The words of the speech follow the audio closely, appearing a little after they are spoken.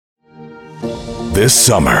This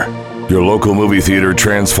summer, your local movie theater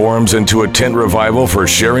transforms into a tent revival for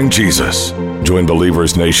sharing Jesus. Join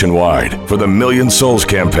believers nationwide for the Million Souls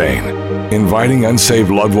campaign, inviting unsaved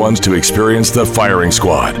loved ones to experience The Firing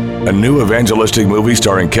Squad, a new evangelistic movie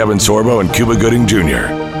starring Kevin Sorbo and Cuba Gooding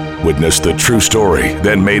Jr. Witness the true story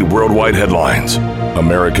that made worldwide headlines.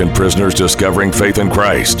 American prisoners discovering faith in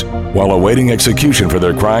Christ while awaiting execution for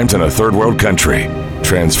their crimes in a third world country,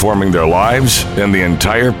 transforming their lives and the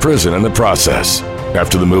entire prison in the process.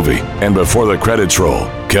 After the movie and before the credits roll,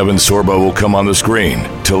 Kevin Sorbo will come on the screen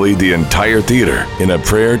to lead the entire theater in a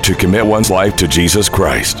prayer to commit one's life to Jesus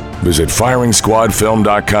Christ. Visit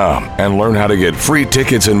FiringSquadFilm.com and learn how to get free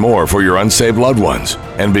tickets and more for your unsaved loved ones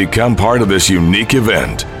and become part of this unique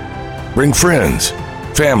event. Bring friends,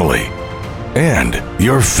 family, and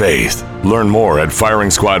your faith. Learn more at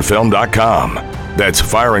FiringSquadFilm.com. That's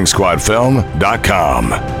FiringSquadFilm.com.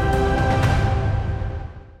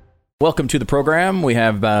 Welcome to the program. We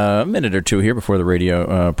have a minute or two here before the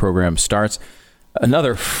radio program starts.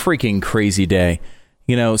 Another freaking crazy day.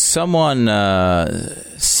 You know, someone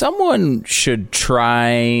should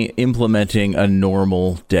try implementing a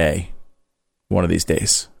normal day one of these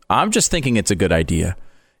days. I'm just thinking it's a good idea.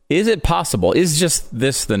 Is it possible? Is just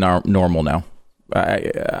this the normal now?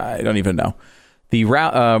 I don't even know. The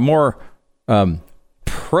more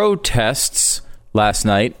protests last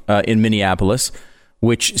night in Minneapolis,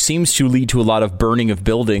 which seems to lead to a lot of burning of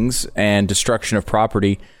buildings and destruction of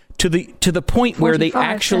property, to the point where they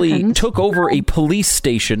actually took over a police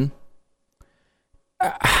station.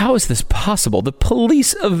 How is this possible? The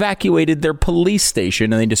police evacuated their police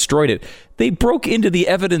station and they destroyed it. They broke into the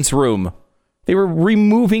evidence room. They were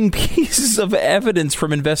removing pieces of evidence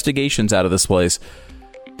from investigations out of this place.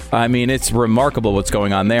 I mean, it's remarkable what's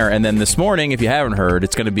going on there. And then this morning, if you haven't heard,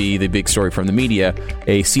 it's going to be the big story from the media.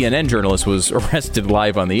 A CNN journalist was arrested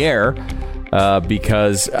live on the air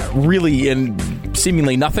because really in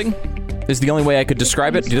seemingly nothing is the only way I could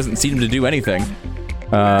describe it. He doesn't seem to do anything.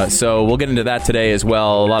 So we'll get into that today as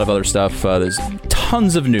well. A lot of other stuff. There's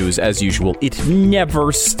tons of news as usual. It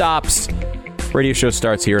never stops. Radio show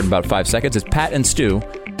starts here in about 5 seconds. It's Pat and Stu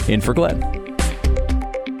in for Glenn.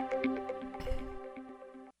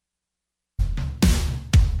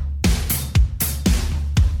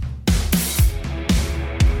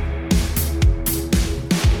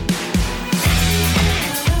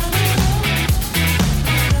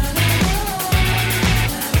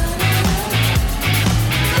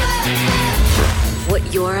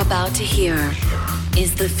 About to hear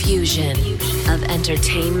is the fusion of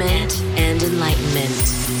entertainment and enlightenment.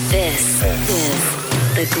 This is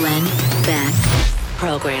the Glenn Beck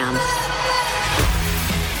Program.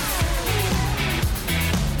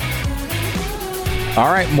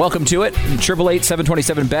 All right, welcome to it.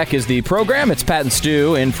 888-727-BECK is the program. It's Pat and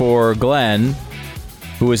Stu in for Glenn,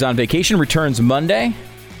 who is on vacation, returns Monday.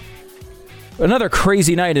 Another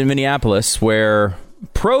crazy night in Minneapolis where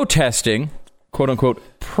protesting, quote-unquote,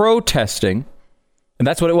 protesting, and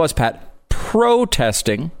that's what it was, Pat,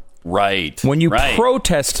 protesting. Right. When you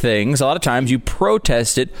protest things, a lot of times you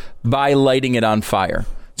protest it by lighting it on fire.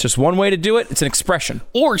 It's just one way to do it. It's an expression.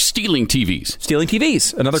 Or stealing TVs. Stealing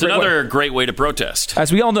TVs. Another great way to protest.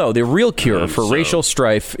 As we all know, the real cure for racial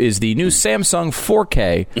strife is the new Samsung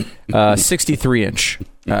 4K 63-inch.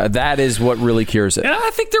 That is what really cures it. Yeah,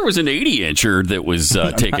 I think there was an 80-incher that was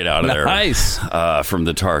taken out of there. Nice. From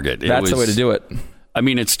the Target. That's the way to do it. I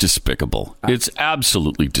mean, it's despicable. It's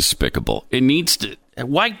absolutely despicable. It needs to...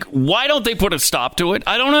 Why don't they put a stop to it?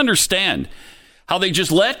 I don't understand how they just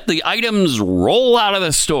let the items roll out of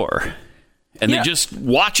the store and they just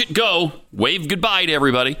watch it go, wave goodbye to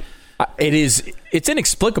everybody. It's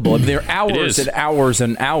inexplicable. There are hours and hours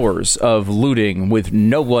and hours of looting with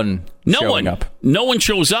no one showing up. No one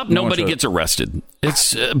shows up. Nobody gets arrested.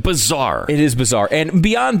 It's bizarre. It is bizarre. And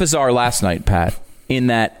beyond bizarre last night, Pat, in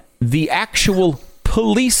that the actual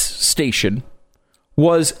police station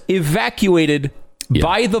was evacuated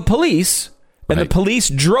by the police, and the police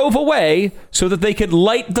drove away so that they could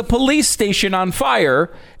light the police station on fire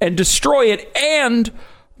and destroy it and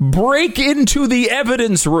break into the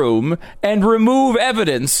evidence room and remove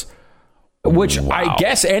evidence, which I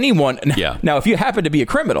guess anyone... Now, if you happen to be a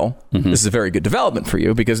criminal, this is a very good development for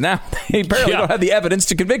you, because now they apparently don't have the evidence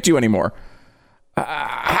to convict you anymore.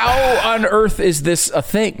 How on earth is this a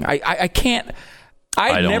thing? I can't...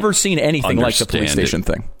 I've never seen anything like the police station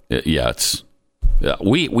thing. It's...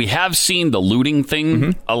 We have seen the looting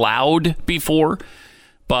thing allowed before,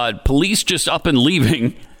 but police just up and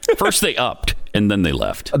leaving. First they upped, and then they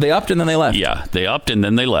left. They upped and then they left. Yeah, they upped and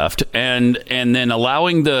then they left. And then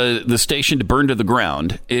allowing the station to burn to the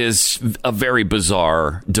ground is a very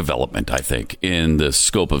bizarre development, I think, in the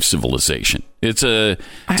scope of civilization. It's a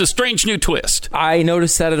strange new twist. I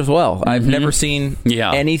noticed that as well. I've never seen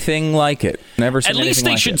anything like it. Never seen anything like it. At least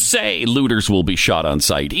they should say looters will be shot on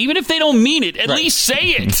sight. Even if they don't mean it, at least say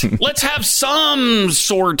it. Let's have some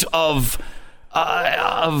sort of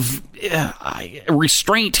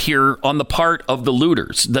restraint here on the part of the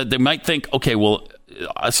looters, that they might think, okay, well,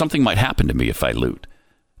 something might happen to me if I loot.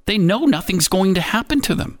 They know nothing's going to happen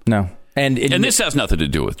to them. No. And this has nothing to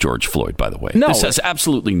do with George Floyd, by the way. No. This has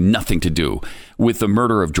absolutely nothing to do with the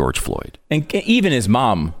murder of George Floyd. And even his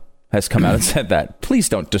mom has come out and said that. Please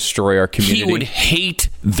don't destroy our community. He would hate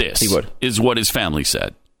this, he would. Is what his family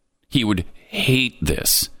said. He would hate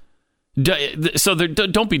this. So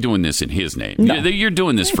don't be doing this in his name. No. You're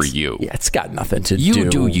doing this for you. Yeah, it's got nothing to do. You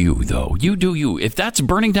do you, though. You do you. If that's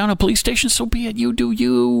burning down a police station, so be it. You do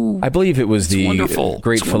you. I believe it was the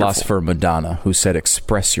great philosopher Madonna who said,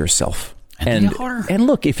 express yourself. And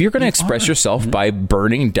look, if you're going to express yourself by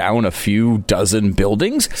burning down a few dozen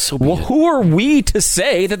buildings, who are we to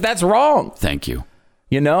say that that's wrong? Thank you.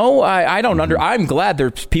 You know, I don't I'm glad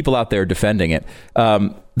there's people out there defending it.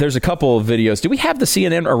 There's a couple of videos. Do we have the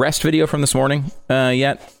CNN arrest video from this morning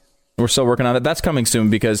yet? We're still working on it. That's coming soon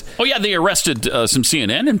because... Oh, yeah, they arrested some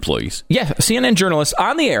CNN employees. Yeah, CNN journalists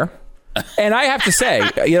on the air. And I have to say,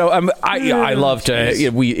 you know, I love to...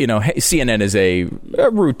 CNN is a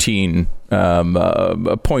routine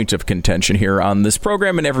point of contention here on this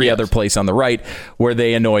program and every other place on the right where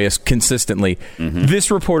they annoy us consistently.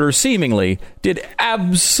 This reporter seemingly did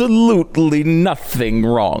absolutely nothing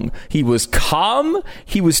wrong. He was calm.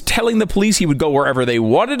 He was telling the police he would go wherever they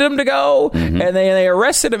wanted him to go, and they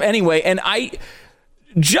arrested him anyway. And I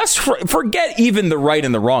just forget even the right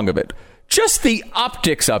and the wrong of it. Just the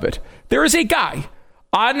optics of it. There is a guy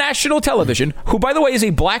on national television who, by the way, is a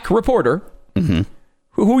black reporter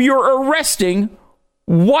who you're arresting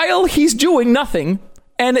while he's doing nothing.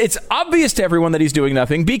 And it's obvious to everyone that he's doing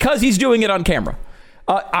nothing because he's doing it on camera.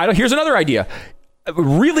 Here's another idea. A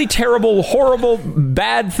really terrible, horrible,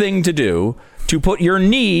 bad thing to do, to put your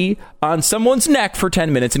knee on someone's neck for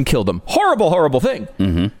 10 minutes and kill them. Horrible, horrible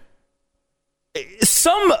thing.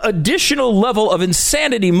 Some additional level of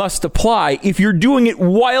insanity must apply if you're doing it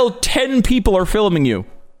while 10 people are filming you.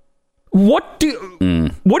 What do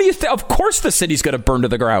you think? Of course the city's going to burn to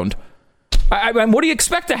the ground. What do you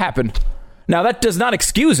expect to happen? Now, that does not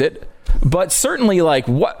excuse it, but certainly, like,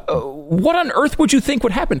 what on earth would you think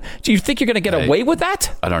would happen? Do you think you're going to get away with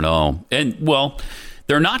that? I don't know. And, well,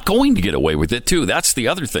 they're not going to get away with it, too. That's the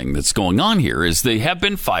other thing that's going on here, is they have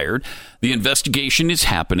been fired. The investigation is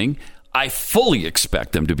happening. I fully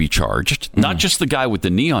expect them to be charged, not just the guy with the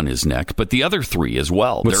knee on his neck, but the other three as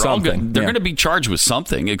well. With something. They're going to be charged with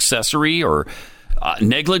something, accessory or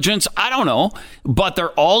negligence. I don't know, but they're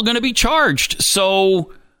all going to be charged.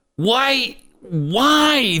 So why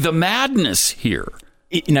the madness here?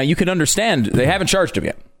 Now, you can understand they haven't charged him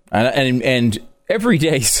yet. And every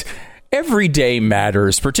day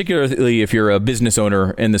matters, particularly if you're a business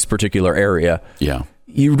owner in this particular area. Yeah.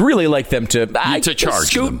 You'd really like them to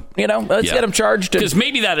charge them. You know, let's get them charged. Because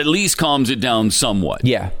maybe that at least calms it down somewhat.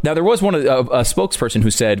 Yeah. Now, there was a spokesperson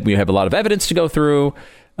who said we have a lot of evidence to go through,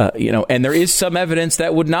 and there is some evidence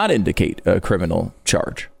that would not indicate a criminal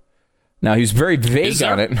charge. Now, he was very vague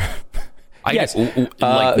on it. Yes.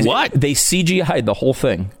 Like what? They CGI'd the whole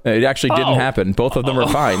thing. It actually didn't happen. Both of them are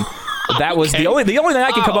fine. That was the only thing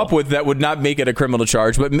I can come up with that would not make it a criminal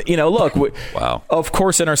charge. But, you know, look, of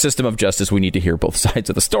course, in our system of justice, we need to hear both sides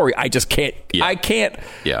of the story. I just can't. Yeah. I can't.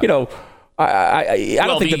 Yeah. You know, I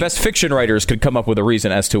don't think the best fiction writers could come up with a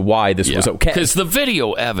reason as to why this was okay. Because the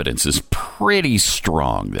video evidence is pretty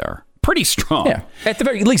strong there. Pretty strong. Yeah. At the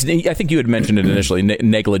very least, I think you had mentioned it initially.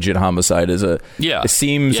 Negligent homicide is it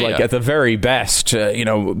seems like at the very best,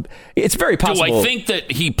 it's very possible. Do I think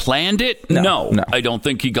that he planned it? No. I don't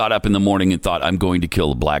think he got up in the morning and thought, I'm going to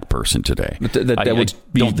kill a black person today. I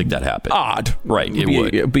don't think that happened. Odd. Right. It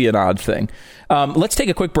would be an odd thing. Let's take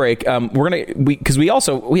a quick break. Because we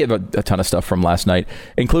have a ton of stuff from last night,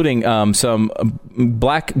 including some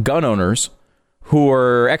black gun owners who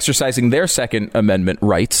are exercising their Second Amendment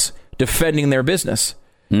rights, defending their business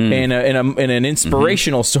in an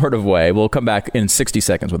inspirational sort of way. We'll come back in 60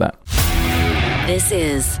 seconds with that. This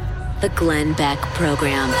is the Glenn Beck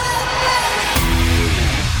Program.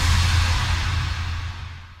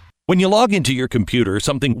 When you log into your computer,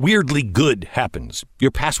 something weirdly good happens. Your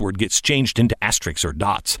password gets changed into asterisks or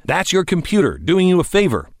dots. That's your computer doing you a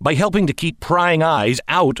favor by helping to keep prying eyes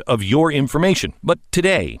out of your information. But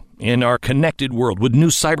today, In our connected world, with new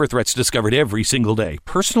cyber threats discovered every single day,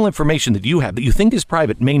 personal information that you have that you think is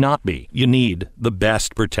private may not be. You need the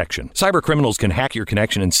best protection. Cyber criminals can hack your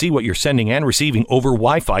connection and see what you're sending and receiving over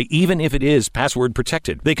Wi-Fi, even if it is password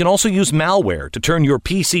protected. They can also use malware to turn your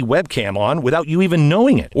PC webcam on without you even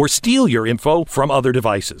knowing it, or steal your info from other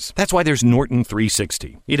devices. That's why there's Norton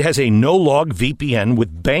 360. It has a no-log VPN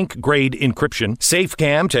with bank-grade encryption,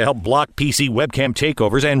 SafeCam to help block PC webcam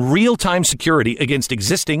takeovers, and real-time security against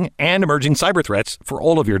existing and emerging cyber threats for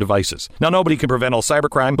all of your devices. Now, nobody can prevent all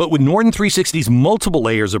cybercrime, but with Norton 360's multiple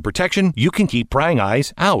layers of protection, you can keep prying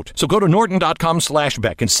eyes out. So go to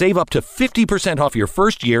norton.com/Beck and save up to 50% off your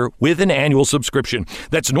first year with an annual subscription.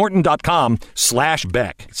 That's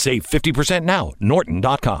norton.com/Beck. Save 50% now.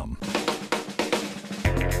 Norton.com.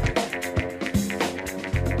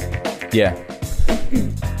 Yeah.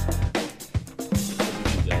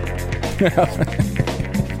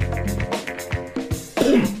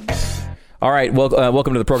 All right, well,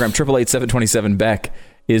 welcome to the program. 888-727-BECK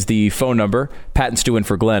is the phone number. Pat and Stu in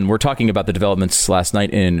for Glenn. We're talking about the developments last night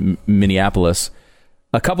in Minneapolis.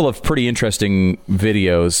 A couple of pretty interesting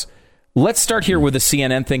videos. Let's start here with the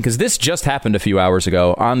CNN thing, because this just happened a few hours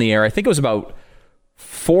ago on the air. I think it was about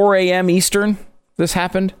 4 a.m. Eastern this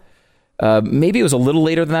happened. Maybe it was a little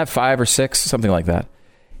later than that, 5 or 6, something like that.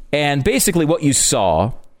 And basically what you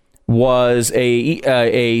saw was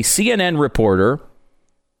a CNN reporter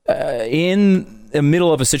in the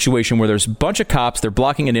middle of a situation where there's a bunch of cops. They're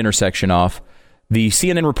blocking an intersection off. The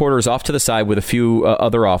CNN reporter is off to the side with a few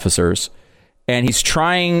other officers, and he's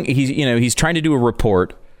trying to do a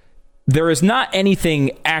report. There is not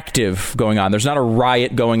anything active going on. There's not a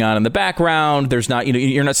riot going on in the background. There's not,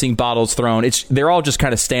 you're not seeing bottles thrown. They're all just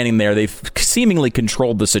kind of standing there. They've seemingly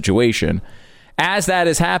controlled the situation. As that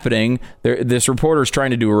is happening, this reporter is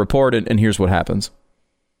trying to do a report, and here's what happens.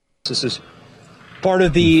 This is part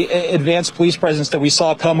of the advanced police presence that we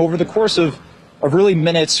saw come over the course of really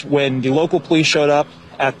minutes when the local police showed up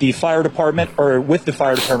at the fire department, or with the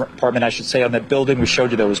fire department, I should say, on that building we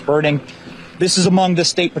showed you that was burning. This is among the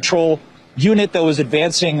state patrol unit that was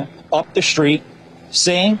advancing up the street,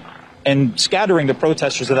 saying and scattering the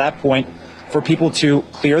protesters at that point for people to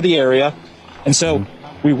clear the area. And so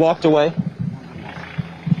we walked away.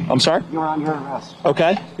 I'm sorry? You're under arrest.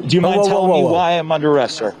 Okay. Do you mind telling me why I'm under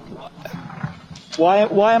arrest, sir?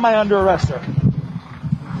 Why am I under arrest, sir?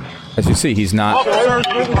 As you see, he's not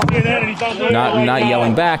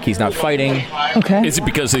yelling back. He's not fighting. Okay. Is it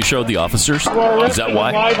because they showed the officers? Is that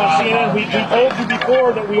why? Live on CNN. We told you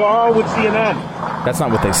before that we are with CNN. That's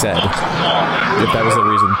not what they said. If that was the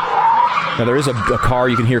reason. Now, there is a car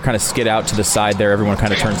you can hear kind of skid out to the side there. Everyone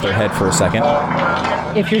kind of turns their head for a second.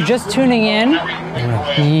 If you're just tuning in,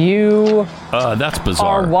 you that's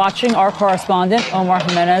bizarre. are watching our correspondent, Omar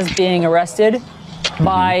Jimenez, being arrested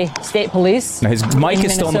by state police. Now, his mic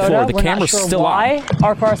is still on the floor. The camera's still on.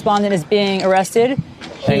 Our correspondent is being arrested.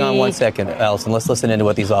 Hang on 1 second, Allison. Let's listen into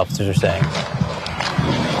what these officers are saying.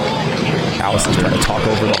 Allison's trying to talk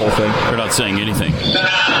over the whole thing. They're not saying anything.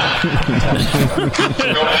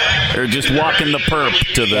 They're just walking the perp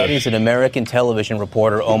to the... That is an American television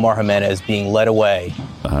reporter, Omar Jimenez, being led away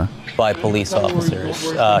by police officers.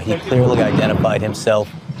 He clearly identified himself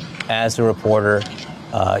as a reporter.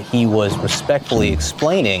 He was respectfully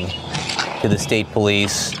explaining to the state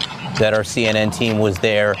police that our CNN team was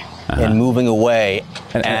there and moving away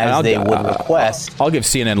as they would request. I'll give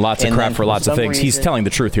CNN lots of crap for lots of things. He's telling the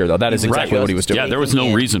truth here, though. That is exactly what he was doing. Yeah, there was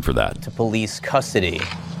no reason for that. To police custody.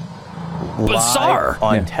 Bizarre. Live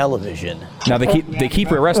on television. Now they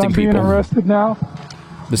keep arresting people. I'm being arrested now.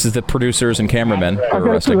 This is the producers and cameramen who are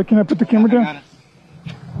arresting. Can I put the camera down?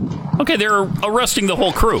 Okay, they're arresting the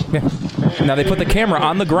whole crew. Yeah. Now they put the camera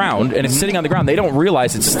on the ground, and it's sitting on the ground. They don't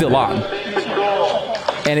realize it's still on.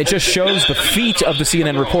 And it just shows the feet of the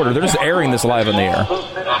CNN reporter. They're just airing this live on the air.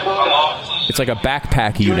 It's like a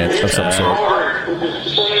backpack unit of some sort.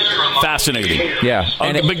 Fascinating. Yeah.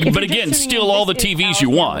 But again, steal all the TVs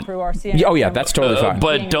you want. Oh, yeah, that's totally fine.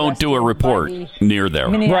 But don't do a report near there.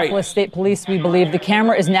 Minneapolis State Police, we believe the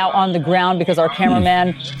camera is now on the ground because our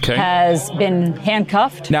cameraman has been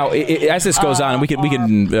handcuffed. Now, as this goes on, we can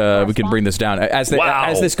bring this down. As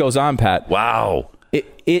this goes on, Pat. Wow.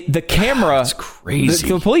 The camera, that's crazy.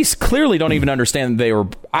 The police clearly don't even understand they were.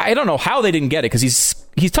 I don't know how they didn't get it, because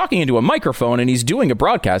he's talking into a microphone and he's doing a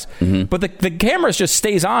broadcast, but the camera just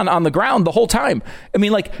stays on the ground the whole time. I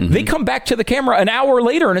mean, they come back to the camera an hour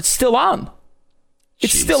later and it's still on.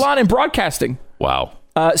 It's still on in broadcasting. Wow.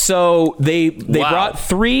 So they brought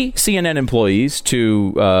 3 CNN employees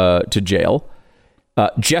to jail.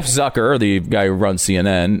 Jeff Zucker, the guy who runs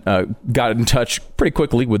CNN, got in touch pretty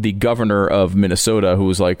quickly with the governor of Minnesota, who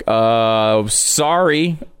was like,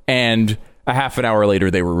 sorry. And a half an hour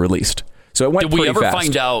later, they were released. So it went pretty fast. Did we ever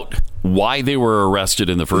find out why they were arrested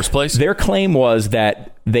in the first place? Their claim was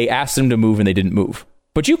that they asked them to move and they didn't move.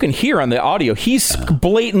 But you can hear on the audio, he's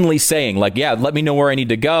blatantly saying, like, yeah, let me know where I need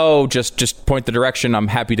to go. Just point the direction. I'm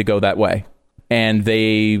happy to go that way. And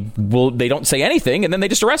they don't say anything, and then they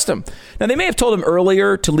just arrest him. Now, they may have told him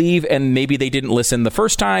earlier to leave, and maybe they didn't listen the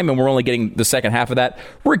first time, and we're only getting the second half of that.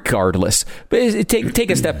 Regardless, but take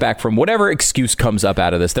a step back from whatever excuse comes up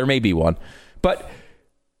out of this. There may be one. But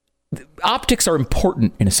optics are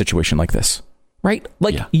important in a situation like this, right?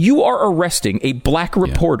 Like, you are arresting a black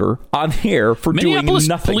reporter on air for doing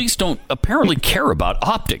nothing. Police don't apparently care about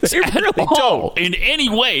optics at all in any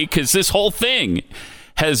way, because this whole thing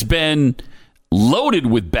has been loaded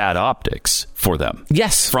with bad optics for them.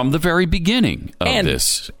 Yes. From the very beginning of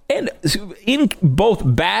this. And in both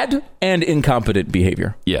bad and incompetent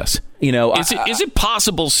behavior. Yes. You know, is it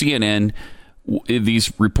possible CNN,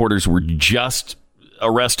 these reporters were just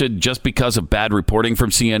arrested just because of bad reporting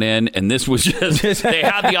from CNN, and this was just they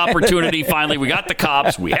had the opportunity, finally we got the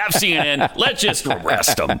cops, we have CNN, let's just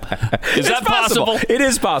arrest them. Is that possible? It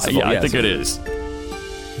is possible. Yeah, yes. I think it is.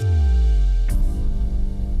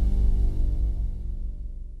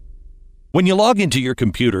 When you log into your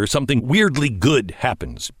computer, something weirdly good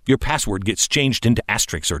happens. Your password gets changed into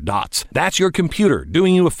asterisks or dots. That's your computer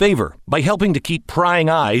doing you a favor by helping to keep prying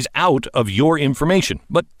eyes out of your information.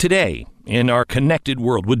 But today, in our connected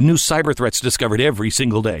world, with new cyber threats discovered every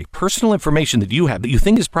single day, personal information that you have that you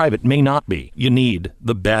think is private may not be. You need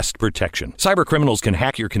the best protection. Cyber criminals can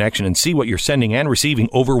hack your connection and see what you're sending and receiving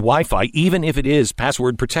over Wi-Fi, even if it is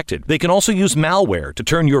password protected. They can also use malware to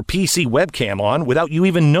turn your PC webcam on without you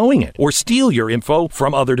even knowing it, or steal your info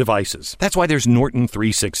from other devices. That's why there's Norton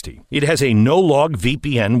 360. It has a no-log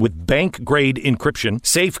VPN with bank-grade encryption,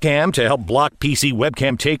 SafeCam to help block PC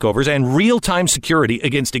webcam takeovers, and real-time security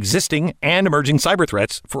against existing and emerging cyber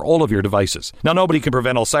threats for all of your devices. Now, nobody can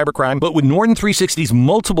prevent all cybercrime, but with Norton 360's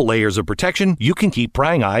multiple layers of protection, you can keep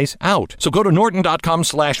prying eyes out. So go to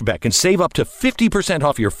norton.com/Beck and save up to 50%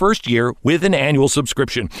 off your first year with an annual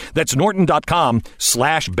subscription. That's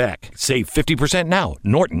norton.com/Beck. Save 50% now.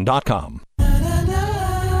 Norton.com.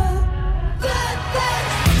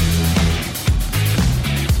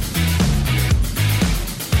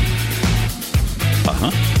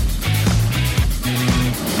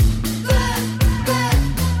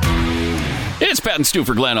 It's Pat and Stu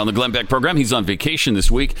for Glenn on the Glenn Beck program. He's on vacation this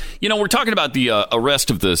week. You know, we're talking about the arrest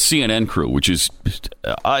of the CNN crew, which is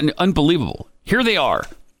unbelievable. Here they are,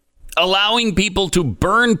 allowing people to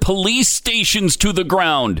burn police stations to the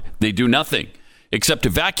ground. They do nothing except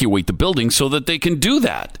evacuate the building so that they can do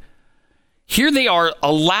that. Here they are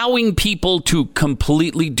allowing people to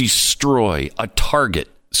completely destroy a Target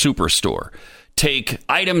superstore. Take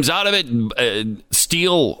items out of it,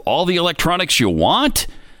 steal all the electronics you want.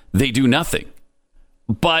 They do nothing.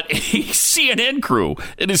 But a CNN crew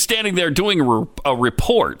that is standing there doing a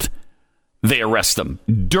report, they arrest them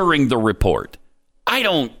during the report.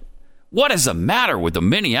 What is the matter with the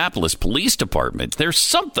Minneapolis Police Department? There's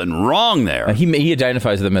something wrong there. He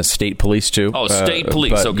identifies them as state police, too. Oh, state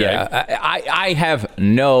police, okay. Yeah, I have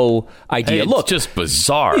no idea. It's Look, just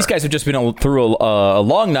bizarre. These guys have just been through a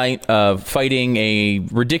long night of fighting a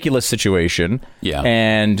ridiculous situation. Yeah.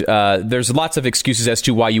 And there's lots of excuses as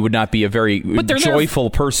to why you would not be a very joyful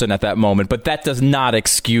person at that moment, but that does not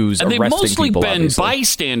excuse arresting people, they've mostly been obviously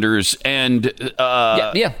bystanders, and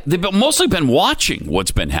they've mostly been watching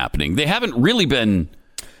what's been happening. They haven't really been,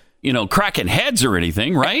 cracking heads or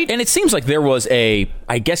anything, right? And it seems like there was I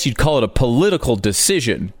guess you'd call it a political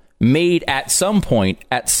decision made at some point,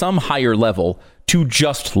 at some higher level, to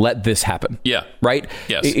just let this happen. Yeah. Right?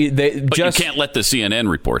 Yes. But you can't let the CNN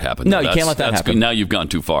report happen. No, you can't let that happen. Now you've gone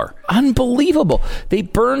too far. Unbelievable. They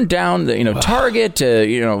burned down Target,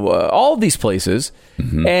 all these places,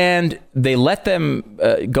 and they let them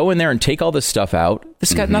go in there and take all this stuff out.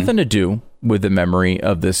 This got nothing to do with the memory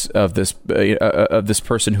of this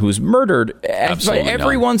person who's murdered by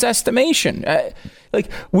everyone's estimation.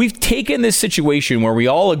 We've taken this situation where we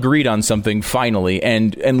all agreed on something finally,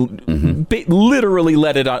 and literally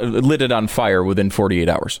lit it on fire within 48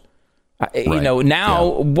 hours.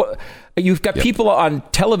 Right. You've got people on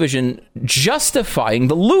television justifying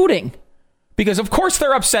the looting. Because, of course,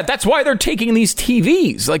 they're upset. That's why they're taking these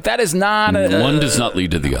TVs. That is not one does not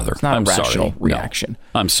lead to the other. It's not a rational reaction.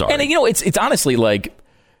 No, I'm sorry. And, it's honestly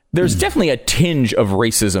there's definitely a tinge of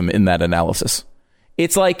racism in that analysis.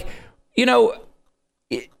 It's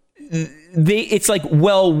it's like,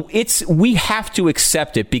 well, we have to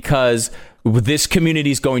accept it because this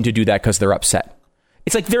community is going to do that because they're upset.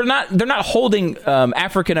 It's like they're not holding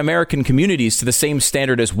African American communities to the same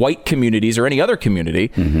standard as white communities or any other community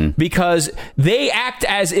because they act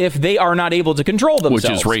as if they are not able to control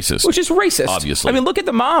themselves, which is racist. Obviously, I mean, look at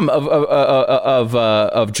the mom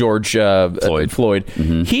of George Floyd.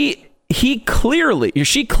 She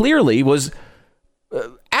clearly was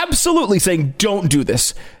absolutely saying, "Don't do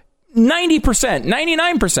this." 90%,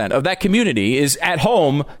 99% of that community is at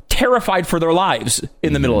home terrified for their lives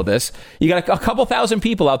in the middle of this. You got a couple thousand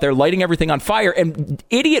people out there lighting everything on fire and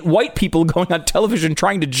idiot white people going on television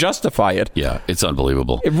trying to justify it. Yeah, it's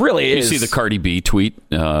unbelievable. It really is. You see the Cardi B tweet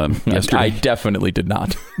yesterday? I definitely did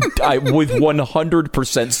not. With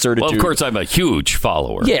 100% certitude. Well, of course, I'm a huge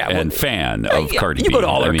follower and fan of Cardi B. You go to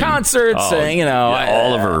all her concerts,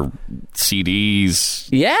 all of her CDs.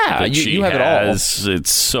 Yeah, you have it all.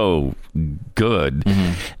 It's so good.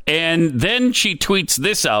 And then she tweets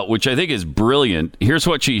this out, which I think is brilliant. Here's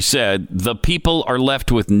what she said. The people are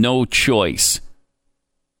left with no choice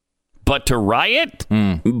but to riot,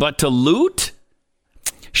 but to loot.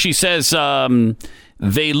 She says,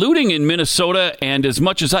 they looting in Minnesota, and as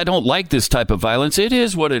much as I don't like this type of violence, it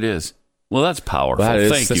is what it is. Well, that's powerful.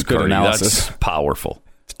 Thank you, Cardi. That's powerful.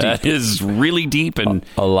 That is really deep, and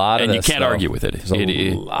a lot of and this, you can't argue with it. There's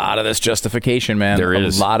a lot of this justification, man. There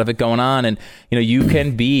is a lot of it going on, and you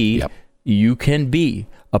can be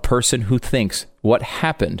a person who thinks what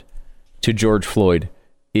happened to George Floyd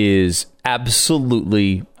is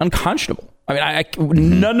absolutely unconscionable. I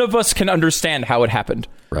mean, none of us can understand how it happened.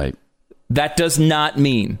 Right. That does not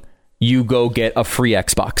mean you go get a free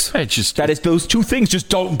Xbox. That is, those two things just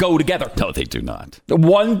don't go together. No, they do not.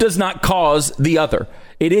 One does not cause the other.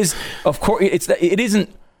 It is, of course, it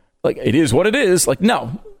isn't like it is what it is. Like,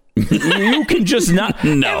 no, you can just not.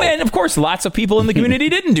 No. And of course, lots of people in the community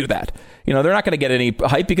didn't do that. They're not going to get any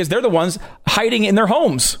hype because they're the ones hiding in their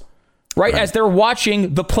homes, right? As they're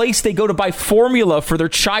watching the place they go to buy formula for their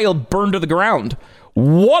child burned to the ground.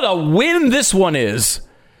 What a win this one is.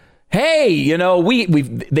 Hey,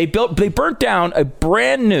 they burnt down a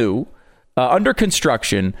brand new, under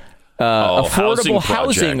construction, affordable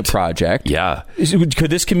housing project. Yeah. Could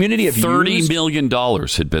this community have $30 million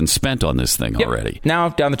had been spent on this thing already? Now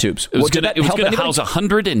down the tubes. It was going to house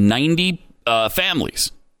 190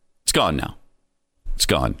 families. It's gone now. It's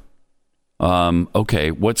gone.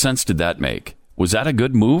 Okay, what sense did that make? Was that a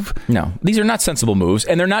good move? No, these are not sensible moves,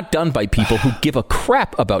 and they're not done by people who give a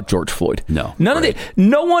crap about George Floyd. No,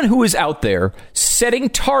 no one who is out there setting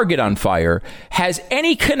Target on fire has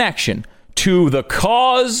any connection to the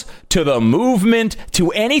cause, to the movement, to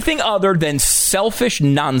anything other than selfish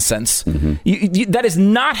nonsense. That is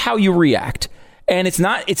not how you react, and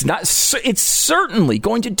it's certainly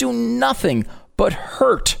going to do nothing but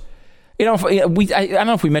hurt. I don't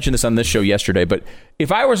know if we mentioned this on this show yesterday, but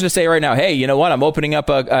if I was to say right now, hey, you know what? I'm opening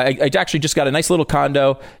up I actually just got a nice little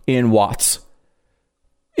condo in Watts.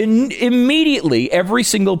 Immediately, every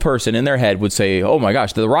single person in their head would say, oh my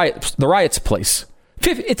gosh, the riots place.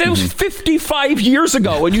 It was 55 years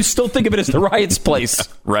ago, and you still think of it as the riots place.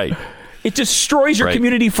 Right. It destroys your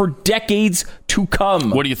community for decades to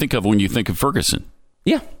come. What do you think of when you think of Ferguson?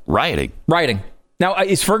 Yeah. Rioting. Now,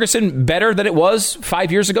 is Ferguson better than it was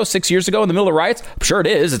 5 years ago, 6 years ago in the middle of riots? I'm sure it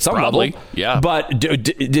is at some level. Yeah. But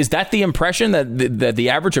is that the impression that the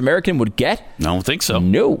average American would get? I don't think so.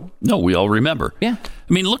 No, we all remember. Yeah.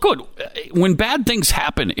 I mean, look when bad things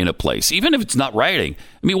happen in a place, even if it's not rioting.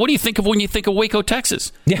 I mean, what do you think of when you think of Waco,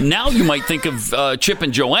 Texas? Yeah. Now you might think of Chip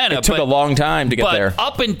and Joanna. It took a long time to get there.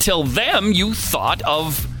 Up until them, you thought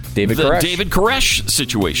of David Koresh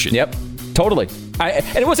situation. Yep. Totally.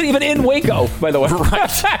 And it wasn't even in Waco, by the way,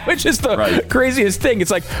 which is the craziest thing.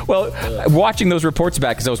 It's like, well, watching those reports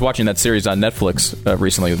back, because I was watching that series on Netflix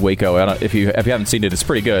recently with Waco. if you haven't seen it, it's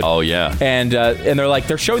pretty good. Oh, yeah. And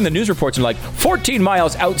they're showing the news reports and 14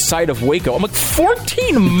 miles outside of Waco. I'm like,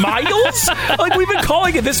 14 miles? Like, we've been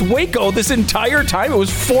calling it this Waco this entire time. It was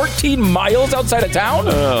 14 miles outside of town?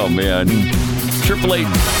 Oh, man.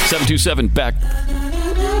 888-727-BECK.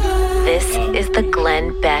 This is the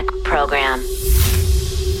Glenn Beck Program.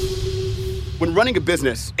 When running a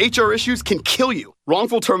business, HR issues can kill you.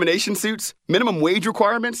 Wrongful termination suits, minimum wage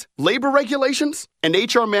requirements, labor regulations, and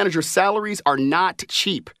HR manager salaries are not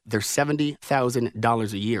cheap. They're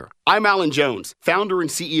 $70,000 a year. I'm Alan Jones, founder and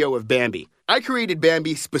CEO of Bambi. I created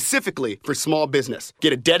Bambi specifically for small business.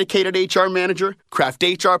 Get a dedicated HR manager, craft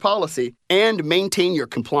HR policy, and maintain your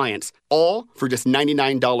compliance, all for just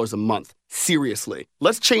 $99 a month. Seriously,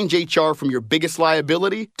 let's change HR from your biggest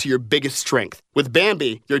liability to your biggest strength. With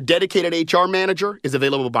Bambi, your dedicated HR manager is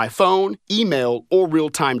available by phone, email, or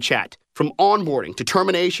real-time chat. From onboarding to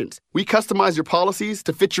terminations, we customize your policies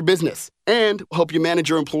to fit your business and help you manage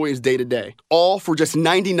your employees day to day, all for just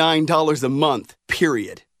 $99 a month,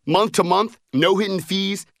 period. Month to month, no hidden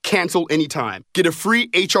fees, cancel anytime. Get a free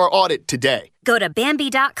HR audit today. Go to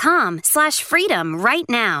Bambi.com/freedom right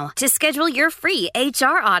now to schedule your free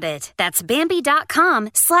HR audit. That's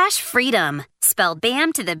Bambi.com/freedom. Spelled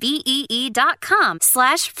BAM to the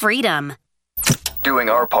BEE.com/freedom. Doing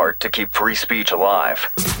our part to keep free speech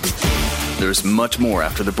alive. There's much more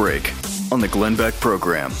after the break on the Glenn Beck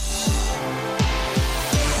Program.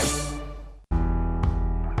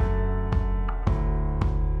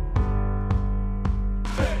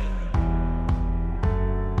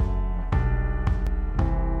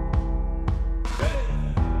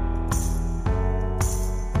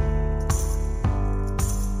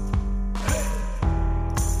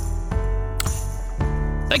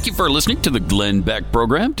 Thank you for listening to the Glenn Beck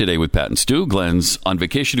Program. Today with Pat and Stu. Glenn's on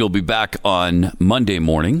vacation. He'll be back on Monday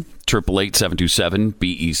morning.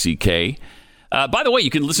 888-727-BECK. By the way, you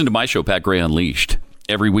can listen to my show, Pat Gray Unleashed,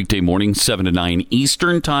 every weekday morning, 7 to 9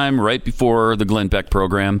 Eastern time, right before the Glenn Beck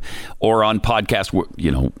Program, or on podcast,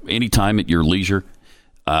 anytime at your leisure.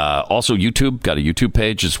 Also, YouTube, got a YouTube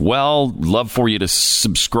page as well. Love for you to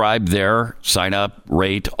subscribe there, sign up,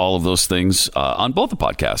 rate, all of those things on both the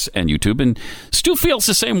podcast and YouTube. And Stu feels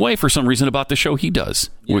the same way for some reason about the show he does,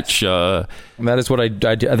 which... that is what I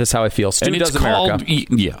that's how I feel. Stu does America.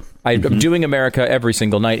 I'm doing America every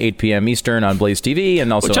single night, 8 p.m. Eastern on Blaze TV.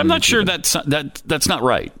 And also which I'm not YouTube. sure that's not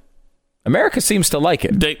right. America seems to like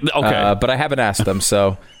it. But I haven't asked them,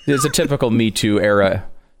 so it's a typical Me Too era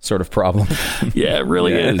sort of problem. Yeah, it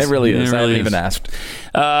really is. It really is. I haven't even asked.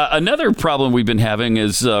 Another problem we've been having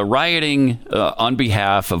is rioting on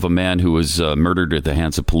behalf of a man who was murdered at the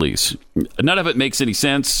hands of police. None of it makes any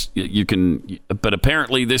sense. But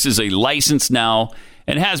apparently this is a license now,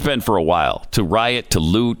 and has been for a while, to riot, to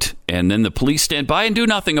loot, and then the police stand by and do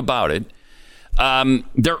nothing about it.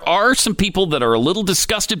 There are some people that are a little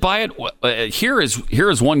disgusted by it. Here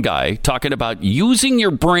is one guy talking about using your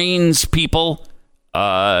brains, people.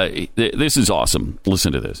 This is awesome.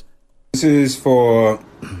 Listen to this. This is for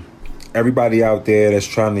everybody out there that's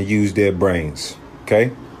trying to use their brains,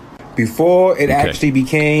 okay? Before it actually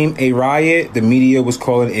became a riot, the media was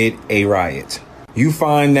calling it a riot. You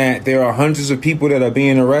find that there are hundreds of people that are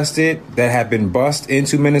being arrested that have been bussed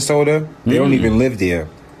into Minnesota. They don't even live there.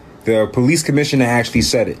 The police commissioner actually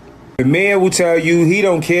said it. The mayor will tell you he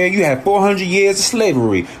don't care. You had 400 years of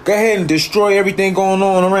slavery. Go ahead and destroy everything going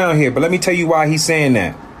on around here. But let me tell you why he's saying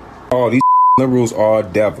that. Oh, these liberals are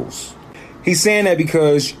devils. He's saying that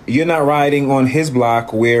because you're not rioting on his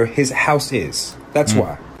block where his house is. That's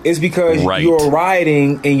why. It's because you're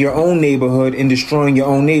rioting in your own neighborhood and destroying your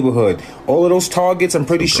own neighborhood. All of those targets, I'm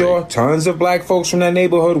pretty sure tons of black folks from that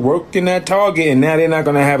neighborhood worked in that target, and now they're not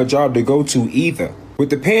going to have a job to go to either. With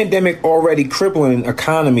the pandemic already crippling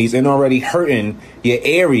economies and already hurting your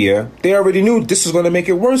area, they already knew this was going to make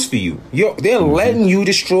it worse for you. They're letting you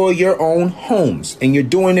destroy your own homes, and you're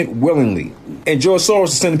doing it willingly. And George Soros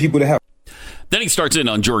is sending people to hell. Then he starts in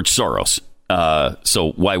on George Soros.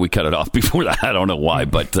 So why we cut it off before that, I don't know why.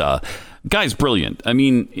 But guy's brilliant. I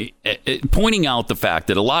mean, pointing out the fact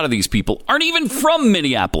that a lot of these people aren't even from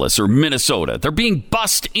Minneapolis or Minnesota. They're being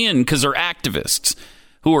bussed in because they're activists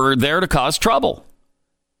who are there to cause trouble.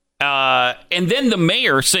 And then the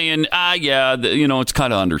mayor saying, it's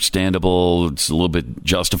kind of understandable. It's a little bit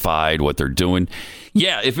justified what they're doing.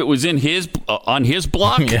 Yeah, if it was in on his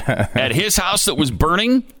block at his house that was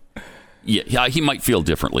burning, yeah, he might feel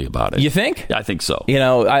differently about it. You think? I think so.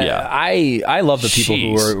 I love the people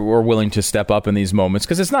who are willing to step up in these moments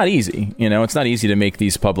because it's not easy. It's not easy to make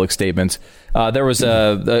these public statements. There was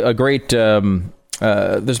a great.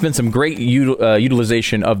 There's been some great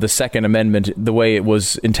utilization of the Second Amendment the way it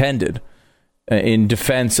was intended in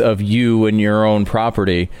defense of you and your own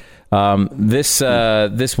property. This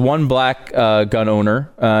one black gun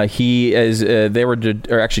owner, actually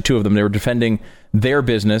two of them, they were defending their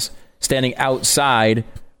business, standing outside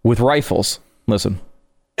with rifles. Listen.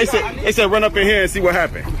 They said run up in here and see what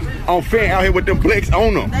happened. On fan out here with them blicks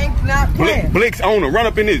on them. Blicks on them. Run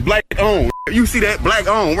up in this black on. You see that black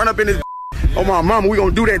on? Run up in this. Oh, my mama, we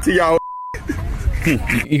gonna do that to y'all.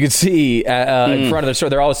 You can see in front of the store,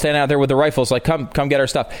 they're all standing out there with the rifles like, come get our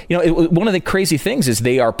stuff. One of the crazy things is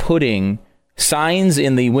they are putting signs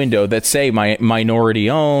in the window that say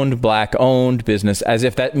minority-owned, black-owned business, as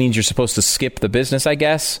if that means you're supposed to skip the business, I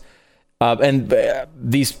guess. And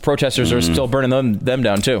these protesters are still burning them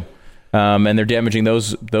down, too. And they're damaging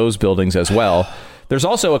those buildings as well. There's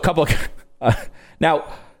also a couple of... now,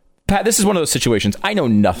 Pat, this is one of those situations. I know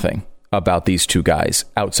nothing about these two guys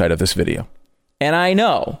outside of this video. And I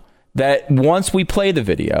know that once we play the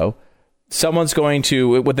video, someone's going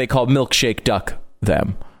to, what they call milkshake duck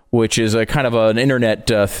them, which is a kind of an internet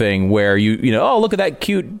thing where you know, oh, look at that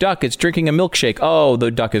cute duck. It's drinking a milkshake. Oh,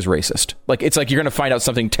 the duck is racist. Like, it's like you're going to find out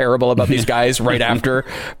something terrible about these guys right after.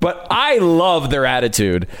 But I love their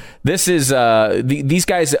attitude. This is these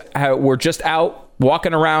guys were just out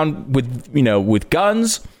walking around with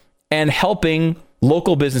guns and helping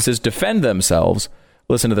local businesses defend themselves.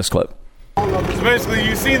 Listen to this clip. So basically,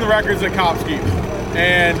 you've seen the records that cops keep,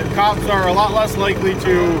 and cops are a lot less likely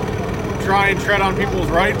to try and tread on people's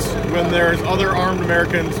rights when there's other armed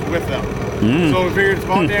Americans with them. So we figured it's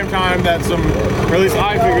about damn time that or at least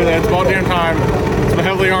I figure that it's about damn time some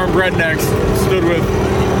heavily armed rednecks stood with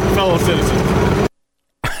fellow citizens.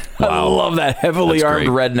 Wow. I love that, heavily armed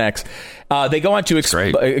rednecks. They go on to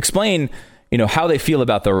explain, how they feel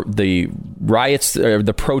about the riots,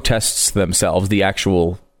 the protests themselves, the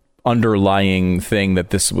actual underlying thing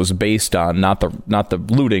that this was based on, not the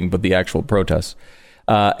looting, but the actual protests.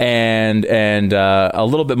 And a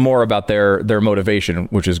little bit more about their motivation,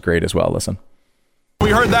 which is great as well. Listen.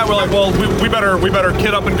 We heard that, we're like, well, we better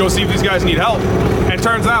kid up and go see if these guys need help. And it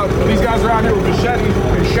turns out these guys are out here with machetes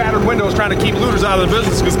and shattered windows trying to keep looters out of the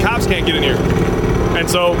business because cops can't get in here. And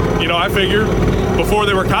so, I figured before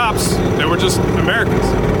they were cops, they were just Americans.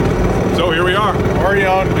 So here we are. Or,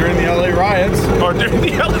 during the LA riots.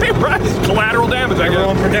 Collateral damage, I guess.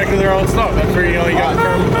 Everyone protected their own stuff. That's where, you got the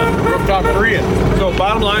term rooftop Korean. So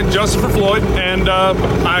bottom line, justice for Floyd, and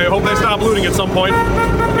I hope they stop looting at some point.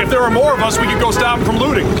 If there were more of us, we could go stop them from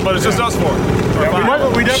looting, but it's just us four.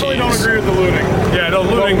 Yeah, we definitely don't agree with the looting. Yeah, no,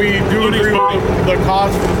 looting. But we do agree with the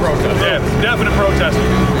cause for the protest. Yeah, definite protesting.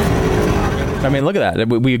 I mean, look at that.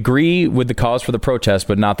 We agree with the cause for the protest,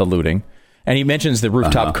 but not the looting. And he mentions the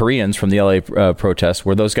rooftop Koreans from the LA protests,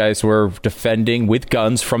 where those guys were defending with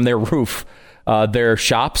guns from their roof their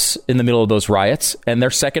shops in the middle of those riots, and their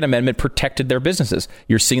Second Amendment protected their businesses.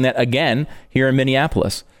 You're seeing that again here in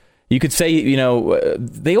Minneapolis. You could say,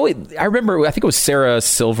 I remember, I think it was Sarah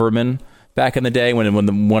Silverman back in the day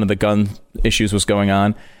when one of the gun issues was going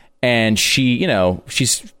on, and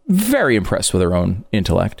she's very impressed with her own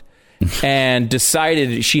intellect and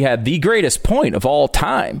decided she had the greatest point of all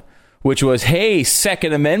time, which was, hey,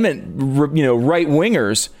 Second Amendment, right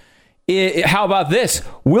wingers, how about this?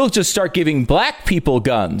 We'll just start giving black people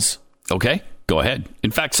guns. Okay, go ahead. In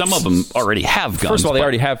fact, some of them already have guns. First of all, they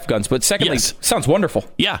already have guns, but secondly, sounds wonderful.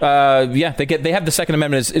 Yeah, they have the Second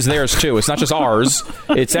Amendment is theirs too. It's not just ours;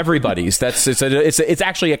 it's everybody's. It's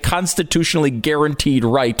actually a constitutionally guaranteed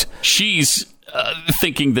right. She's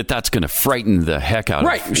thinking that's going to frighten the heck out of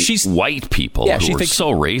white people who are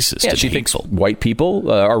so racist. Yeah, she thinks white people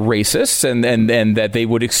are racists and that they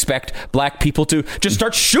would expect black people to just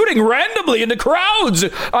start shooting randomly into crowds.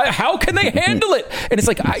 How can they handle it? And it's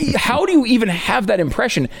like, how do you even have that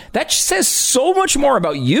impression? That says so much more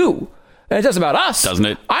about you than it does about us. Doesn't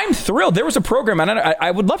it? I'm thrilled. There was a program, and I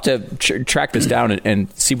would love to track this down and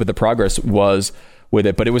see what the progress was with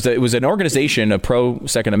it, but it was an organization, a pro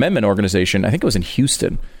Second Amendment organization, I think it was in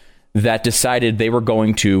Houston, that decided they were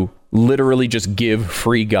going to literally just give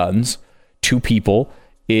free guns to people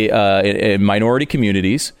in minority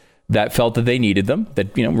communities that felt that they needed them,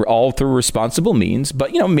 that were all through responsible means,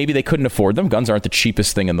 but maybe they couldn't afford them. Guns aren't the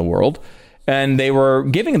cheapest thing in the world, and they were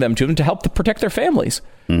giving them to them to help protect their families.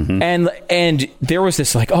 And there was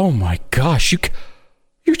this like, oh my gosh,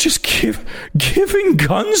 you're just giving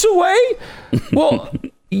guns away? Well,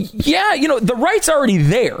 yeah, the right's already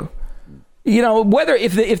there. Whether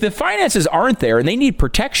if the finances aren't there and they need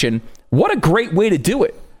protection, what a great way to do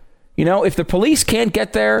it. If the police can't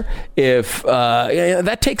get there, if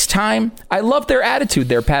that takes time. I love their attitude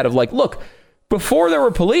there, Pat, of like, look, before there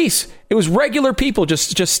were police, it was regular people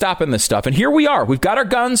just stopping this stuff. And here we are. We've got our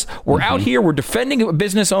guns. We're out here. We're defending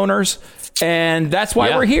business owners. And that's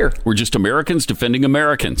why we're here. We're just Americans defending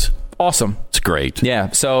Americans. Awesome. It's great. Yeah.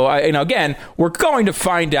 So, again, we're going to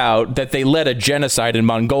find out that they led a genocide in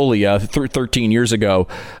Mongolia 13 years ago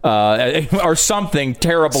or something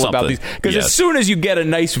terrible about these. Because as soon as you get a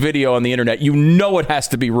nice video on the internet, you know it has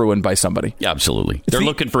to be ruined by somebody. Yeah, absolutely. They're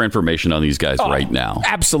looking for information on these guys right now.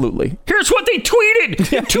 Absolutely. Here's what they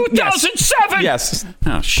tweeted in 2007. Yes.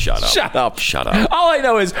 Oh, shut up. Shut up. All I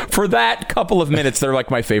know is for that couple of minutes, they're like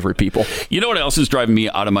my favorite people. You know what else is driving me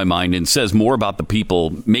out of my mind and says more about the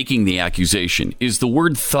people making the accusation is the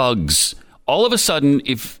word thugs. All of a sudden,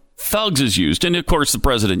 if thugs is used, and of course the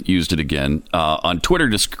president used it again on Twitter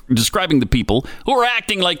describing the people who are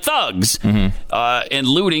acting like thugs and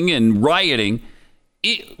looting and rioting,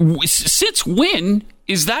 since when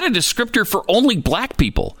is that a descriptor for only black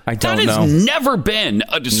people? I don't know. That has never been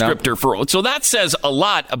a descriptor for. So that says a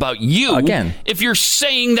lot about you. Again, if you're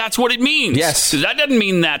saying that's what it means. Yes. That doesn't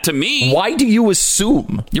mean that to me. Why do you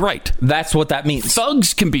assume? You're right. That's what that means.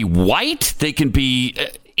 Thugs can be white. They can be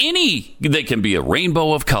they can be a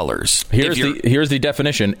rainbow of colors. Here's the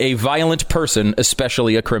definition. A violent person,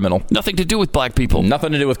 especially a criminal. Nothing to do with black people.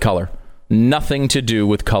 Nothing to do with color. Nothing to do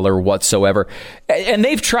with color whatsoever. And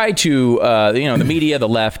they've tried to, the media, the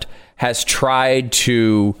left, has tried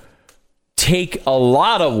to take a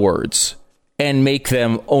lot of words and make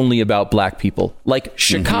them only about black people. Like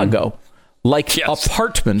Chicago. Like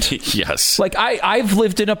apartment. Yes. Like I've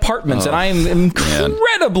lived in apartments and I am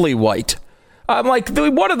incredibly white. I'm like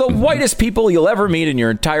one of the whitest people you'll ever meet in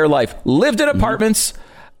your entire life. Lived in apartments.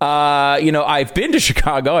 I've been to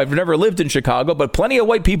Chicago. I've never lived in Chicago, but plenty of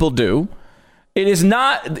white people do. It is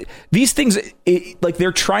not these things like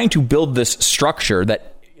they're trying to build this structure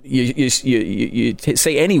that you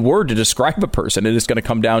say any word to describe a person and it's going to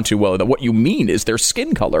come down to, well, what you mean is their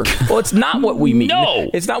skin color. Well, it's not what we mean. No,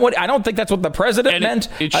 it's not what I don't think that's what the president meant.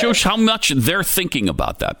 It shows how much they're thinking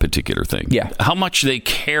about that particular thing. Yeah. How much they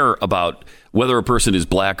care about whether a person is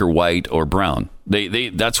black or white or brown.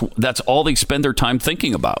 That's all they spend their time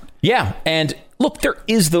thinking about. Yeah. And look, there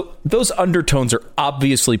is those undertones are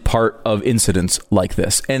obviously part of incidents like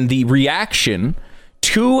this. And the reaction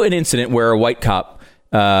to an incident where a white cop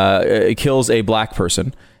kills a black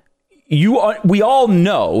person, we all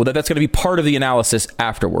know that that's going to be part of the analysis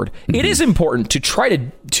afterward. It is important to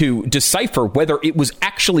try to decipher whether it was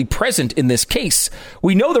actually present in this case.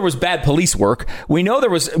 We know there was bad police work. We know there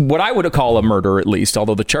was what I would call a murder, at least,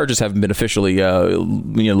 although the charges haven't been officially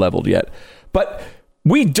leveled yet. But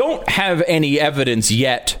we don't have any evidence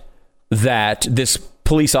yet that this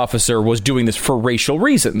police officer was doing this for racial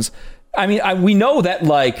reasons. I mean, we know that,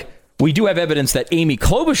 we do have evidence that Amy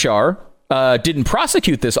Klobuchar didn't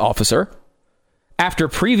prosecute this officer after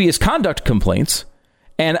previous conduct complaints.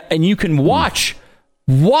 And you can watch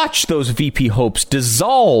those VP hopes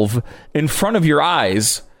dissolve in front of your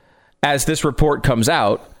eyes as this report comes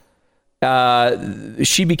out.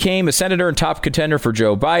 She became a senator and top contender for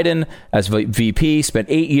Joe Biden as VP, spent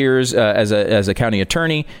 8 years as a county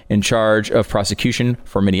attorney in charge of prosecution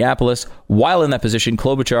for Minneapolis. While in that position,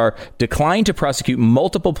 Klobuchar declined to prosecute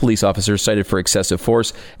multiple police officers cited for excessive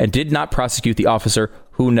force and did not prosecute the officer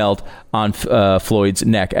who knelt on Floyd's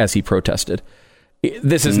neck as he protested.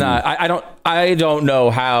 This is not, I don't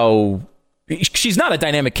know how, she's not a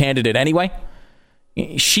dynamic candidate anyway.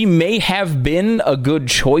 She may have been a good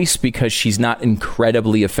choice because she's not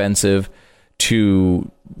incredibly offensive to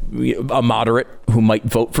a moderate who might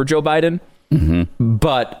vote for Joe Biden.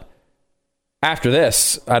 But after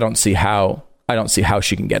this, I don't see how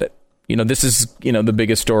she can get it. This is, the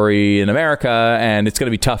biggest story in America, and it's going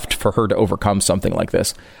to be tough for her to overcome something like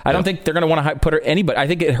this. I don't think they're going to want to put her anybody. I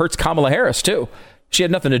think it hurts Kamala Harris, too. She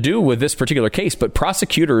had nothing to do with this particular case, but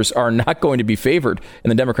prosecutors are not going to be favored in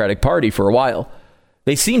the Democratic Party for a while.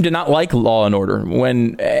 They seem to not like law and order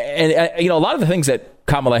and a lot of the things that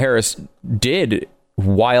Kamala Harris did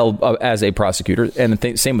while as a prosecutor, and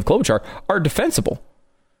the same with Klobuchar, are defensible.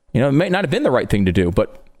 It may not have been the right thing to do,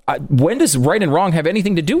 but when does right and wrong have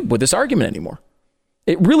anything to do with this argument anymore?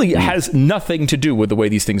 It really has nothing to do with the way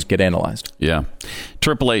these things get analyzed. Yeah.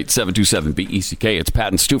 888-727-BECK. It's Pat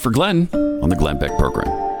and Stu for Glenn on the Glenn Beck program.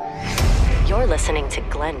 You're listening to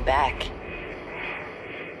Glenn Beck.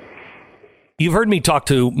 You've heard me talk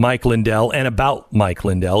to Mike Lindell and about Mike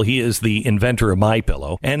Lindell. He is the inventor of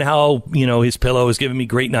MyPillow, and how, his pillow has given me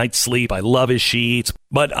great night's sleep. I love his sheets.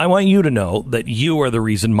 But I want you to know that you are the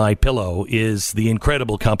reason MyPillow is the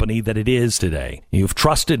incredible company that it is today. You've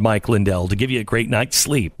trusted Mike Lindell to give you a great night's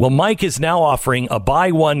sleep. Well, Mike is now offering a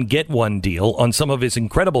buy one, get one deal on some of his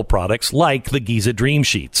incredible products like the Giza Dream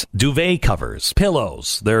Sheets, duvet covers,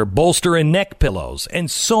 pillows, their bolster and neck pillows,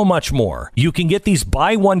 and so much more. You can get these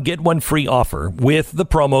buy one, get one free offer with the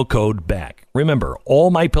promo code BACK. Remember,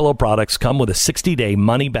 all MyPillow products come with a 60-day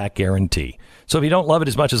money-back guarantee. So if you don't love it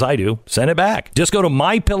as much as I do, send it back. Just go to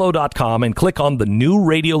MyPillow.com and click on the new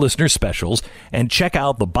radio listener specials and check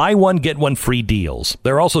out the buy one, get one free deals.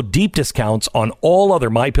 There are also deep discounts on all other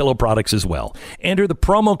MyPillow products as well. Enter the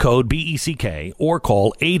promo code BECK or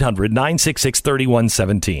call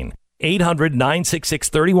 800-966-3117.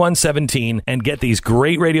 800-966-3117 and get these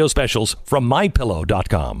great radio specials from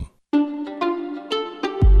MyPillow.com.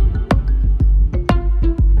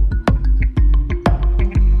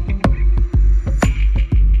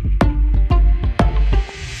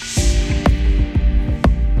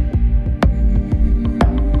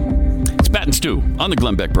 Stu on the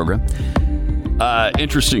Glenn Beck program.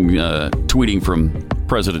 Interesting tweeting from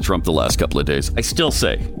President Trump the last couple of days. I still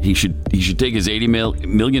say he should take his 80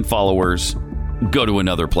 million followers, go to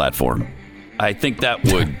another platform. I think that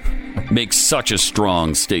would make such a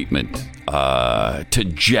strong statement to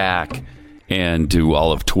Jack and to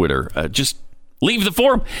all of Twitter. Just leave the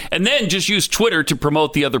forum and then just use Twitter to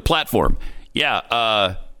promote the other platform.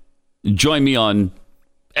 Yeah, join me on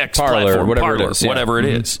X platform, whatever it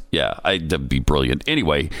is. Yeah, that'd be brilliant.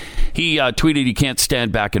 Anyway, he tweeted he can't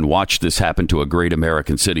stand back and watch this happen to a great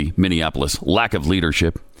American city, Minneapolis. Lack of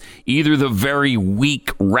leadership. Either the very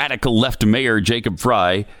weak, radical left mayor, Jacob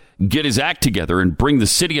Fry, get his act together and bring the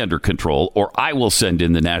city under control, or I will send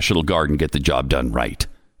in the National Guard and get the job done right.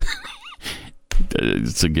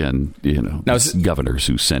 It's again, now, governors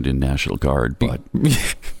who send in National Guard, but...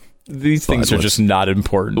 These things are just not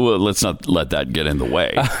important. Well, let's not let that get in the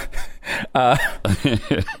way.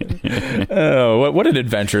 What an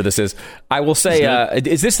adventure this is. I will say,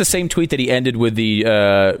 is this the same tweet that he ended with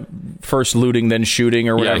the first looting, then shooting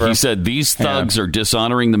or whatever? Yeah, he said, these thugs are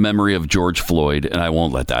dishonoring the memory of George Floyd, and I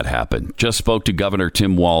won't let that happen. Just spoke to Governor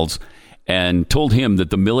Tim Walz and told him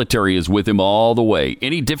that the military is with him all the way.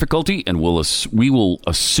 Any difficulty, and we will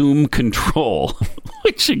assume control.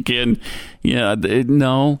 Which, again,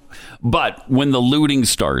 no. But when the looting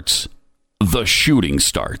starts, the shooting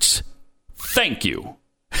starts. Thank you.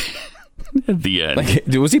 At the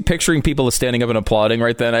end. Was he picturing people standing up and applauding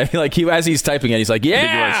right then? I feel like as he's typing it, he's like,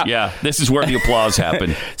 yeah! Yeah, this is where the applause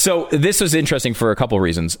happened. So this was interesting for a couple of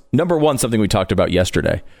reasons. Number one, something we talked about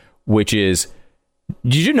yesterday, which is,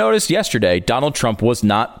 did you notice yesterday Donald Trump was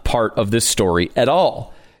not part of this story at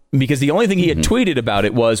all? Because the only thing he had tweeted about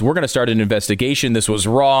it was, we're going to start an investigation. This was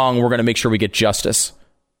wrong. We're going to make sure we get justice.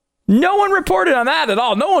 No one reported on that at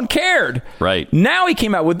all. No one cared. Right. Now he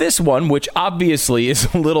came out with this one, which obviously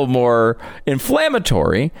is a little more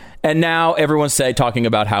inflammatory. And now everyone's talking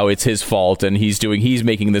about how it's his fault and he's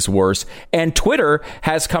making this worse. And Twitter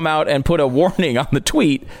has come out and put a warning on the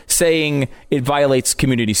tweet saying it violates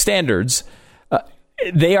community standards.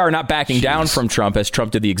 They are not backing down from Trump, as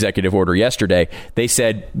Trump did the executive order yesterday. They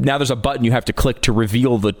said, now there's a button you have to click to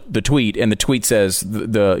reveal the tweet. And the tweet says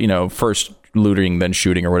the first looting, then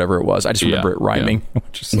shooting, or whatever it was. I just remember it rhyming. Yeah.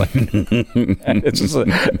 Just like, it's just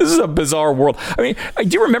this is a bizarre world. I mean,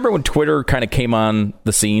 do you remember when Twitter kind of came on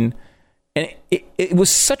the scene? And it was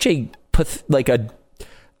such a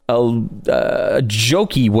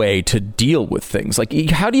jokey way to deal with things. Like,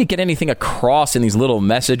 how do you get anything across in these little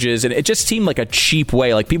messages? And it just seemed like a cheap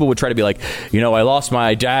way. Like, people would try to be like, I lost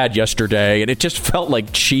my dad yesterday, and it just felt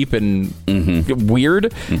like cheap and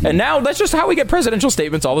weird. And now that's just how we get presidential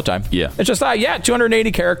statements all the time. Yeah, it's just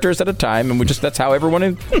 280 characters at a time, and that's how everyone.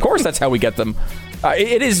 Of course, that's how we get them.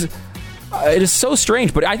 It is so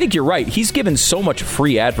strange, but I think you're right. He's given so much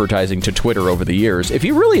free advertising to Twitter over the years. If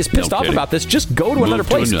he really is pissed off about this, just go to another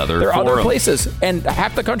place. There are other places, and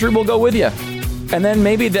half the country will go with you. And then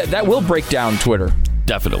maybe that will break down Twitter.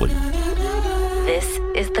 Definitely. This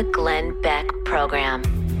is the Glenn Beck Program.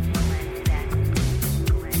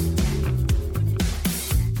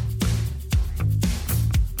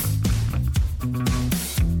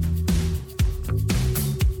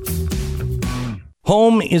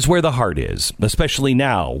 Home is where the heart is, especially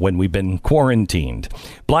now when we've been quarantined.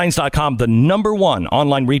 Blinds.com, the #1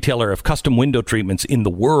 online retailer of custom window treatments in the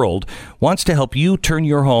world, wants to help you turn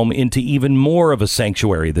your home into even more of a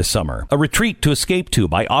sanctuary this summer. A retreat to escape to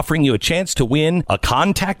by offering you a chance to win a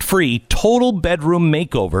contact-free total bedroom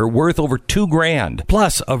makeover worth over $2,000,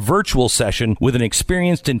 plus a virtual session with an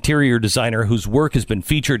experienced interior designer whose work has been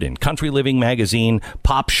featured in Country Living magazine,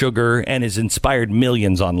 Pop Sugar, and has inspired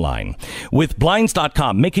millions online. With Blinds.com,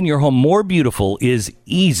 making your home more beautiful is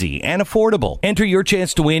easy and affordable. Enter your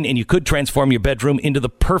chance to win, and you could transform your bedroom into the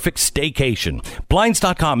perfect staycation.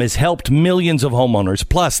 Blinds.com has helped millions of homeowners,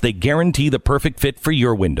 plus they guarantee the perfect fit for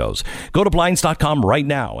your windows. Go to Blinds.com right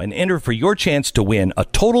now and enter for your chance to win a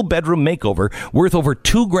total bedroom makeover worth over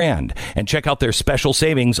 $2,000, and check out their special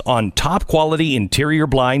savings on top quality interior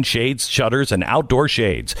blind shades, shutters, and outdoor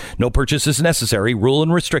shades. No purchase is necessary. Rule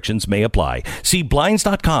and restrictions may apply. See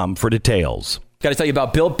Blinds.com for details. Got to tell you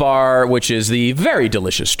about Built Bar, which is the very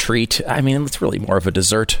delicious treat. I mean, it's really more of a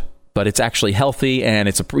dessert, but it's actually healthy, and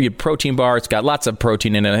it's a protein bar. It's got lots of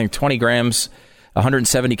protein in it. I think 20 grams,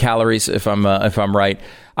 170 calories, if I'm right.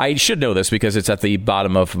 I should know this because it's at the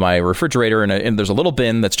bottom of my refrigerator, and there's a little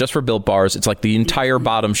bin that's just for Built Bars. It's like the entire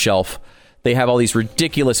bottom shelf. They have all these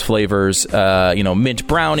ridiculous flavors. Mint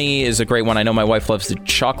brownie is a great one. I know my wife loves the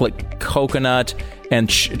chocolate coconut and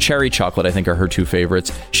cherry chocolate, I think, are her two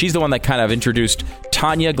favorites. She's the one that kind of introduced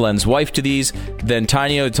Tanya, Glenn's wife, to these. Then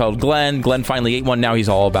Tanya told Glenn. Glenn finally ate one. Now he's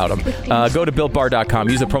all about them. Go to BuiltBar.com.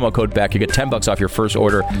 Use the promo code BECK. You get $10 off your first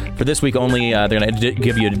order. For this week only, they're going to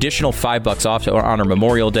give you an additional $5 off to honor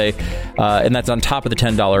Memorial Day. And that's on top of the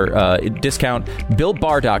 $10 discount.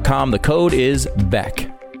 BuiltBar.com. The code is BECK.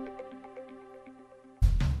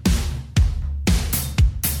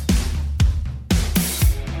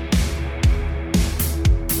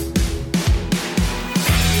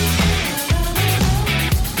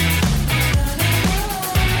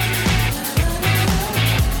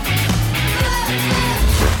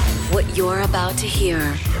 You're about to hear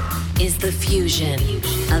is the fusion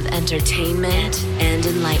of entertainment and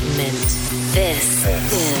enlightenment. This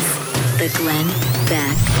is the Glenn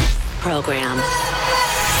Beck Program.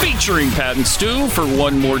 Featuring Pat and Stu for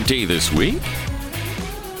one more day this week.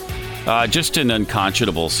 Just an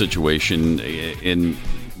unconscionable situation in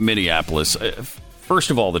Minneapolis.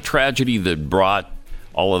 First of all, the tragedy that brought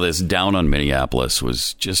all of this down on Minneapolis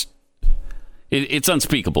was just... It's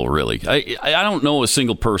unspeakable, really. I don't know a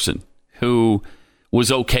single person who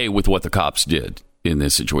was okay with what the cops did in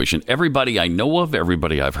this situation. Everybody I know of,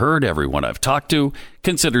 everybody I've heard, everyone I've talked to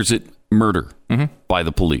considers it murder by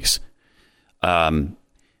the police. But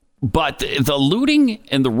the looting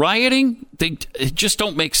and the rioting, they just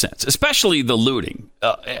don't make sense, especially the looting.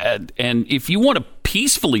 And if you want to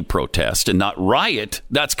peacefully protest and not riot,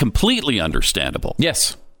 that's completely understandable.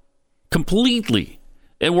 Yes. Completely.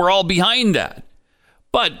 And we're all behind that.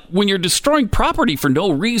 But when you're destroying property for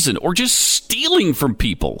no reason or just stealing from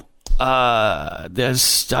people,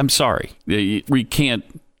 I'm sorry. We can't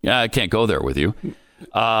go there with you.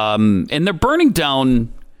 And they're burning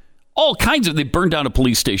down all kinds of... They burned down a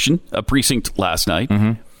police station, a precinct last night.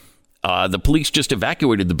 The police just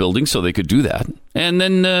evacuated the building so they could do that. And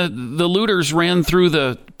then the looters ran through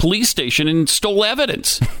the police station and stole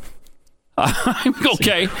evidence.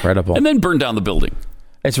 Okay. Incredible. And then burned down the building.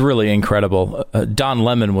 It's really incredible. Don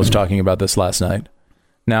Lemon was talking about this last night.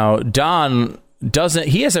 Now, Don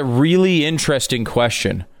he has a really interesting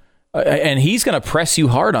question, and he's going to press you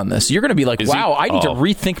hard on this. You're going to be like, wow, I need to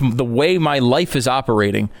rethink the way my life is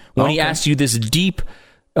operating when he asks you this deep,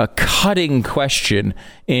 cutting question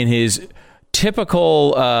in his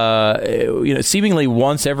typical, seemingly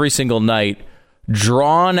once every single night,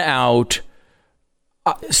 drawn out,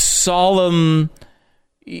 solemn...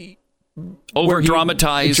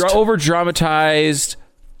 Over-dramatized,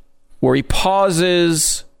 where he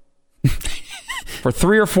pauses for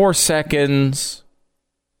 3 or 4 seconds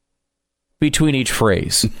between each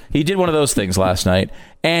phrase. He did one of those things last night,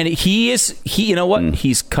 and you know what?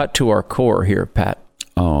 He's cut to our core here, Pat.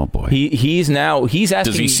 Oh boy. He's asking.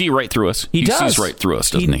 Does he see right through us? He does. Sees right through us,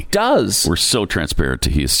 doesn't he? He does. We're so transparent to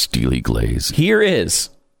his steely glaze. Here is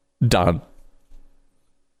Don.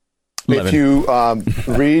 If you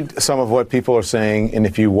read some of what people are saying, and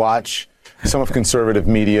if you watch some of conservative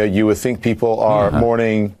media, you would think people are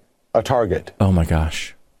mourning a target. Oh my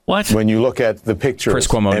gosh! What? When you look at the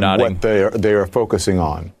pictures and what they are focusing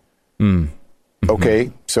on.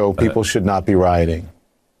 Okay, so people should not be rioting.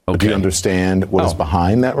 Okay. Do you understand what is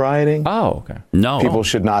behind that rioting? Oh, okay. No, people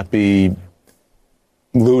should not be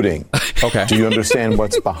looting. Okay. Do you understand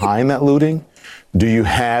what's behind that looting? Do you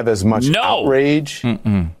have as much outrage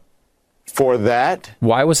For that?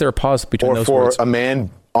 Why was there a pause between those words? Or for a man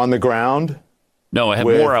on the ground? No, I have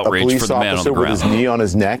more outrage for the man on the ground. With his knee on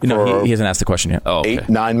his neck. No, he hasn't asked the question yet. Oh, okay.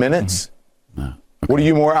 8-9 minutes? Okay. What are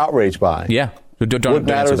you more outraged by? Yeah. What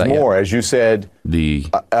matters more? As you said, a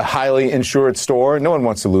highly insured store. No one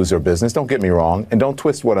wants to lose their business. Don't get me wrong. And don't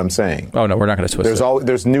twist what I'm saying. Oh, no, we're not going to twist it.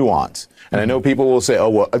 There's nuance. And I know people will say,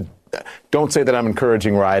 don't say that I'm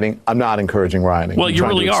encouraging rioting. I'm not encouraging rioting. Well, you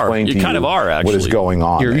really are. You kind of are, actually. What is going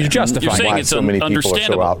on? You're justifying. You're saying why it's so many people are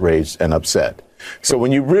so outraged and upset. So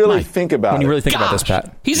when you really think about this,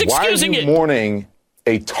 Pat. He's excusing why are you mourning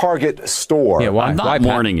a Target store? Yeah, why? I'm not why,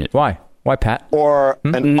 mourning it. Why? Why, Pat? Or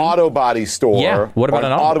an auto body store. Yeah. What about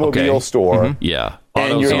an automobile store? Mm-hmm. Yeah.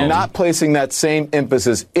 And you're not placing that same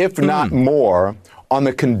emphasis, if not more, on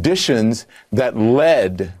the conditions that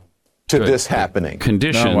led to this happening.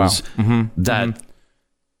 Conditions that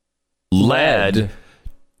led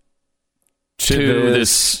to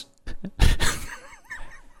this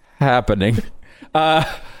happening.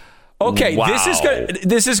 Okay, wow.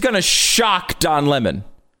 This is gonna shock Don Lemon.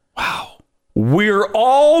 Wow. We're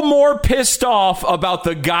all more pissed off about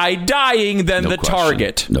the guy dying than the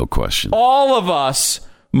target. No question. All of us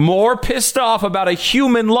more pissed off about a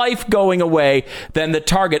human life going away than the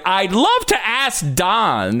target. I'd love to ask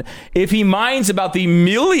Don if he minds about the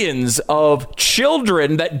millions of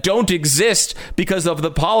children that don't exist because of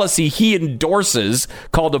the policy he endorses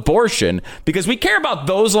called abortion, because we care about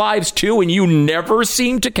those lives too, and you never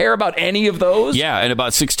seem to care about any of those. Yeah, and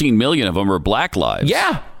about 16 million of them are black lives.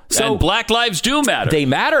 Yeah. So, and black lives do matter. They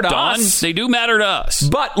matter to us. They do matter to us.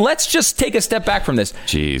 But let's just take a step back from this.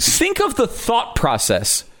 Jeez. Think of the thought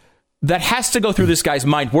process that has to go through this guy's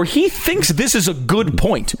mind where he thinks this is a good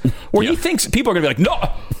point. Where he thinks people are going to be like,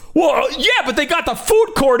 no. Well, yeah, but they got the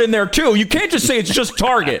food court in there, too. You can't just say it's just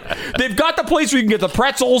Target. They've got the place where you can get the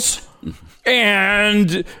pretzels. And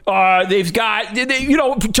they've got,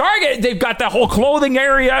 Target, they've got the whole clothing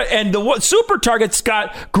area, and the Super Target's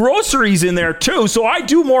got groceries in there, too. So I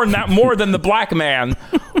do more than the black man.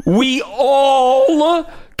 We all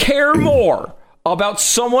care more about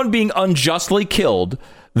someone being unjustly killed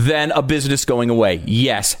than a business going away.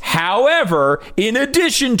 Yes. However, in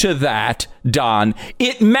addition to that, Don,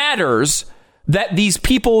 it matters that these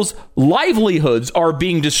people's livelihoods are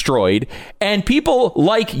being destroyed, and people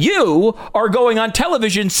like you are going on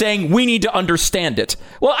television saying we need to understand it.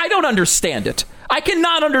 Well, I don't understand it. I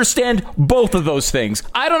cannot understand both of those things.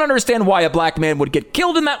 I don't understand why a black man would get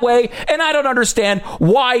killed in that way, and I don't understand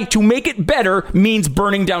why to make it better means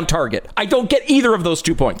burning down Target. I don't get either of those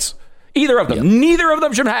 2 points. Either of them. Yep. Neither of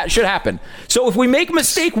them should happen. So if we make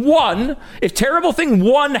mistake one, if terrible thing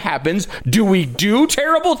one happens, do we do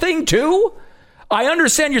terrible thing two? I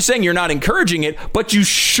understand you're saying you're not encouraging it, but you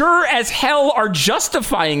sure as hell are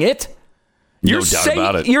justifying it. No doubt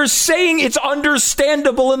about it. You're saying it's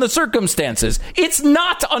understandable in the circumstances. It's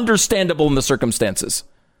not understandable in the circumstances.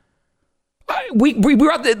 We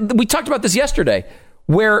talked about this yesterday,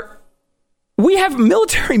 where we have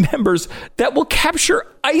military members that will capture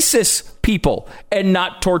ISIS people and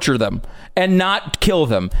not torture them and not kill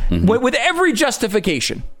them with every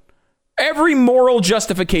justification. Every moral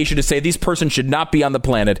justification to say these persons should not be on the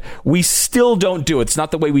planet. We still don't do it. It's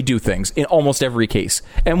not the way we do things in almost every case.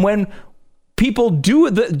 And when people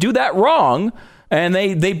do that wrong and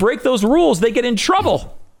they break those rules, they get in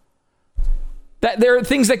trouble. That there are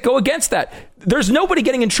things that go against that. There's nobody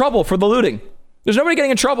getting in trouble for the looting. There's nobody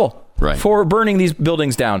getting in trouble for burning these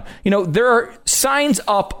buildings down. There are signs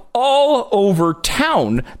up all over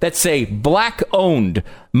town that say black owned,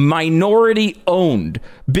 minority owned,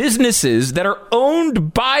 businesses that are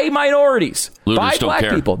owned by minorities, Looters by black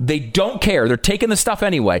people. They don't care. They're taking the stuff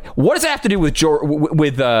anyway. What does that have to do with George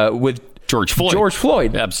Floyd? George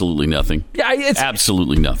Floyd. Absolutely nothing. Yeah, it's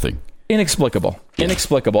absolutely nothing. Inexplicable.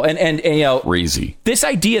 Inexplicable. And crazy. This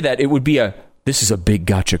idea that it would be this is a big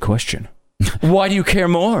gotcha question. Why do you care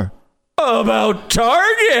more about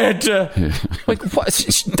Target? Like,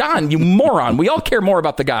 what? Don, you moron. We all care more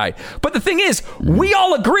about the guy. But the thing is, we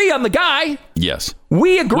all agree on the guy. Yes.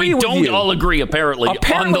 We agree with you. We don't all agree, apparently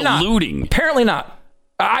on the looting. Apparently not.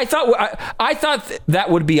 I thought that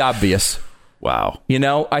would be obvious. Wow.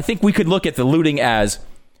 I think we could look at the looting as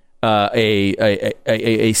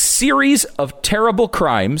a series of terrible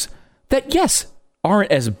crimes that, yes,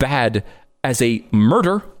 aren't as bad as a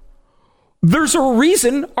murder. There's a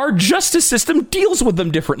reason our justice system deals with them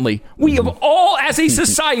differently. We have all, as a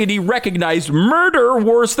society, recognized murder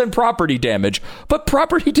worse than property damage. But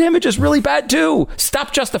property damage is really bad, too.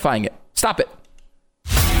 Stop justifying it. Stop it.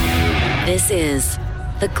 This is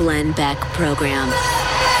the Glenn Beck Program.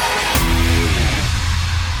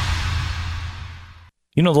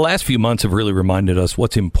 You know, the last few months have really reminded us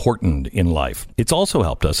what's important in life. It's also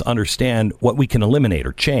helped us understand what we can eliminate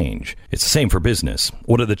or change. It's the same for business.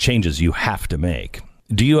 What are the changes you have to make?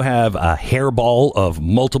 Do you have a hairball of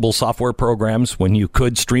multiple software programs when you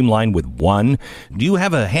could streamline with one? Do you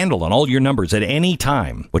have a handle on all your numbers at any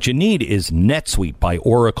time? What you need is NetSuite by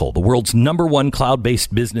Oracle, the world's #1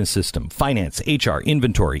 cloud-based business system. Finance, HR,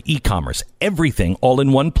 inventory, e-commerce, everything all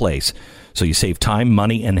in one place. So you save time,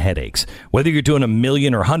 money, and headaches. Whether you're doing $1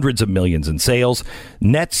 million or hundreds of millions in sales,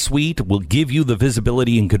 NetSuite will give you the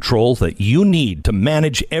visibility and control that you need to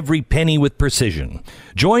manage every penny with precision.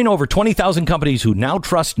 Join over 20,000 companies who now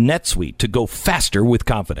trust NetSuite to go faster with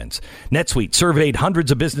confidence. NetSuite surveyed hundreds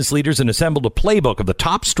of business leaders and assembled a playbook of the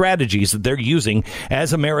top strategies that they're using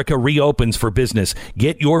as America reopens for business.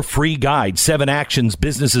 Get your free guide, 7 actions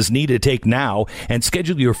businesses need to take now, and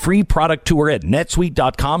schedule your free product tour at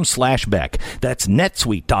netsuite.com/Beck. That's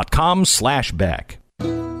netsuite.com/Beck.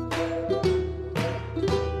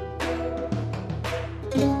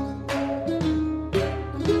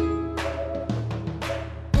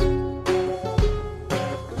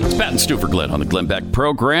 It's Pat and Stu for Glenn on the Glenn Beck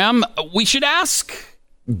program. We should ask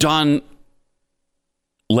Don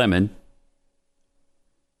Lemon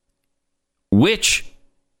which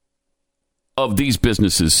of these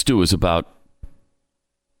businesses Stu is about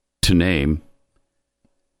to name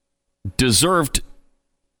deserved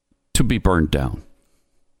to be burned down.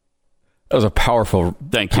 That was a powerful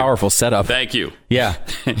setup. Thank you. Yeah,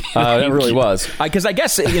 that really was. Because I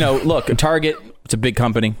guess, look, Target, it's a big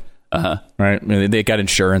company. Right? I mean, they got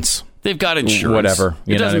insurance. They've got insurance. Whatever.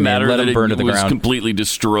 It doesn't matter Let that them burn to the was ground. Completely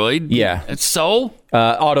destroyed. Yeah. It's so?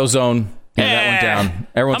 AutoZone. That went down.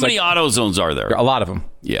 How many AutoZones are there? A lot of them.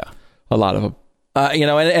 Yeah. A lot of them.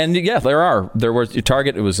 And yeah, there are. There was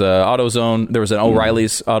Target. It was AutoZone. There was an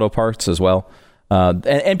O'Reilly's Auto Parts as well.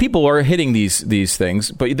 And people are hitting these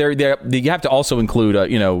things, but you have to also include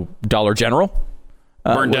Dollar General.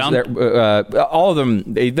 Burned down. All of them.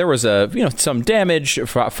 There was some damage,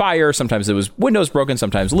 fire. Sometimes it was windows broken.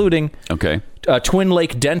 Sometimes looting. Okay. Twin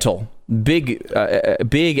Lake Dental, big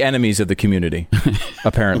enemies of the community,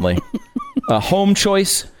 apparently. Home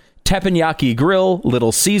Choice, Teppanyaki Grill,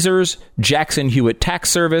 Little Caesars, Jackson Hewitt Tax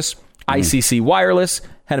Service, ICC Wireless,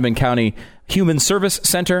 Hennepin County Human Service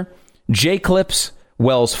Center, J-Clips,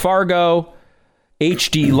 Wells Fargo,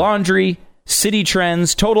 HD Laundry, City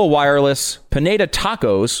Trends, Total Wireless, Pineda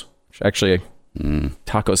Tacos, which actually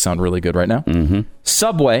tacos sound really good right now,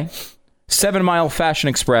 Subway, 7 Mile Fashion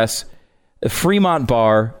Express, Fremont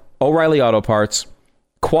Bar, O'Reilly Auto Parts,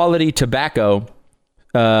 Quality Tobacco,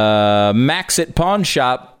 Maxit Pawn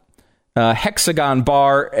Shop, Hexagon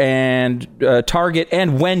Bar, and Target,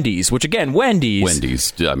 and Wendy's. Which again,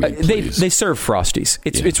 Wendy's. I mean, they serve Frosties.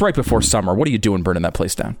 It's right before summer. What are you doing burning that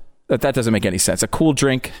place down? That doesn't make any sense. A cool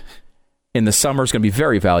drink in the summer is going to be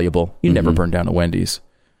very valuable. You never burn down a Wendy's,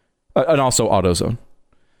 and also AutoZone.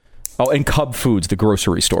 Oh, and Cub Foods, the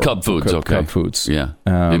grocery store. Cub Foods, okay. Cub Foods. Yeah,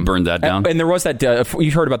 they burned that down. And there was that.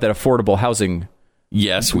 You heard about that affordable housing.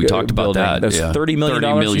 Yes, we talked about that. That's $30 million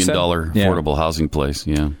affordable housing place.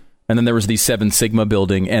 Yeah. And then there was the 7 Sigma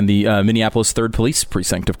building and the Minneapolis 3rd Police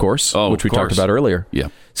Precinct, of course, which we talked about earlier. Yeah.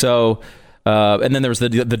 So, and then there was the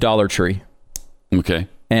Dollar Tree. Okay.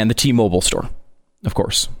 And the T-Mobile store, of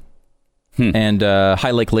course. And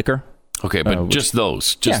High Lake Liquor. Okay, but just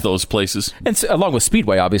those places, and along with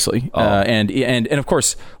Speedway, obviously, and of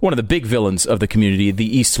course, one of the big villains of the community, the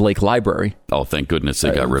East Lake Library. Oh, thank goodness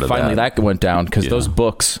they got rid of that. Finally, that went down because those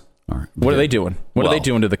books. What are they doing? What are they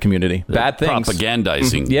doing to the community? Bad things.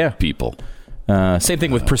 Propagandizing people. Same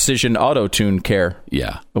thing with Precision Auto Tune Care.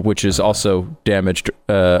 Yeah, which is also damaged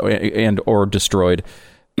and or destroyed.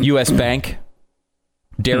 U.S. Bank,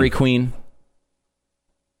 Dairy Queen,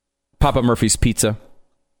 Papa Murphy's Pizza.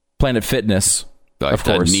 Planet Fitness, of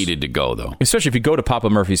course. That needed to go, though. Especially if you go to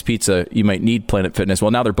Papa Murphy's Pizza, you might need Planet Fitness.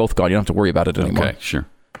 Well, now they're both gone. You don't have to worry about it anymore. Okay, sure.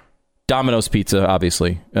 Domino's Pizza,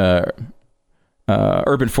 obviously.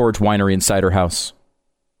 Urban Forge Winery and Cider House.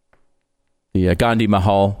 The Gandhi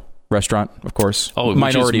Mahal restaurant, of course. Oh,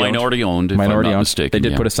 minority owned, if I'm not mistaken. They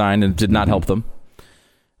did put a sign and did not help them.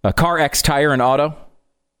 Car X Tire and Auto.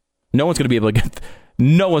 No one's going to be able to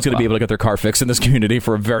get their car fixed in this community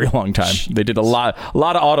for a very long time. They did a lot of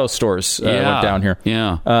auto stores went down here.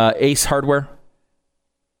 Yeah. Ace Hardware.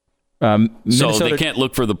 So they can't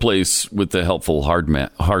look for the place with the helpful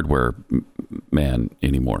hardware man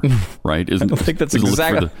anymore, right? I don't think that's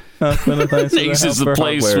exactly. Ace is the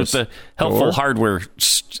place with the helpful hardware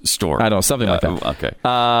store. I don't know, something like that. Okay.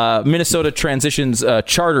 Minnesota Transitions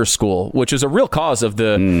Charter School, which is a real cause of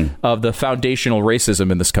the foundational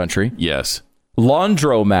racism in this country. Yes.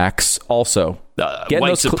 Laundromax also.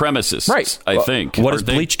 white supremacists, right? I think. What does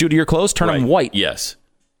bleach do to your clothes? Turn them white. Yes.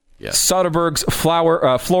 Soderbergh's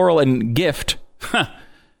Floral and Gift.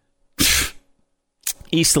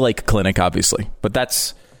 East Lake Clinic, obviously, but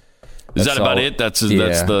that's is that about it? That's the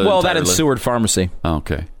that and Seward Pharmacy. Oh,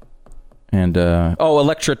 okay, and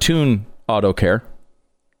Electra Tune Auto Care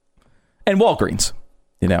and Walgreens.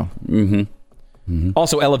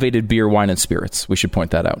 Also, Elevated Beer, Wine, and Spirits. We should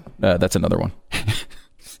point that out. That's another one.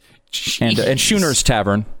 and Schooner's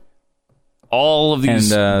Tavern. All of these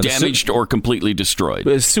damaged or completely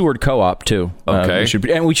destroyed. Seward Co-op, too.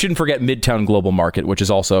 Okay. We shouldn't forget Midtown Global Market, which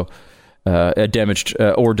is also damaged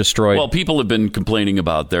or destroyed. Well, people have been complaining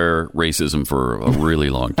about their racism for a really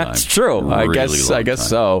long time. That's true. I guess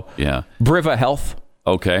so. Yeah. Briva Health.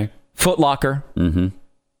 Okay. Foot Locker.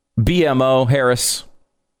 BMO Harris.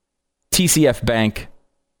 TCF Bank.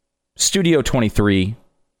 Studio 23.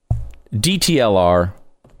 DTLR.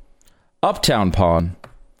 Uptown Pawn.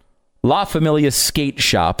 La Familia Skate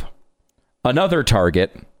Shop, another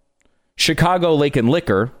Target, Chicago Lake and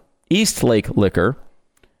Liquor, East Lake Liquor,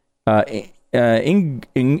 Inga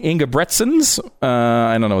Bretson's,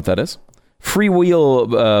 I don't know what that is,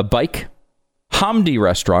 Freewheel Bike, Hamdi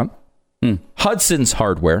Restaurant, Hudson's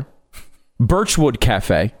Hardware, Birchwood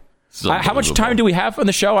Cafe. How much time do we have on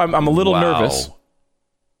the show? I'm a little nervous.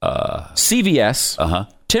 CVS,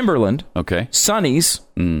 Timberland, Sonny's,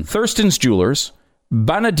 Thurston's Jewelers,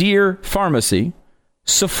 Bonadir Pharmacy,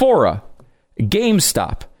 Sephora,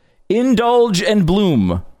 GameStop, Indulge and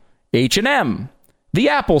Bloom, H&M, The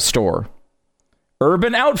Apple Store,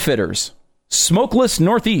 Urban Outfitters, Smokeless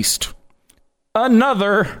Northeast,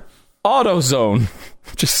 another AutoZone.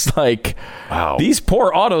 Just like, wow, these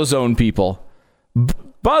poor AutoZone people.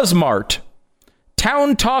 Buzzmart,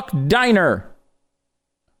 Town Talk Diner,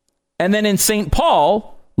 and then in St.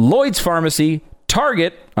 Paul, Lloyd's Pharmacy,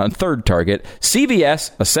 Target, third Target,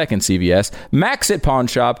 CVS, a second CVS, Maxit Pawn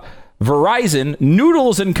Shop, Verizon,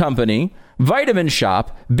 Noodles and Company, Vitamin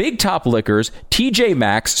Shop, Big Top Liquors, TJ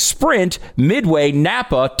Maxx, Sprint, Midway,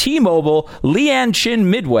 Napa, T-Mobile, Leanne Chin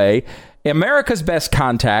Midway, America's Best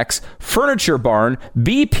Contacts, Furniture Barn,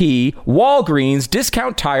 BP, Walgreens,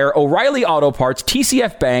 Discount Tire, O'Reilly Auto Parts,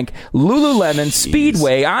 TCF Bank, Lululemon,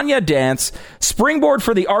 Speedway, Anya Dance, Springboard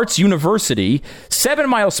for the Arts University, 7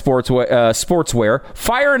 Mile Sportswear,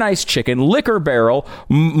 Fire and Ice Chicken, Liquor Barrel,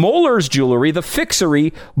 Moeller's Jewelry, The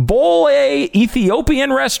Fixery, Bole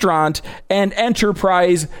Ethiopian Restaurant, and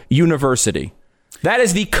Enterprise University. That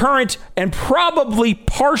is the current and probably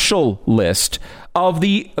partial list of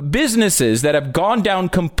the businesses that have gone down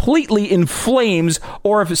completely in flames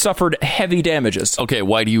or have suffered heavy damages. Okay,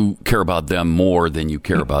 why do you care about them more than you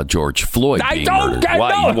care about George Floyd being murdered?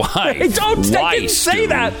 Why? I didn't say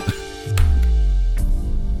that.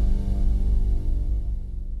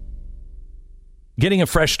 Getting a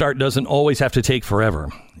fresh start doesn't always have to take forever.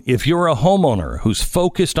 If you're a homeowner who's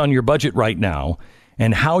focused on your budget right now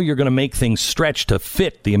and how you're going to make things stretch to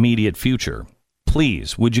fit the immediate future,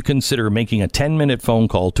 please, would you consider making a 10-minute phone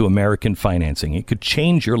call to American Financing? It could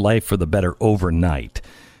change your life for the better overnight.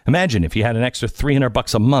 Imagine if you had an extra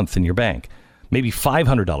 $300 a month in your bank, maybe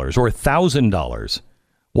 $500 or $1,000.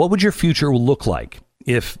 What would your future look like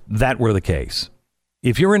if that were the case?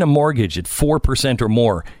 If you're in a mortgage at 4% or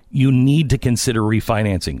more, you need to consider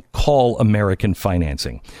refinancing. Call American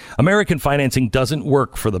Financing. American Financing doesn't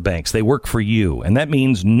work for the banks. They work for you. And that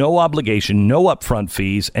means no obligation, no upfront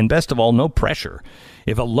fees, and best of all, no pressure.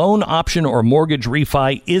 If a loan option or mortgage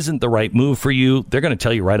refi isn't the right move for you, they're going to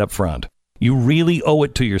tell you right up front. You really owe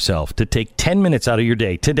it to yourself to take 10 minutes out of your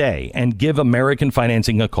day today and give American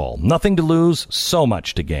Financing a call. Nothing to lose, so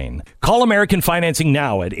much to gain. Call American Financing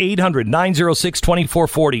now at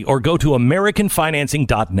 800-906-2440 or go to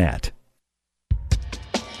AmericanFinancing.net.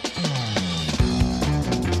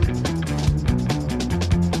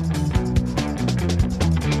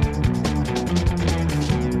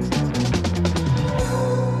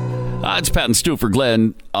 It's Pat and Stu for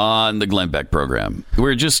Glenn on the Glenn Beck program.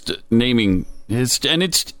 We're just naming his, and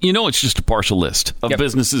it's just a partial list of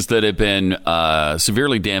businesses that have been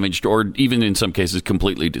severely damaged or even in some cases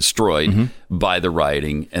completely destroyed by the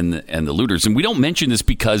rioting and the looters. And we don't mention this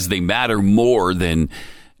because they matter more than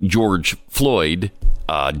George Floyd,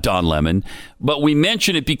 Don Lemon, but we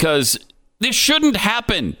mention it because this shouldn't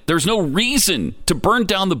happen. There's no reason to burn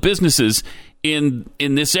down the businesses in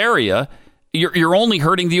this area. You're only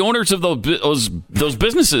hurting the owners of those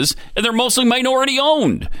businesses, and they're mostly minority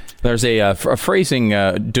owned. There's a phrasing: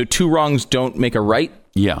 "Two wrongs don't make a right."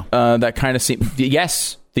 Yeah, that kind of seems.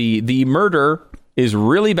 Yes, the murder is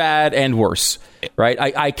really bad and worse. Right?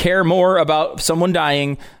 I care more about someone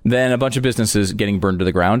dying than a bunch of businesses getting burned to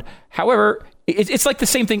the ground. However, It's like the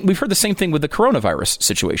same thing. We've heard the same thing with the coronavirus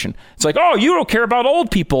situation. It's like, oh, you don't care about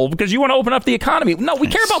old people because you want to open up the economy. No, we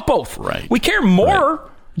care about both. Right. We care more. Right.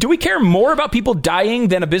 Do we care more about people dying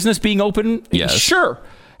than a business being open? Yes. Sure.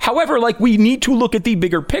 However, like, we need to look at the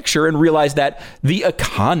bigger picture and realize that the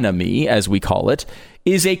economy, as we call it,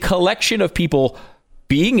 is a collection of people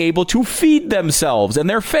being able to feed themselves and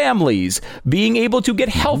their families, being able to get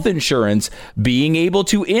health insurance, being able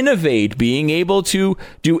to innovate, being able to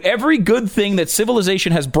do every good thing that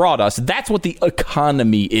civilization has brought us. That's what the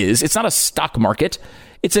economy is. It's not a stock market.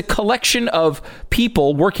 It's a collection of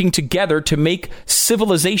people working together to make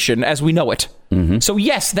civilization as we know it. So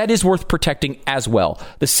yes, that is worth protecting as well.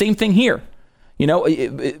 The same thing here. You know,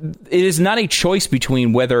 it is not a choice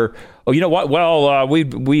between whether, oh, you know what? Well,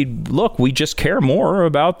 we just care more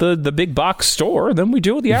about the big box store than we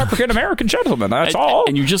do the African American gentleman. That's all.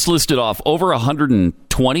 And you just listed off over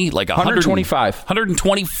 120, like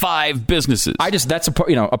 125 businesses. That's a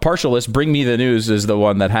partial list. Bring Me the News is the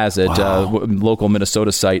one that has it. Wow. Local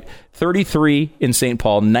Minnesota site. 33 in St.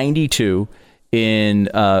 Paul, 92 in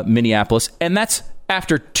Minneapolis, and that's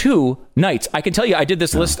after 2 nights. I can tell you, I did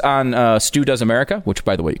this list on Stu Does America, which,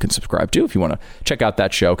 by the way, you can subscribe to if you want to check out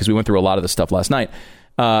that show, because we went through a lot of this stuff last night.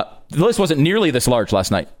 The list wasn't nearly this large last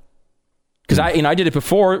night, because I did it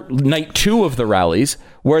before night 2 of the rallies,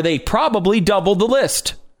 where they probably doubled the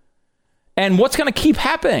list. And what's going to keep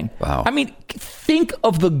happening? Wow. I mean, think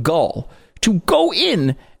of the gall to go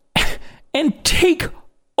in and take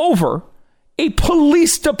over a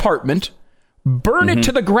police department, burn it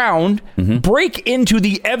to the ground, break into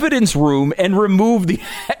the evidence room and remove the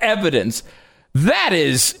evidence. That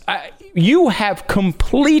is, you have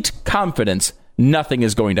complete confidence nothing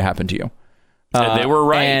is going to happen to you. They were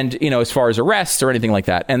right. And, as far as arrests or anything like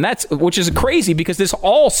that. And which is crazy, because this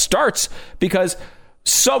all starts because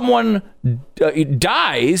someone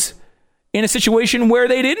dies in a situation where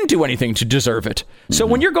they didn't do anything to deserve it. So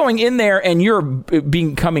when you're going in there and you're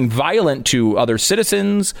becoming violent to other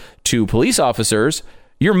citizens, to police officers,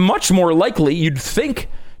 you're much more likely, you'd think,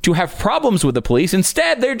 to have problems with the police.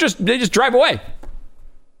 Instead, they just drive away.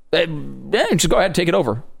 Just go ahead and take it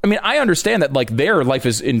over. I mean, I understand that, like, their life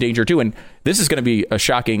is in danger too, and this is going to be a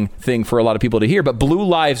shocking thing for a lot of people to hear, but blue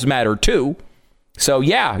lives matter too. So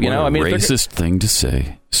yeah, racist thing to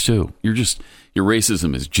say, Stu. Your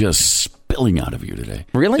racism is just spilling out of you today.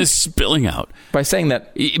 Really? Just spilling out. By saying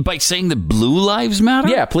that blue lives matter?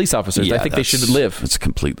 Yeah, police officers. I think they should live. It's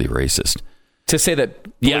completely racist. To say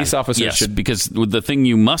that police officers should... because the thing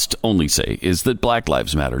you must only say is that black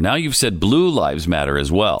lives matter. Now you've said blue lives matter as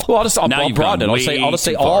well. Well, I'll broaden it. I'll just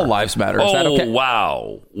say all lives matter. Is that okay?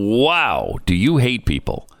 Wow. Do you hate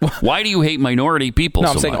people? Why do you hate minority people so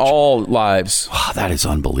much? I'm saying all lives. Wow, that is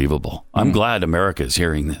unbelievable. I'm glad America is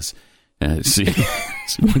hearing this. See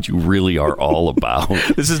what you really are all about.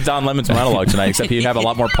 This is Don Lemon's monologue tonight, except you have a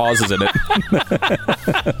lot more pauses in it.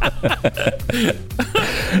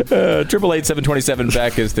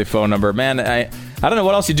 888-727-BECK is the phone number. Man, I don't know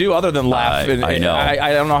what else you do other than laugh. I know.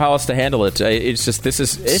 I don't know how else to handle it. It's just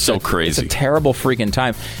it's so crazy. It's a terrible freaking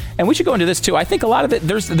time. And we should go into this too. I think a lot of it,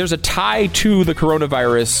 there's a tie to the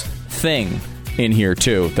coronavirus thing in here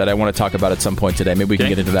too that I want to talk about at some point today. Maybe we can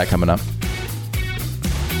get into that coming up.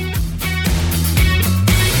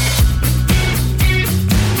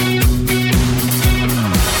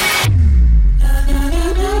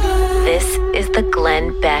 The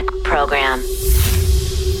Glenn Beck Program.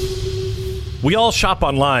 We all shop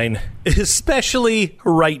online, especially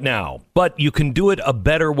right now, but you can do it a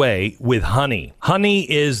better way with Honey. Honey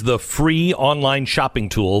is the free online shopping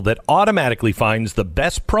tool that automatically finds the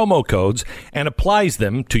best promo codes and applies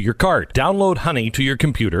them to your cart. Download Honey to your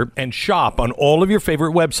computer and shop on all of your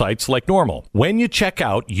favorite websites like normal. When you check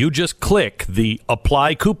out, you just click the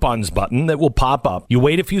Apply Coupons button that will pop up. You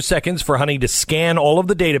wait a few seconds for Honey to scan all of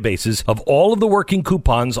the databases of all of the working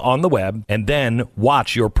coupons on the web, and then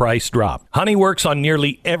watch your price drop. Honey works on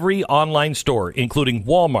nearly every online store, including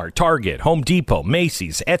Walmart, Target, Home Depot,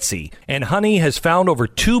 Macy's, Etsy, and Honey has found over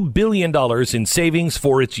 $2 billion in savings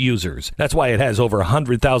for its users. That's why it has over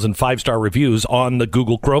 100,000 five-star reviews on the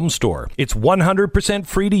Google Chrome store. It's 100%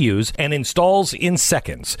 free to use and installs in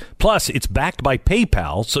seconds. Plus, it's backed by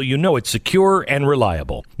PayPal, so you know it's secure and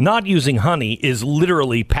reliable. Not using Honey is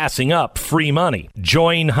literally passing up free money.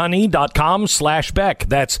 JoinHoney.com/Beck.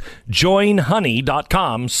 That's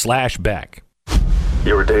JoinHoney.com/Beck.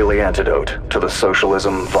 Your daily antidote to the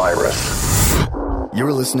socialism virus.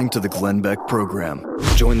 You're listening to the Glenn Beck Program.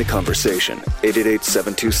 Join the conversation.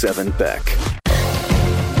 888-727-BECK.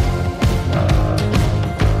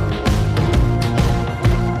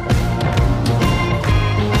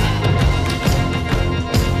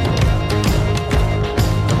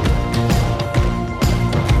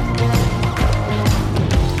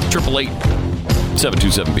 888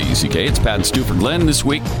 727 BECK. It's Pat and Stu for Glenn this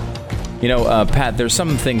week. You know, Pat, there's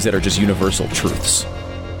some things that are just universal truths.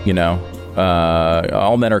 You know,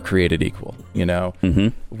 all men are created equal. You know,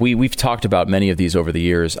 we've talked about many of these over the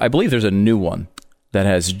years. I believe there's a new one that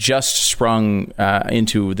has just sprung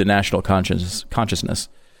into the national consciousness,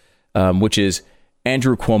 which is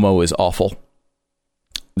Andrew Cuomo is awful.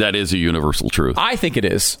 That is a universal truth. I think it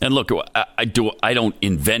is. And look, I don't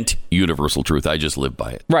invent universal truth. I just live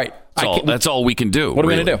by it. Right. That's all we can do. What are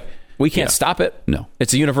we going to do? We can't stop it. No.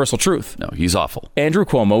 It's a universal truth. No, he's awful. Andrew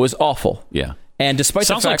Cuomo is awful. Yeah. And despite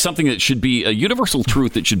Sounds the fact, like something that should be a universal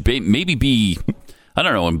truth that should maybe be, I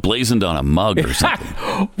don't know, emblazoned on a mug or something.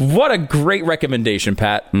 What a great recommendation,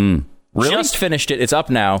 Pat. Really? Just finished it. It's up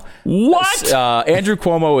now. What? Andrew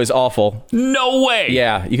Cuomo is awful. No way.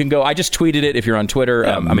 Yeah, you can go. I just tweeted it if you're on Twitter.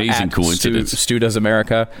 Amazing coincidence. Stu Does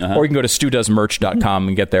America. Or you can go to StuDoesMerch.com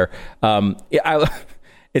and get there.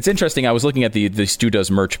 It's interesting. I was looking at the Stu Does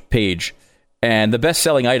Merch page, and the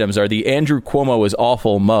best-selling items are the Andrew Cuomo is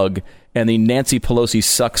awful mug and the Nancy Pelosi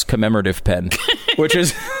sucks commemorative pen, which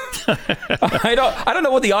is I don't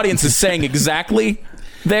know what the audience is saying exactly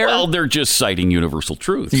there. Well, they're just citing universal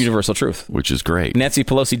truth. Universal truth, which is great. Nancy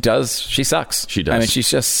Pelosi she sucks. She does. I mean, she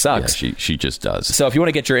just sucks. Yeah, she just does. So if you want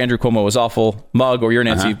to get your Andrew Cuomo is awful mug or your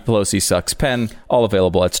Nancy Pelosi sucks pen, all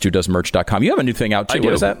available at StuDoesMerch.com. You have a new thing out too.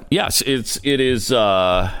 What is that? Yes, it is.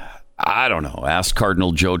 I don't know. Ask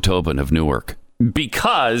Cardinal Joe Tobin of Newark.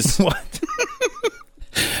 Because what?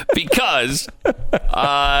 Because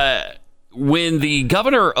when the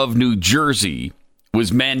governor of New Jersey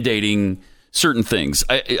was mandating certain things,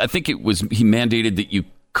 I think he mandated that you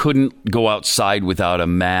couldn't go outside without a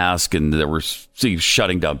mask, and there were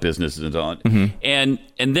shutting down businesses and so on. And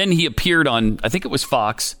then he appeared on, I think it was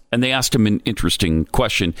Fox, and they asked him an interesting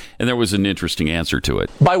question, and there was an interesting answer to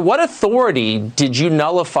it. By what authority did you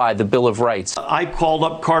nullify the Bill of Rights? I called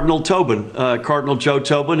up Cardinal Tobin, Cardinal Joe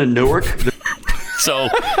Tobin in Newark. So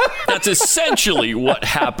that's essentially what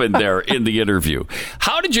happened there in the interview.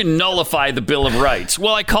 How did you nullify the Bill of Rights?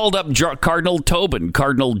 Well, I called up Cardinal Tobin,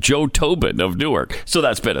 Cardinal Joe Tobin of Newark. So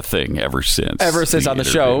that's been a thing ever since. Ever since on the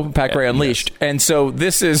show, Pat Gray Unleashed. Yes. And so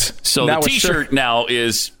this is... So the T-shirt now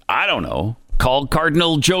is, I don't know, called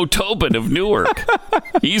Cardinal Joe Tobin of Newark.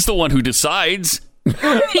 He's the one who decides...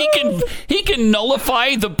 he can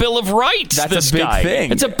nullify the Bill of Rights. That's a big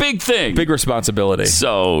thing. It's a big thing. Big responsibility.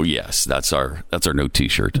 So yes, that's our new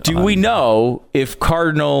T-shirt. Do we know if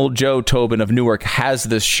Cardinal Joe Tobin of Newark has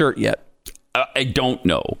this shirt yet? I don't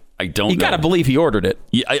know. You got to believe he ordered it.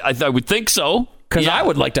 Yeah, I would think so. Because I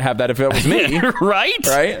would like to have that if it was me.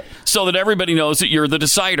 Right? So that everybody knows that you're the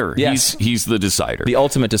decider. Yes. He's the decider. The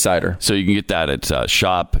ultimate decider. So you can get that at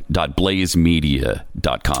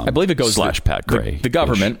shop.blazemedia.com. I believe it goes /Pat Gray. The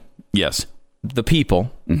government. Yes. The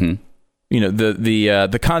people. You know,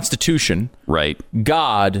 the Constitution. Right.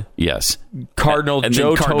 God. Yes. Cardinal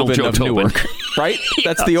Joe Tobin of Newark. Right?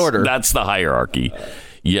 That's the order. That's the hierarchy.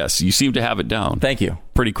 Yes, you seem to have it down. Thank you.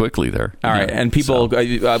 Pretty quickly there. All right, and people,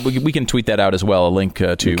 we can tweet that out as well, a link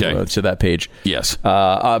to that page. Yes.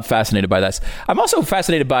 I'm fascinated by that. I'm also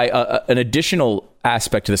fascinated by an additional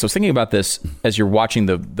aspect to this. I was thinking about this as you're watching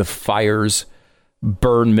the fires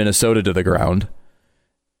burn Minnesota to the ground,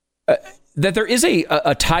 that there is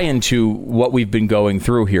a tie-in to what we've been going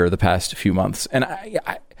through here the past few months. And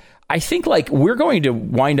I think like we're going to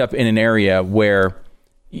wind up in an area where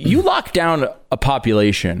you lock down a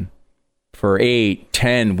population for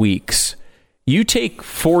 8-10 weeks, you take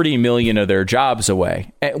 40 million of their jobs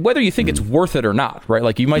away, whether you think it's worth it or not, right?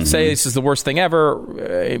 Like you might say this is the worst thing ever.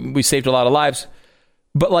 We saved a lot of lives,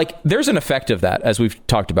 but like there's an effect of that, as we've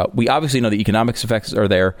talked about. We obviously know the economic effects are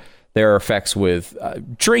there. There are effects with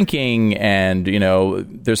drinking, and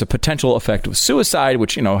there's a potential effect with suicide,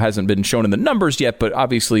 which hasn't been shown in the numbers yet, but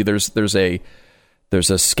obviously there's a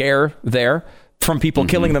scare there. From people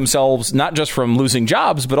killing themselves, not just from losing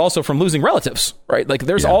jobs, but also from losing relatives, right? Like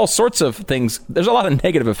there's all sorts of things. There's a lot of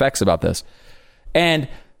negative effects about this. And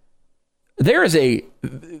there's a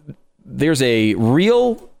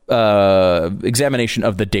real examination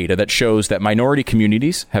of the data that shows that minority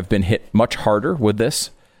communities have been hit much harder with this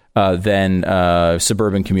than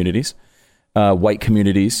suburban communities, white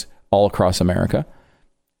communities all across America.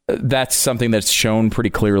 That's something that's shown pretty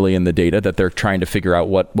clearly in the data, that they're trying to figure out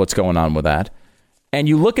what's going on with that. And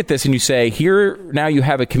you look at this and you say, here now you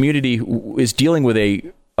have a community who is dealing with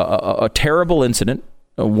a terrible incident,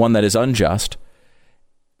 one that is unjust,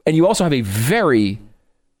 and you also have everybody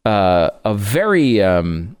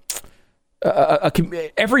in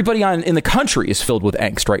the country is filled with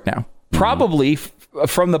angst right now, probably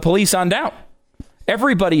from the police on down.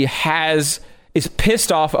 Everybody has is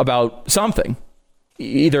pissed off about something.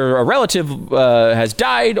 Either a relative has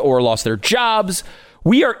died or lost their jobs.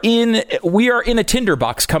 We are in a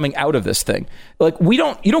tinderbox coming out of this thing. Like you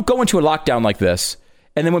don't go into a lockdown like this,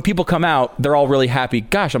 and then when people come out, they're all really happy.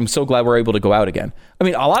 Gosh, I'm so glad we're able to go out again. I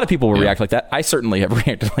mean, a lot of people will react like that. I certainly have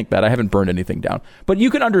reacted like that. I haven't burned anything down. But you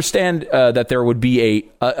can understand that there would be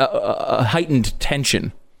a heightened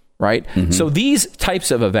tension, right? Mm-hmm. So these types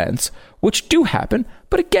of events, which do happen,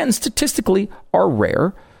 but again, statistically are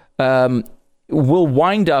rare, will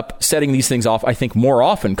wind up setting these things off, I think, more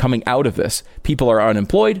often coming out of this. People are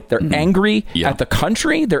unemployed. They're angry at the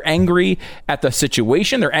country. They're angry at the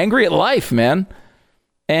situation. They're angry at life, man.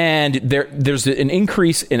 And there's an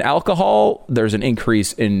increase in alcohol. There's an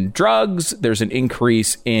increase in drugs. There's an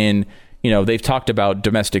increase in, they've talked about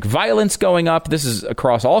domestic violence going up. This is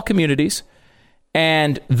across all communities.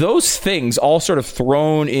 And those things all sort of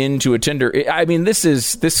thrown into a tinder. I mean,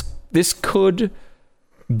 this could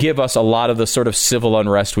give us a lot of the sort of civil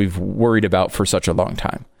unrest we've worried about for such a long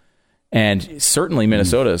time. And certainly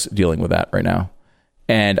Minnesota is dealing with that right now.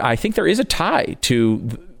 And I think there is a tie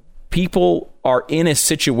to people are in a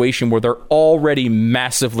situation where they're already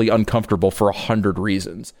massively uncomfortable for 100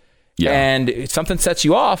 reasons. Yeah. And something sets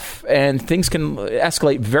you off and things can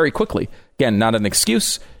escalate very quickly. Again, not an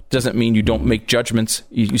excuse. Doesn't mean you don't make judgments.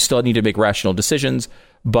 You still need to make rational decisions.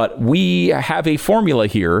 But we have a formula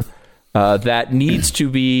here that needs to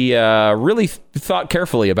be really thought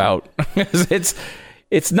carefully about.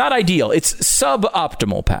 It's not ideal. It's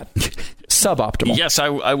suboptimal, Pat. Suboptimal. Yes,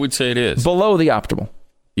 I would say it is. Below the optimal.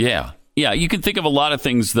 Yeah. Yeah, you can think of a lot of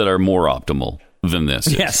things that are more optimal than this.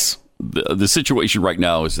 Yes. The situation right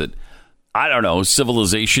now is that, I don't know,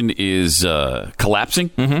 civilization is collapsing.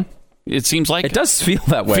 Mm-hmm. It seems like. It does feel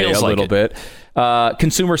that way a little bit.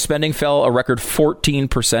 Consumer spending fell a record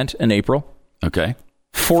 14% in April. Okay.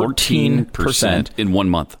 14% in 1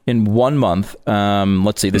 month. In 1 month.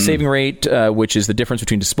 Let's see. The saving rate, which is the difference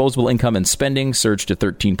between disposable income and spending, surged to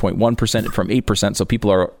 13.1% from 8%. So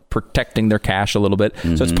people are protecting their cash a little bit.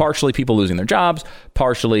 Mm-hmm. So it's partially people losing their jobs,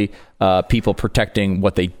 partially people protecting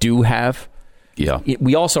what they do have. Yeah.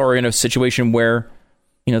 We also are in a situation where,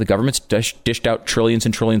 the government's dished out trillions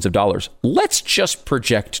and trillions of dollars. Let's just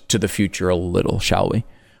project to the future a little, shall we?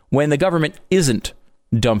 When the government isn't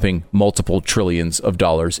dumping multiple trillions of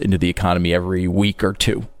dollars into the economy every week or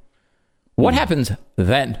two. What happens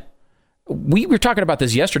then? We were talking about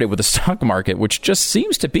this yesterday with the stock market, which just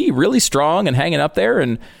seems to be really strong and hanging up there.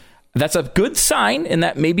 And that's a good sign in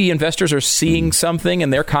that maybe investors are seeing something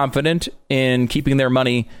and they're confident in keeping their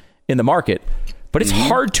money in the market. But it's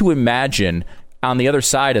hard to imagine on the other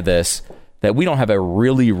side of this that we don't have a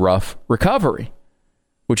really rough recovery,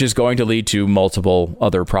 which is going to lead to multiple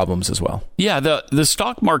other problems as well. Yeah, the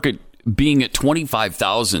stock market being at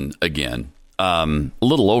 25,000 again, a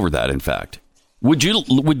little over that, in fact, would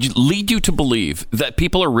lead you to believe that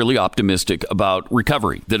people are really optimistic about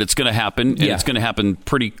recovery, that it's going to happen, and it's going to happen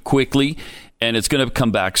pretty quickly, and it's going to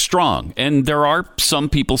come back strong. And there are some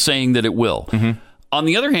people saying that it will. Mm-hmm. On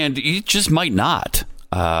the other hand, it just might not.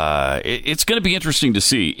 It's going to be interesting to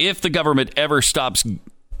see if the government ever stops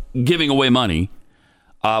giving away money.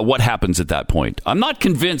 What happens at that point? I'm not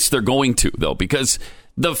convinced they're going to, though, because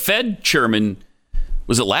the Fed chairman,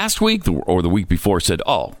 was it last week or the week before, said,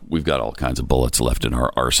 we've got all kinds of bullets left in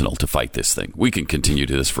our arsenal to fight this thing. We can continue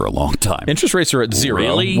to this for a long time. Interest rates are at zero.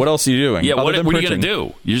 Really? What else are you doing? Yeah, what are you going to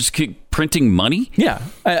do? You just keep printing money? Yeah.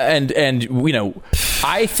 And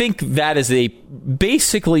I think that is a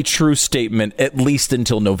basically true statement, at least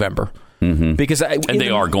until November. Mm-hmm. Because they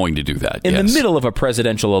are going to do that. In the middle of a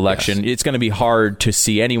presidential election, it's going to be hard to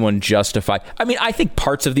see anyone justify. I mean, I think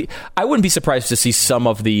I wouldn't be surprised to see some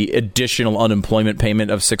of the additional unemployment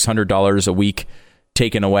payment of $600 a week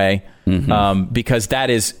taken away, because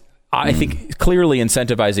that is, I think, clearly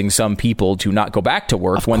incentivizing some people to not go back to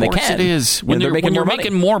work when they can. Of course it is. When you're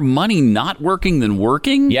making more money not working than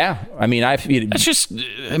working? Yeah. I mean, it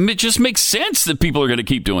just makes sense that people are going to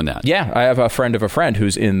keep doing that. Yeah. I have a friend of a friend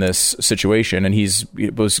who's in this situation, and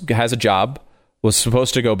has a job, was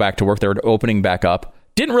supposed to go back to work. They were opening back up.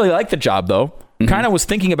 Didn't really like the job, though. Kind of was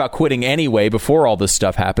thinking about quitting anyway before all this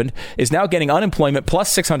stuff happened. Is now getting unemployment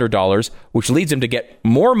plus $600, which leads him to get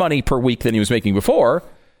more money per week than he was making before.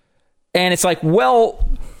 And it's like, well,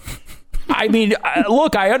 I mean,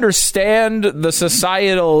 look, I understand the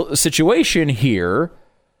societal situation here,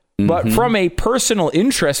 but from a personal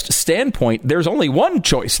interest standpoint, there's only one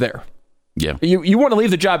choice there. Yeah. You want to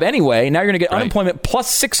leave the job anyway. Now you're going to get unemployment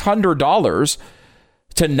plus $600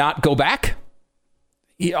 to not go back.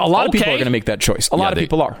 A lot of people are going to make that choice. A lot of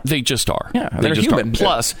people are. They just are. Yeah, they're human.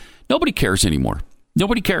 Plus, nobody cares anymore.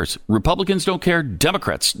 Nobody cares. Republicans don't care.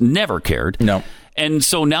 Democrats never cared. No. And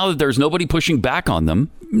so now that there's nobody pushing back on them,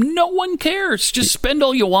 no one cares. Just spend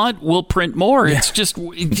all you want. We'll print more. Yeah. It's just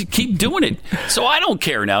keep doing it. So I don't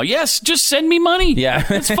care now. Yes, just send me money. Yeah.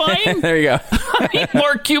 It's fine. There you go.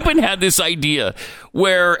 Mark Cuban had this idea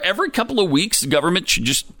where every couple of weeks, the government should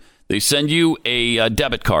they send you a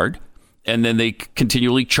debit card. And then they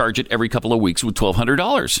continually charge it every couple of weeks with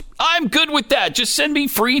 $1,200. I'm good with that. Just send me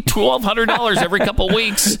free $1,200 every couple of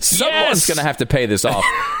weeks. Someone's going to have to pay this off.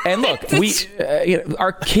 And look,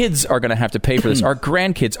 our kids are going to have to pay for this. Our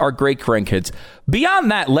grandkids, our great-grandkids.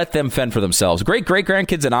 Beyond that, let them fend for themselves.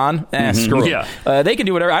 Great-great-grandkids and on, screw them. Yeah. They can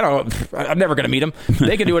do whatever. I'm never going to meet them.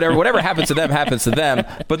 They can do whatever. Whatever happens to them, happens to them.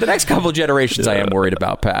 But the next couple of generations, I am worried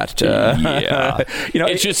about, Pat.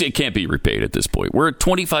 It can't be repaid at this point. We're at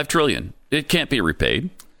 $25 trillion. It can't be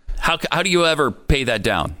repaid. How do you ever pay that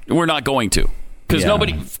down? We're not going to.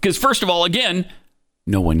 Because first of all, again,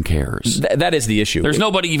 no one cares. That is the issue. There's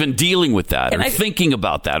nobody even dealing with that or thinking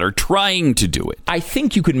about that or trying to do it. I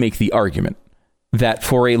think you could make the argument that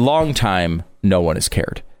for a long time, no one has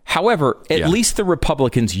cared. However, at least the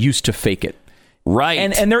Republicans used to fake it. Right.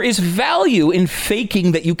 And there is value in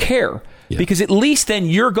faking that you care. Yeah. Because at least then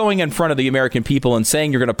you're going in front of the American people and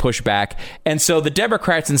saying you're going to push back. And so the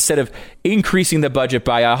Democrats, instead of increasing the budget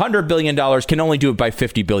by $100 billion, can only do it by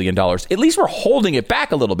 $50 billion. At least we're holding it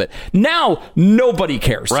back a little bit. Now, nobody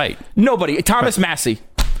cares. Right. Nobody. Thomas Massey.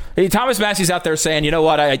 Thomas Massey's out there saying, you know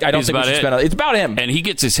what, I don't think we should spend it. It's about him. And he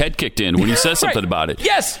gets his head kicked in when he says something about it.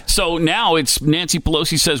 Yes. So now it's Nancy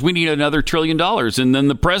Pelosi says we need another $1 trillion. And then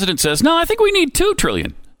the president says, no, I think we need $2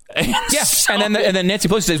 trillion. Yes, and then Nancy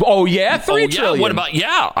Pelosi says, "Oh yeah, $3 trillion. What about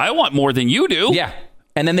I want more than you do." Yeah,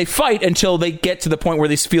 and then they fight until they get to the point where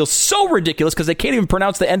they feel so ridiculous because they can't even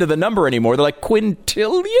pronounce the end of the number anymore. They're like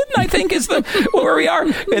quintillion, I think is where we are.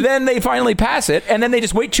 And then they finally pass it, and then they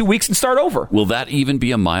just wait 2 weeks and start over. Will that even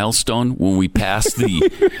be a milestone when we pass the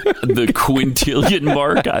quintillion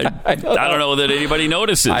mark? I don't know that anybody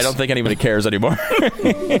notices. I don't think anybody cares anymore.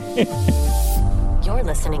 You're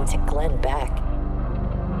listening to Glenn Beck.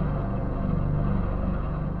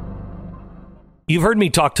 You've heard me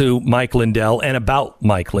talk to Mike Lindell and about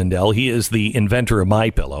Mike Lindell. He is the inventor of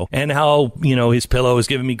MyPillow and how, his pillow has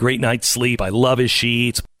given me great night's sleep. I love his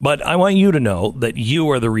sheets. But I want you to know that you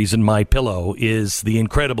are the reason MyPillow is the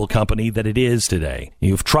incredible company that it is today.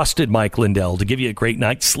 You've trusted Mike Lindell to give you a great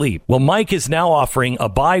night's sleep. Well, Mike is now offering a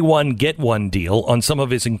buy one, get one deal on some of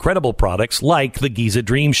his incredible products like the Giza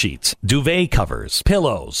Dream Sheets, duvet covers,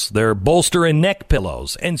 pillows, their bolster and neck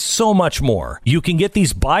pillows, and so much more. You can get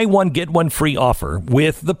these buy one, get one free offer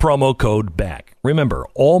with the promo code BACK. Remember,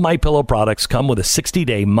 all MyPillow products come with a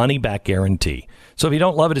 60-day money-back guarantee. So if you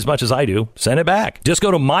don't love it as much as I do, send it back. Just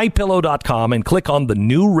go to MyPillow.com and click on the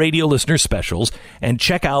new radio listener specials and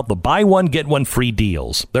check out the buy one, get one free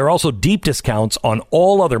deals. There are also deep discounts on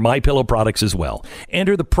all other MyPillow products as well.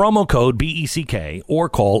 Enter the promo code BECK or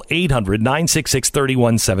call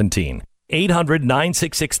 800-966-3117.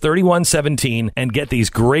 800-966-3117 and get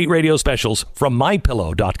these great radio specials from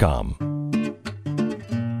MyPillow.com.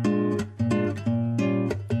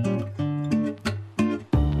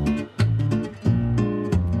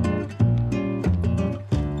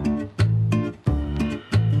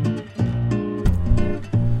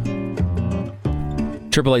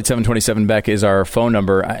 Triple 8-727 Beck is our phone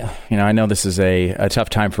number. I know this is a tough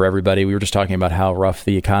time for everybody. We were just talking about how rough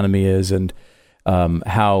the economy is and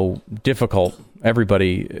how difficult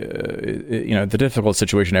everybody, the difficult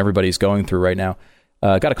situation everybody's going through right now.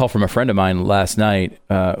 Got a call from a friend of mine last night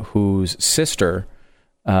whose sister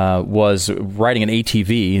was riding an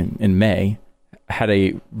ATV in May, had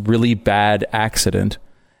a really bad accident,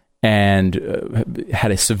 and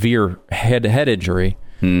had a severe head injury.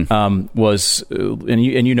 Was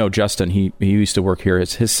and Justin, he used to work here.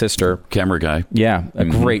 It's his sister, camera guy. Yeah, a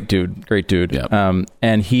great dude. Yep.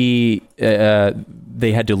 And he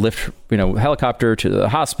they had to lift helicopter to the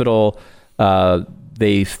hospital.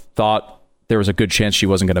 They thought there was a good chance she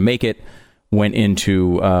wasn't going to make it. Went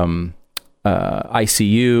into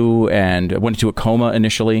ICU and went into a coma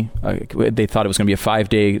initially. They thought it was going to be a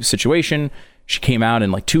 5-day situation. She came out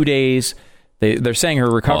in like 2 days. They're saying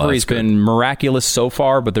her recovery has been miraculous so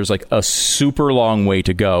far, but there's like a super long way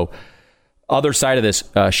to go. Other side of this,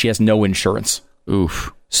 she has no insurance.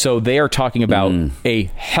 Oof. So they are talking about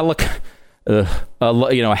a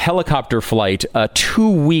helicopter flight,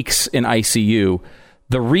 2 weeks in ICU.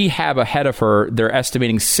 The rehab ahead of her, they're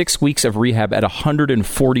estimating 6 weeks of rehab at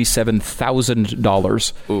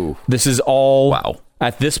 $147,000. Ooh. This is all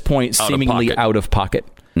at this point seemingly out of pocket.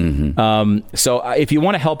 So if you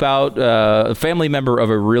want to help out a family member of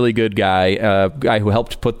a really good guy who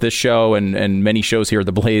helped put this show and many shows here at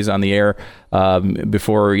the Blaze on the air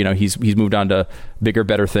before he's moved on to bigger,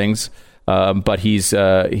 better things. But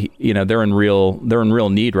they're in real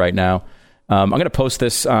need right now. I'm going to post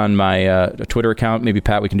this on my Twitter account. Maybe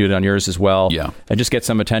Pat, we can do it on yours as well. Yeah, and just get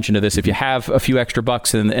some attention to this. If you have a few extra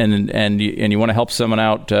bucks and you want to help someone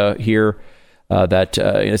out here that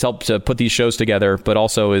has helped to put these shows together, but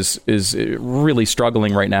also is really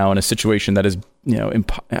struggling right now in a situation that is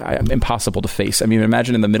impossible to face. I mean,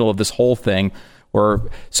 imagine in the middle of this whole thing where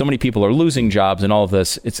so many people are losing jobs and all of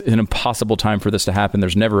this. It's an impossible time for this to happen.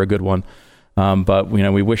 There's never a good one. But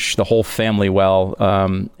we wish the whole family well.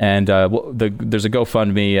 There's a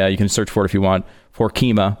GoFundMe. You can search for it if you want, for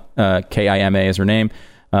Kima. Kima is her name.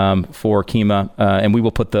 For Kima, and we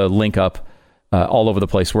will put the link up all over the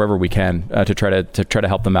place wherever we can to try to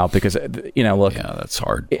help them out, because look, that's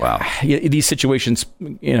hard. Wow, these situations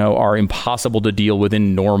are impossible to deal with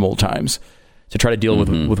in normal times. To try to deal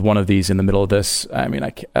with one of these in the middle of this, I mean,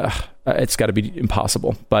 it's got to be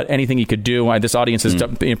impossible. But anything you could do, this audience has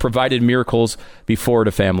provided miracles before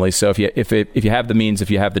to families. So if you have the means, if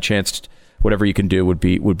you have the chance, whatever you can do would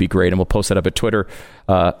be great. And we'll post that up at Twitter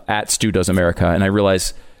at Stu Does America. And I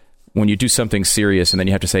realize when you do something serious and then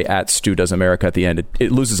you have to say at Stu Does America at the end, it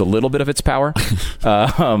loses a little bit of its power.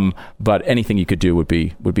 But anything you could do would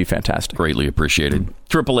be fantastic. Greatly appreciated.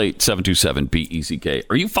 888-727-BEZK.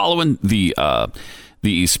 Are you following the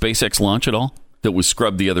SpaceX launch at all? That was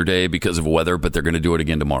scrubbed the other day because of weather, but they're going to do it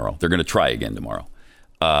again tomorrow. They're going to try again tomorrow.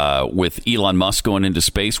 With Elon Musk going into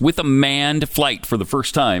space with a manned flight for the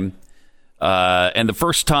first time. And the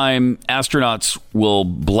first time astronauts will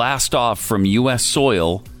blast off from U.S.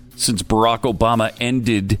 soil since Barack Obama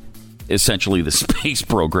ended essentially the space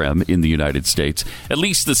program in the United States, at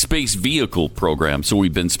least the space vehicle program. So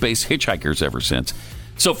we've been space hitchhikers ever since.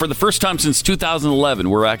 So for the first time since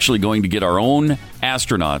 2011, we're actually going to get our own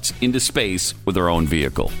astronauts into space with our own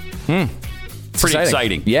vehicle. Pretty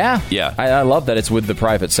exciting. Yeah. Yeah. I love that it's with the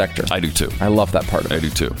private sector. I do too. I love that part of it. I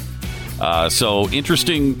do too. So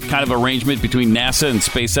interesting kind of arrangement between NASA and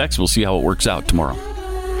SpaceX. We'll see how it works out tomorrow.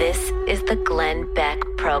 This is the Glenn Beck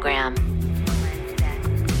Program.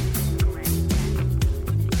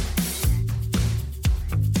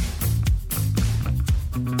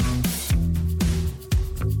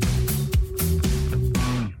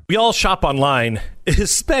 We all shop online,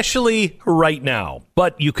 especially right now,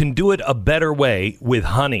 but you can do it a better way with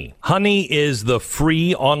Honey. Honey is the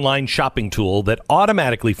free online shopping tool that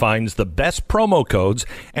automatically finds the best promo codes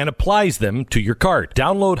and applies them to your cart.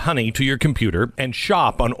 Download Honey to your computer and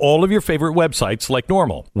shop on all of your favorite websites like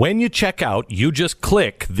normal. When you check out, you just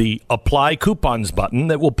click the Apply Coupons button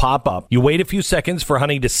that will pop up. You wait a few seconds for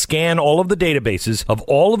Honey to scan all of the databases of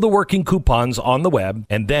all of the working coupons on the web,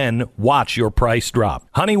 and then watch your price drop.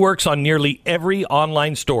 Honey works on nearly every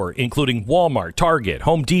online store, including Walmart, Target,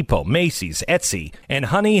 Home Depot, Macy's, Etsy, and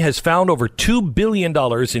Honey has found over $2 billion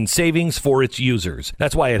in savings for its users.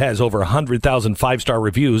 That's why it has over 100,000 five-star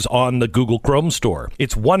reviews on the Google Chrome store.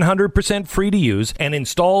 It's 100% free to use and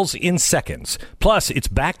installs in seconds. Plus, it's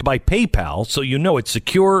backed by PayPal, so you know it's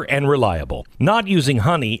secure and reliable. Not using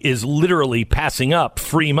Honey is literally passing up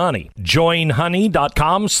free money. Join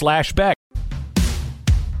honey.com/Beck.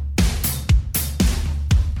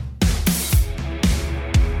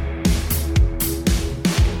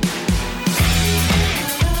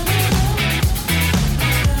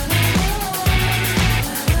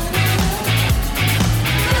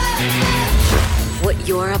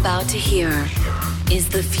 You're about to hear is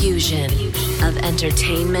the fusion of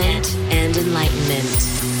entertainment and enlightenment.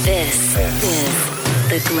 This is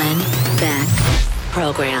the Glenn Beck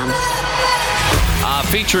Program.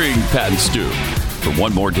 Featuring Pat and Stu for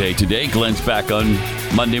one more day today. Glenn's back on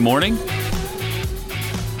Monday morning.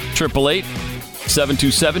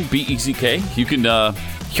 888-727-BEZK. You can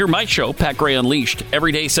hear my show, Pat Gray Unleashed,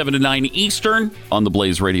 every day 7 to 9 Eastern on the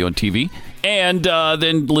Blaze Radio and TV. And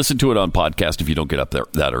then listen to it on podcast if you don't get up there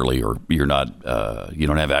that early, or you're not, you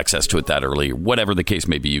don't have access to it that early, or whatever the case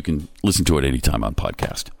may be. You can listen to it anytime on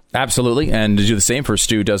podcast. Absolutely, and to do the same for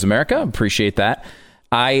Stu Does America. Appreciate that.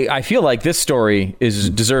 I feel like this story is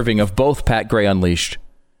deserving of both Pat Gray Unleashed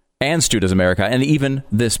and Stu Does America, and even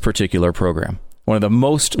this particular program. One of the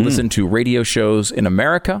most listened to radio shows in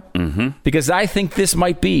America, because I think this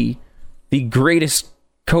might be the greatest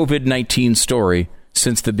COVID-19 story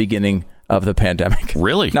since the beginning of the pandemic.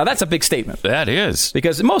 Really? Now, that's a big statement. That is.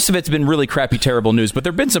 Because most of it's been really crappy, terrible news, but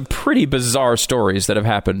there have been some pretty bizarre stories that have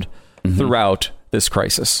happened throughout this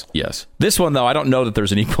crisis. Yes. This one, though, I don't know that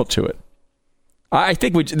there's an equal to it. I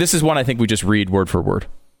think this is one I think we just read word for word.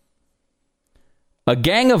 a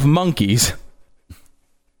gang of monkeys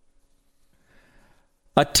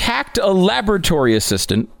attacked a laboratory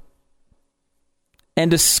assistant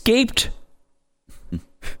and escaped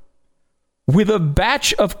with a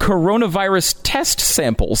batch of coronavirus test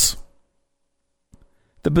samples.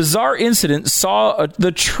 The bizarre incident saw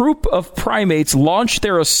the troop of primates launch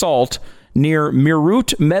their assault near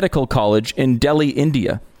Meerut Medical College in Delhi,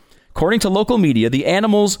 India. According to local media, the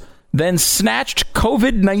animals then snatched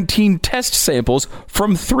COVID-19 test samples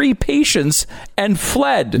from 3 patients and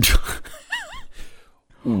fled.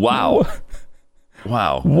 Wow.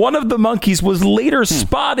 One of the monkeys was later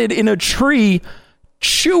spotted in a tree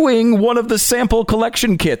chewing one of the sample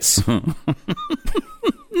collection kits.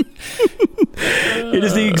 It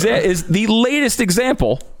is the latest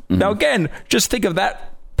example. Now, again, just think of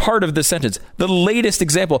that part of the sentence. The latest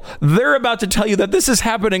example. They're about to tell you that this is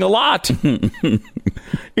happening a lot. It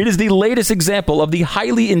is the latest example of the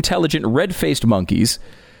highly intelligent red-faced monkeys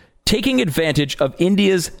taking advantage of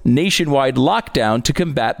India's nationwide lockdown to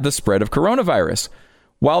combat the spread of coronavirus.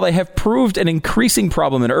 While they have proved an increasing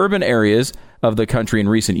problem in urban areas of the country in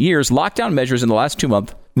recent years, lockdown measures in the last 2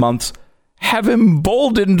 months have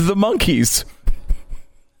emboldened the monkeys.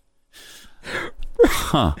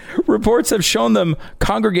 Reports have shown them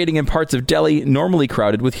congregating in parts of Delhi normally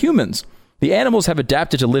crowded with humans. The animals have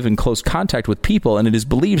adapted to live in close contact with people, and it is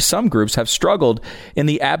believed some groups have struggled in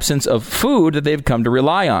the absence of food that they've come to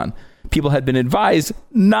rely on. People had been advised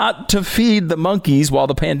not to feed the monkeys while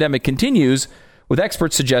the pandemic continues, with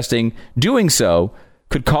experts suggesting doing so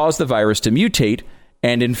could cause the virus to mutate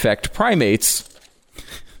and infect primates.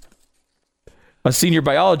 A senior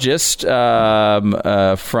biologist from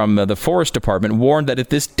the Forest Department warned that if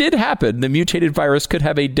this did happen, the mutated virus could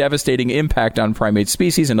have a devastating impact on primate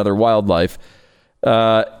species and other wildlife.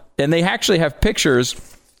 And they actually have pictures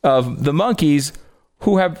of the monkeys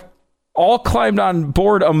who have all climbed on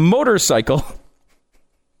board a motorcycle.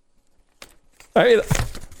 I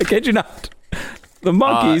kid you not. The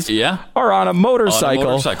monkeys are on a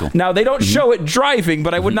motorcycle. Now, they don't show it driving,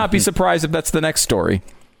 but I would not be surprised if that's the next story.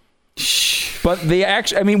 But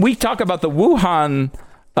we talk about the Wuhan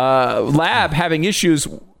lab having issues.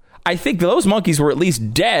 I think those monkeys were at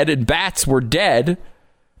least dead and bats were dead.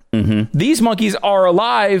 These monkeys are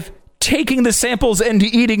alive, taking the samples and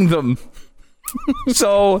eating them.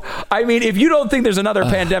 So, if you don't think there's another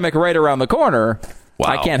pandemic right around the corner,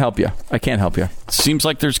 I can't help you. Seems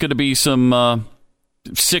like there's going to be some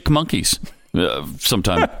sick monkeys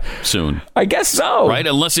sometime soon. I guess so. Right?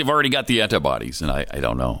 Unless they've already got the antibodies. And I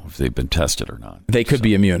don't know if they've been tested or not. They could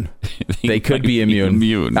be immune. They could be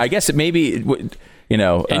immune. I guess it maybe,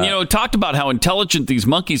 And, talked about how intelligent these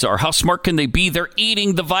monkeys are. How smart can they be? They're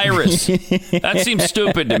eating the virus. That seems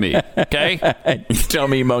stupid to me. Okay?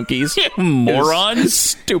 Dummy monkeys. Morons.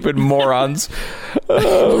 Stupid morons.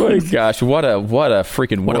 Oh, my gosh. What a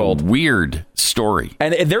freaking world. What a weird story.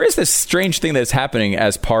 And there is this strange thing that's happening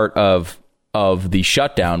as part of the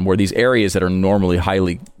shutdown, where these areas that are normally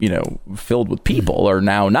highly, filled with people are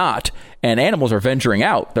now not. And animals are venturing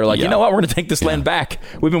out. They're like, you know what? We're going to take this land back.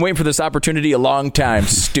 We've been waiting for this opportunity a long time,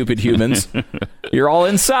 stupid humans. You're all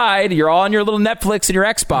inside. You're all on your little Netflix and your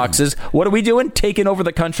Xboxes. What are we doing? Taking over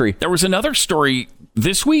the country. There was another story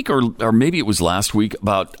this week, or maybe it was last week,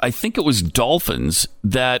 about, I think it was dolphins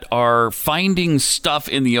that are finding stuff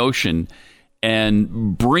in the ocean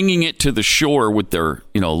and bringing it to the shore with their,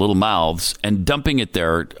 little mouths and dumping it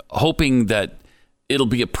there, hoping that it'll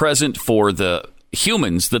be a present for the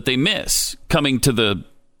humans that they miss coming to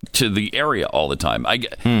the area all the time.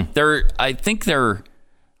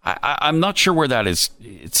 I'm not sure where that is.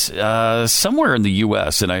 It's somewhere in the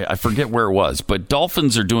U.S. and I forget where it was. But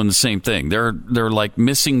dolphins are doing the same thing. They're like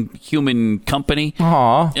missing human company.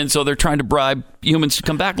 Aww. And so they're trying to bribe humans to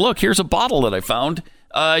come back. Look, here's a bottle that I found.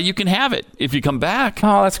 You can have it if you come back.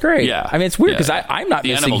 Oh, that's great. Yeah. It's weird because I'm not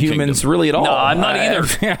missing humans really at all. No, I'm not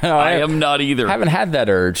either. I am not either. I haven't had that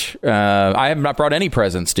urge. I have not brought any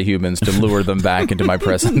presents to humans to lure them back into my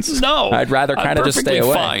presence. No. I'd rather kind of just stay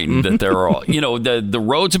away. Fine that they're all, the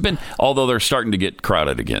roads have been, although they're starting to get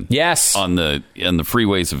crowded again. Yes. On the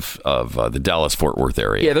freeways of the Dallas-Fort Worth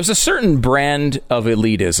area. Yeah, there's a certain brand of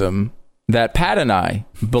elitism that Pat and I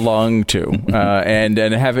belong to and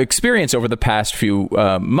have experienced over the past few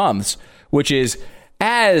months, which is,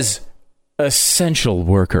 as essential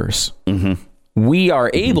workers, we are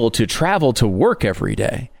able to travel to work every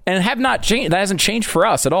day and have not changed. That hasn't changed for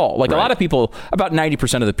us at all. Like a lot of people, about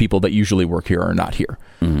 90% of the people that usually work here are not here.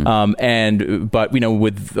 But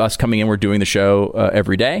with us coming in, we're doing the show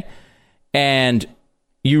every day. And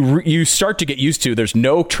you start to get used to. There's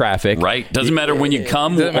no traffic. Right. Doesn't matter when you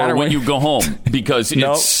come or when you go home because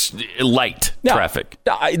it's light traffic.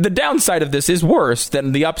 The downside of this is worse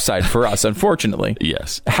than the upside for us, unfortunately.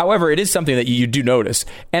 Yes. However, it is something that you do notice.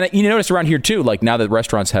 And you notice around here, too, like now that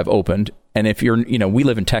restaurants have opened. And if you're, we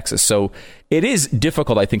live in Texas, so it is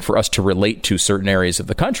difficult, I think, for us to relate to certain areas of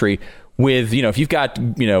the country with, if you've got,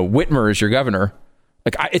 Whitmer as your governor.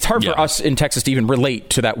 Like it's hard for us in Texas to even relate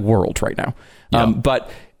to that world right now. But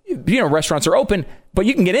restaurants are open, but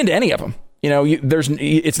you can get into any of them.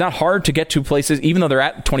 It's not hard to get to places, even though they're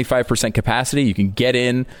at 25% capacity. You can get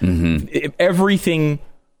in. Mm-hmm. Everything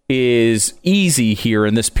is easy here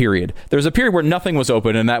in this period. There's a period where nothing was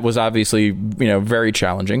open, and that was obviously very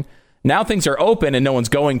challenging. Now things are open and no one's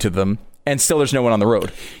going to them. And still, there's no one on the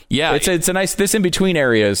road. Yeah, it's a nice. This in between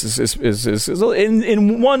areas is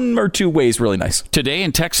in one or two ways really nice. Today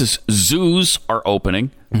in Texas, zoos are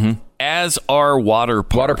opening, as are water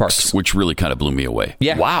parks, which really kind of blew me away.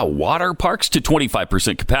 Yeah, wow, water parks to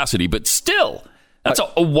 25% capacity, but still, that's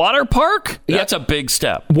a water park. That's a big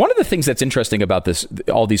step. One of the things that's interesting about this,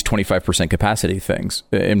 all these 25% capacity things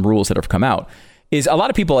and rules that have come out, is a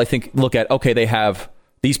lot of people I think look at they have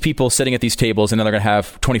these people sitting at these tables, and then they're going to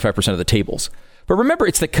have 25% of the tables. But remember,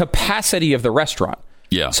 it's the capacity of the restaurant.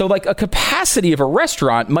 Yeah. So like a capacity of a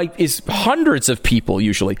restaurant is hundreds of people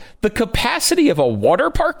usually. The capacity of a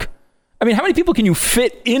water park? I mean, how many people can you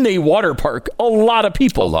fit in a water park? A lot of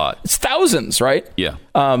people. A lot. It's thousands, right? Yeah.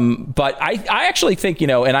 But I actually think,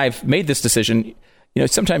 and I've made this decision,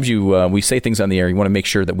 sometimes we say things on the air, you want to make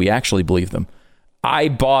sure that we actually believe them. I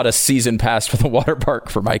bought a season pass for the water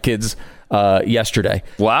park for my kids yesterday.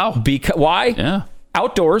 Wow. Why? Yeah.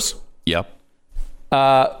 Outdoors. Yep.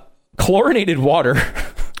 Chlorinated water.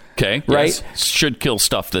 Okay. Right? Yes. Should kill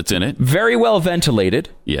stuff that's in it. Very well ventilated.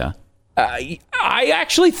 Yeah. I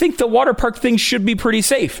actually think the water park thing should be pretty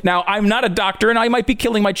safe. Now, I'm not a doctor, and I might be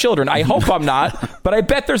killing my children. I hope I'm not, but I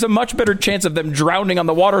bet there's a much better chance of them drowning on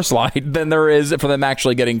the water slide than there is for them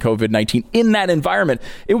actually getting COVID-19 in that environment.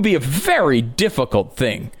 It would be a very difficult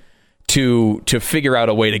thing to figure out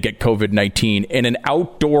a way to get COVID-19 in an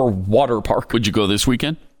outdoor water park. Would you go this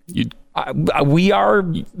weekend? We are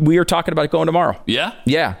talking about going tomorrow. Yeah?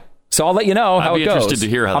 Yeah. So I'll let you know how it goes. I'd be interested to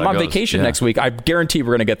hear how I'm that on goes. vacation next week. I guarantee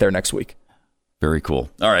we're going to get there next week. Very cool.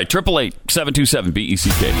 All right,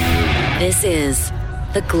 888-727-BECK. This is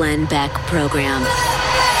the Glenn Beck Program.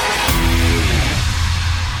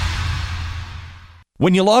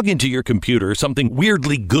 When you log into your computer, something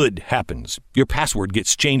weirdly good happens. Your password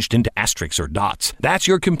gets changed into asterisks or dots. That's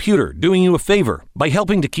your computer doing you a favor by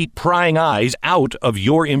helping to keep prying eyes out of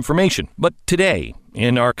your information. But today,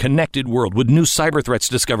 in our connected world, with new cyber threats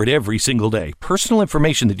discovered every single day, personal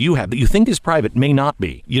information that you have that you think is private may not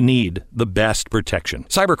be. You need the best protection.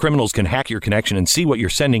 Cyber criminals can hack your connection and see what you're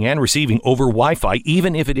sending and receiving over Wi-Fi,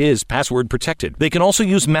 even if it is password protected. They can also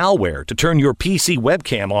use malware to turn your PC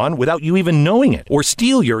webcam on without you even knowing it, or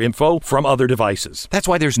steal your info from other devices. That's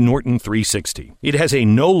why there's Norton 360. It has a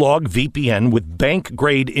no-log VPN with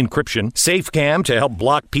bank-grade encryption, SafeCam to help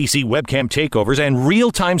block PC webcam takeovers, and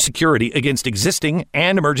real-time security against existing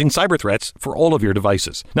and emerging cyber threats for all of your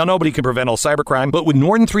devices. Now, nobody can prevent all cybercrime, but with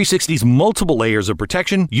Norton 360's multiple layers of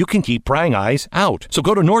protection, you can keep prying eyes out. So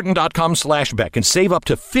go to norton.com/Beck and save up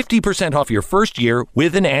to 50% off your first year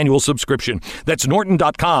with an annual subscription. That's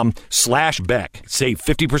norton.com/Beck. Save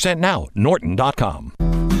 50% now. Norton.com.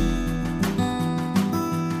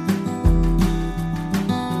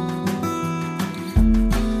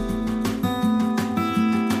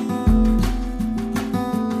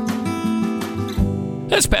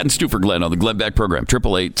 That's Pat and Stu for Glenn on the Glenn Beck Program,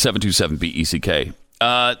 888-727-BECK.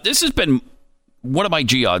 This has been one of my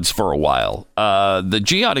jihad's for a while. The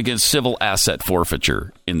jihad against civil asset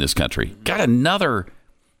forfeiture in this country. Got another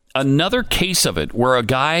case of it where a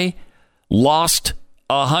guy lost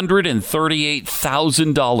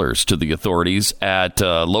 $138,000 to the authorities at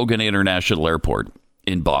Logan International Airport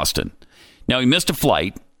in Boston. Now, he missed a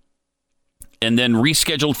flight and then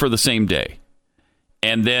rescheduled for the same day.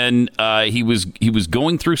 And then he was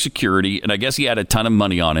going through security, and I guess he had a ton of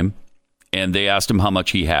money on him, and they asked him how much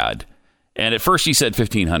he had. And at first he said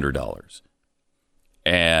 $1,500.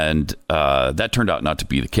 And that turned out not to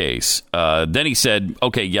be the case. Then he said,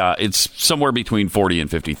 okay, yeah, it's somewhere between $40,000 and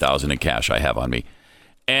 $50,000 in cash I have on me.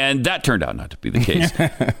 And that turned out not to be the case.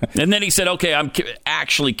 And then he said, okay, I'm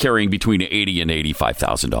actually carrying between $80,000 and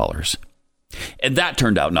 $85,000. And that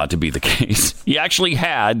turned out not to be the case. He actually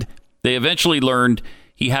had... They eventually learned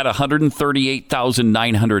he had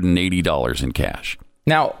 $138,980 in cash.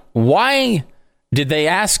 Now, why did they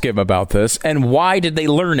ask him about this, and why did they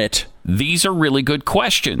learn it? These are really good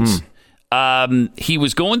questions. He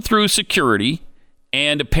was going through security,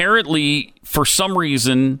 and apparently, for some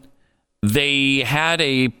reason, they had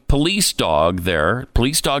a police dog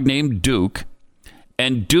named Duke,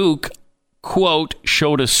 and Duke, quote,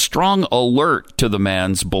 showed a strong alert to the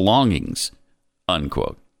man's belongings,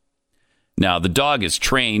 unquote. Now, the dog is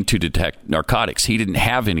trained to detect narcotics. He didn't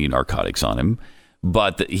have any narcotics on him,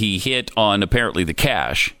 but he hit on apparently the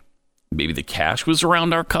cash. Maybe the cash was around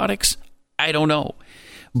narcotics? I don't know.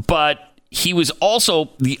 But he was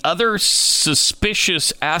also, the other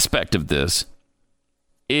suspicious aspect of this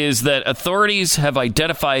is that authorities have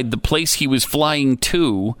identified the place he was flying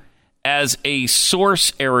to as a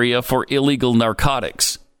source area for illegal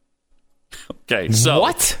narcotics. Okay, so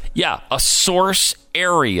what? Yeah, a source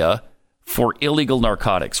area for illegal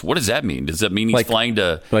narcotics. What does that mean? Does that mean he's flying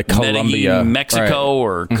to Colombia, Mexico,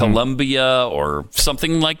 or Colombia, or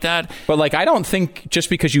something like that? But I don't think just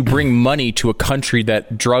because you bring money to a country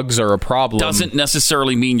that drugs are a problem doesn't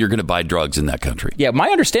necessarily mean you're going to buy drugs in that country. Yeah, my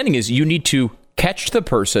understanding is you need to catch the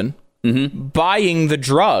person buying the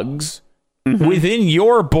drugs within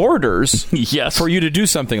your borders for you to do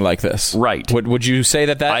something like this. Right. Would you say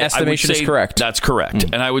that estimation is correct? That's correct.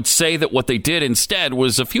 And I would say that what they did instead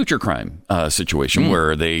was a future crime situation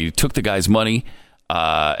where they took the guy's money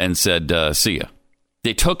and said, see ya.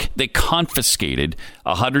 They confiscated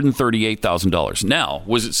 $138,000. Now,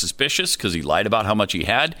 was it suspicious because he lied about how much he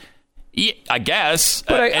had? Yeah, I guess.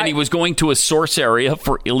 And he was going to a source area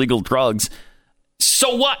for illegal drugs.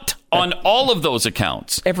 So what? On all of those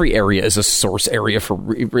accounts. Every area is a source area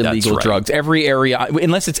for illegal drugs. Every area,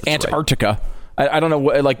 unless it's Antarctica. Right. I don't know.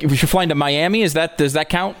 If you're flying to Miami, does that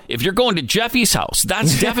count? If you're going to Jeffy's house,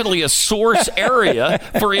 that's definitely a source area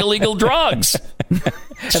for illegal drugs. And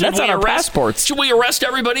that's on our passports. Should we arrest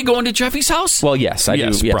everybody going to Jeffy's house? Well, yes, I do.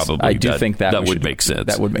 Yes, probably. I do think that would make sense.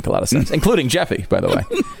 That would make a lot of sense, including Jeffy, by the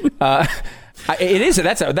way. It is.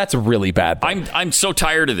 That's a really bad thing. I'm so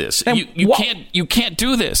tired of this. You can't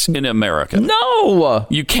do this in America. No,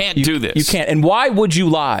 you can't do this. You can't. And why would you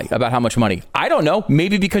lie about how much money? I don't know.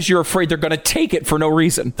 Maybe because you're afraid they're going to take it for no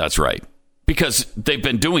reason. That's right. Because they've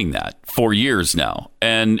been doing that for years now,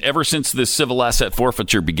 and ever since this civil asset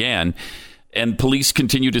forfeiture began, and police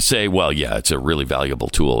continue to say, "Well, yeah, it's a really valuable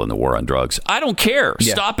tool in the war on drugs." I don't care.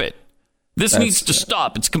 Yeah. Stop it. This needs to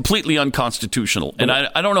stop. It's completely unconstitutional. And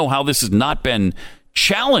I don't know how this has not been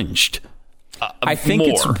challenged. I think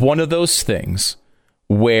it's one of those things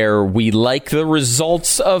where we like the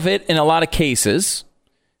results of it in a lot of cases,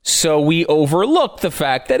 so we overlook the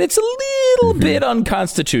fact that it's a little bit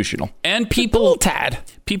unconstitutional. And people look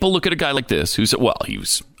at a guy like this who said, well, he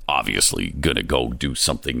was obviously going to go do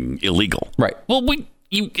something illegal. Right. Well,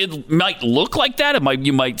 it might look like that.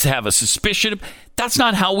 You might have a suspicion. That's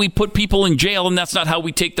not how we put people in jail, and that's not how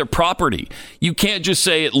we take their property. You can't just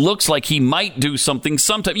say it looks like he might do something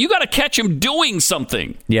sometime. You got to catch him doing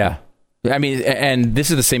something. Yeah. I mean, and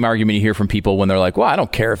this is the same argument you hear from people when they're like, well, I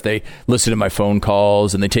don't care if they listen to my phone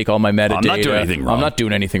calls and they take all my metadata. I'm not doing anything wrong. I'm not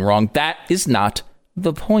doing anything wrong. That is not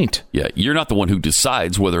the point. Yeah, you're not the one who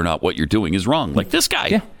decides whether or not what you're doing is wrong. Like this guy.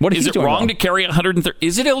 Yeah. What is it wrong to carry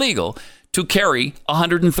Is it illegal to carry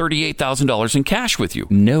 $138,000 in cash with you?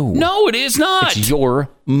 No, it is not. It's your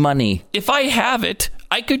money. If I have it,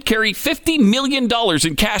 I could carry $50 million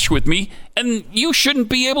in cash with me, and you shouldn't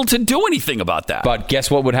be able to do anything about that. But guess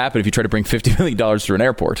what would happen if you tried to bring $50 million through an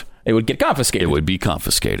airport? It would get confiscated. It would be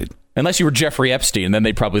confiscated. Unless you were Jeffrey Epstein, and then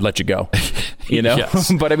they'd probably let you go. You know? Yes.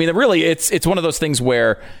 But I mean, really, it's one of those things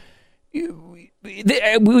where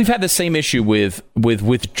we've had the same issue with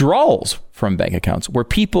withdrawals from bank accounts where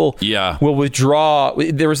people will withdraw.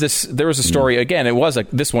 There was a story again.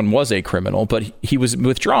 This one was a criminal, but he was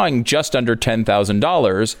withdrawing just under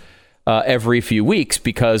 $10,000 every few weeks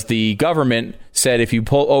because the government said if you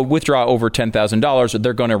withdraw over $10,000,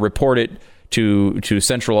 they're going to report it to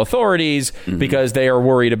central authorities because they are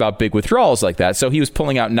worried about big withdrawals like that. So he was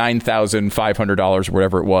pulling out $9,500 or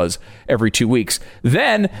whatever it was every 2 weeks.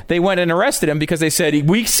 Then they went and arrested him because they said,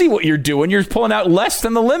 we see what you're doing. You're pulling out less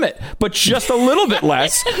than the limit, but just a little bit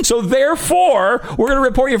less. So therefore, we're going to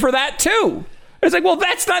report you for that too. It's like, well,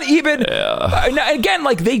 that's not even... Again,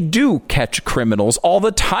 like, they do catch criminals all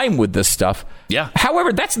the time with this stuff. Yeah.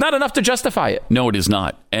 However, that's not enough to justify it. No, it is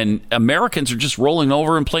not. And Americans are just rolling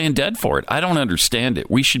over and playing dead for it. I don't understand it.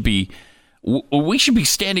 We should be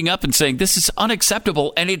standing up and saying, this is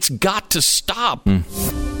unacceptable, and it's got to stop.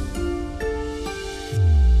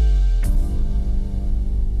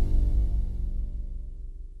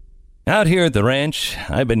 Out here at the ranch,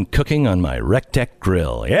 I've been cooking on my Rectech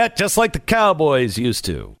grill. Yeah, just like the cowboys used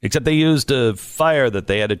to. Except they used a fire that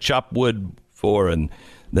they had to chop wood for, and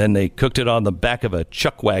Then they cooked it on the back of a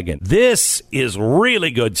chuck wagon. This is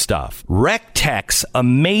really good stuff. Rectech's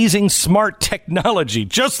amazing smart technology,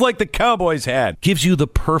 just like the Cowboys had, gives you the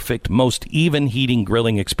perfect, most even heating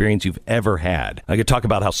grilling experience you've ever had. I could talk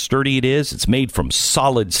about how sturdy it is. It's made from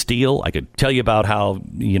solid steel. I could tell you about how,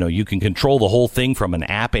 you can control the whole thing from an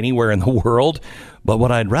app anywhere in the world. But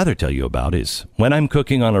what I'd rather tell you about is when I'm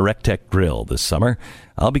cooking on a Rectech grill this summer,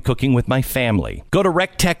 I'll be cooking with my family. Go to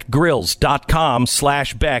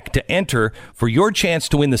rectechgrills.com/Beck to enter for your chance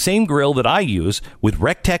to win the same grill that I use with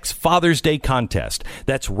Rectech's Father's Day contest.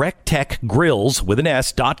 That's rectechgrills with an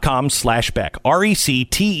S.com/Beck.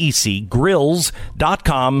 RECTEC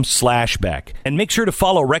grills.com/Beck. And make sure to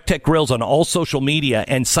follow Rectech Grills on all social media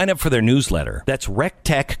and sign up for their newsletter. That's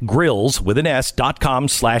rectechgrills with an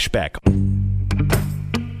S.com/Beck.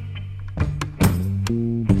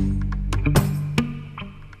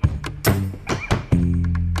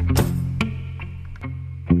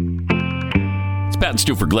 Pat and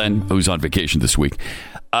Stu for Glenn, who's on vacation this week.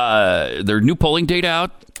 Their new polling data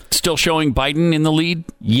out, still showing Biden in the lead?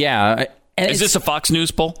 Yeah. Is this a Fox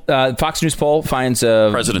News poll? Fox News poll finds...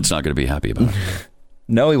 President's not going to be happy about it.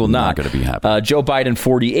 No, he will not. Not going to be happy. Joe Biden,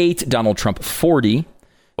 48. Donald Trump, 40.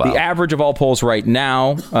 Wow. The average of all polls right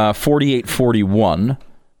now, 48-41,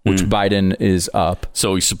 which Biden is up.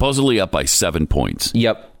 So he's supposedly up by 7 points.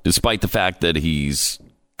 Yep. Despite the fact that he's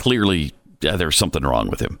clearly... there's something wrong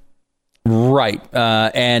with him. Right.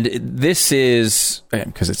 And this is,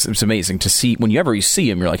 because it's amazing to see, whenever you see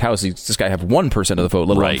him, you're like, how does this guy have 1% of the vote,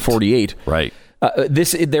 let alone 48? Right.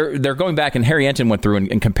 They're going back, and Harry Enton went through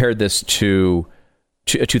and compared this to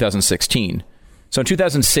 2016. So in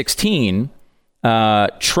 2016,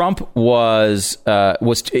 Trump was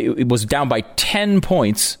down by 10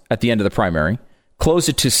 points at the end of the primary, closed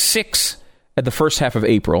it to 6 at the first half of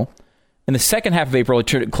April. In the second half of April,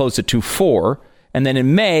 it closed it to 4. And then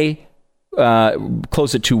in May,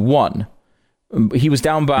 closed it to 1. He was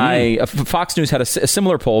down by... Fox News had a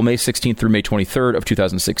similar poll, May 16th through May 23rd of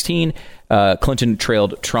 2016. Clinton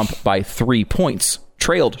trailed Trump by 3 points.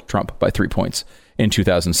 In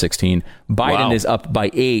 2016. Biden is up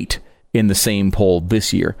by 8 in the same poll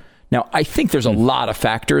this year. Now, I think there's a lot of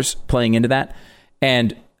factors playing into that.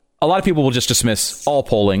 And a lot of people will just dismiss all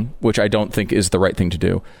polling, which I don't think is the right thing to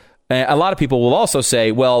do. A lot of people will also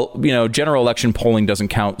say, well, general election polling doesn't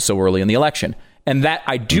count so early in the election. And that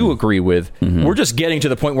I do agree with. We're just getting to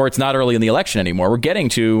the point where it's not early in the election anymore. We're getting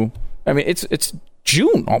to, it's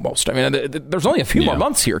June almost. There's only a few more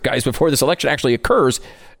months here, guys, before this election actually occurs,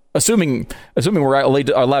 assuming we're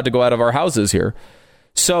allowed to go out of our houses here.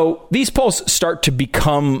 So these polls start to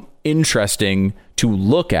become interesting to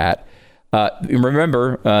look at.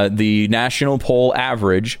 Remember, the national poll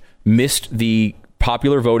average missed the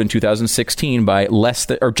popular vote in 2016 by less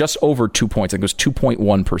than, or just over 2 points. I think it was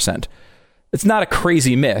 2.1%. It's not a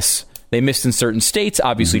crazy miss. They missed in certain states.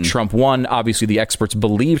 Obviously, Trump won. Obviously, the experts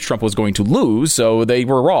believed Trump was going to lose, so they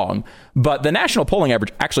were wrong. But the national polling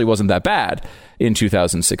average actually wasn't that bad in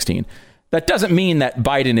 2016. That doesn't mean that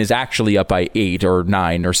Biden is actually up by 8 or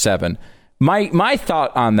 9 or 7. My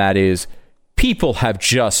thought on that is people have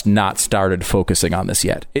just not started focusing on this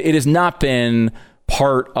yet. It has not been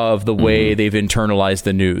part of the way they've internalized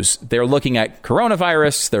the news. They're looking at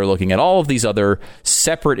coronavirus. They're looking at all of these other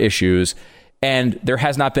separate issues. And there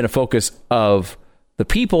has not been a focus of the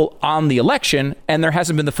people on the election. And there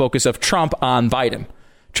hasn't been the focus of Trump on Biden.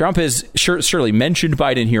 Trump has surely mentioned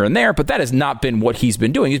Biden here and there, but that has not been what he's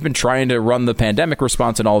been doing. He's been trying to run the pandemic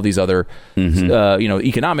response and all of these other,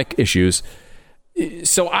 economic issues.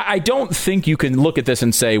 So I don't think you can look at this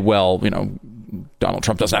and say, well, Donald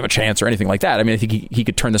Trump doesn't have a chance or anything like that. I think he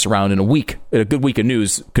could turn this around in a week. A good week of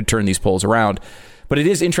news could turn these polls around. But it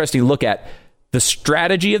is interesting to look at the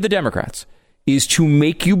strategy of the Democrats is to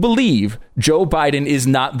make you believe Joe Biden is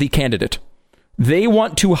not the candidate. They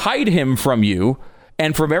want to hide him from you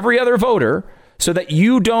and from every other voter so that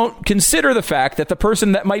you don't consider the fact that the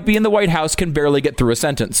person that might be in the White House can barely get through a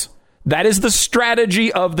sentence. That is the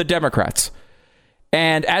strategy of the Democrats.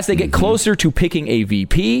 And as they get closer to picking a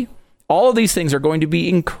VP, all of these things are going to be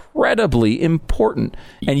incredibly important.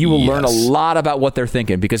 And you will learn a lot about what they're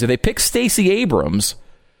thinking. Because if they pick Stacey Abrams,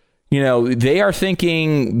 they are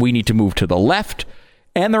thinking we need to move to the left.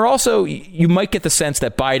 And they're also, you might get the sense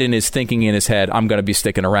that Biden is thinking in his head, I'm going to be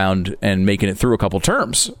sticking around and making it through a couple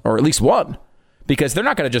terms, or at least one. Because they're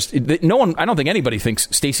not going to just, I don't think anybody thinks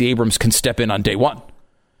Stacey Abrams can step in on day one.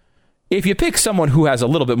 If you pick someone who has a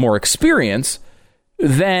little bit more experience,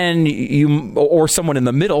 then or someone in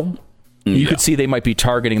the middle, you could see they might be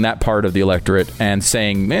targeting that part of the electorate and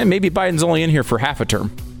saying, man, maybe Biden's only in here for half a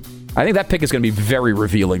term. I think that pick is going to be very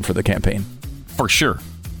revealing for the campaign. For sure.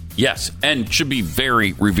 Yes, and should be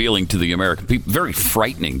very revealing to the American people. Very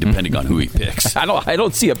frightening, depending on who he picks. I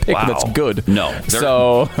don't see a pick that's good. No,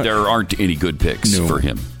 there aren't any good picks for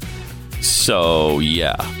him. So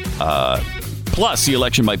yeah. Plus, the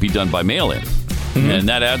election might be done by mail-in, and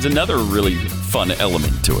that adds another really fun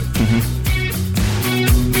element to it.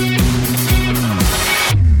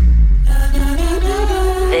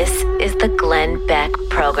 This is the Glenn Beck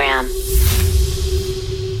Program.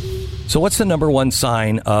 So what's the number one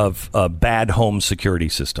sign of a bad home security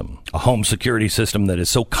system? A home security system that is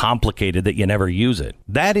so complicated that you never use it.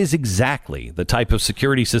 That is exactly the type of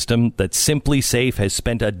security system that Simply Safe has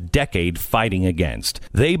spent a decade fighting against.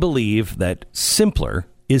 They believe that simpler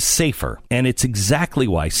is safer. And it's exactly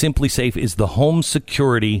why Simply Safe is the home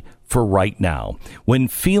security for right now. When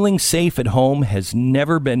feeling safe at home has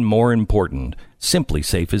never been more important, Simply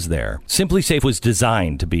Safe is there. Simply Safe was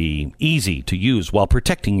designed to be easy to use while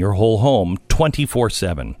protecting your whole home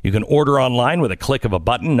 24/7. You can order online with a click of a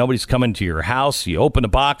button. Nobody's coming to your house. You open the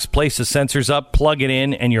box, place the sensors up, plug it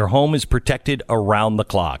in, and your home is protected around the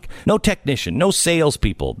clock. No technician, no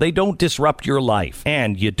salespeople. They don't disrupt your life.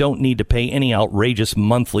 And you don't need to pay any outrageous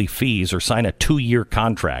monthly fees or sign a 2-year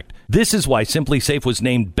contract. This is why Simply Safe was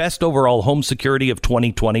named Best Overall Home Security of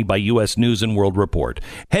 2020 by U.S. News & World Report.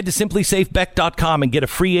 Head to simplysafebeck.com and get a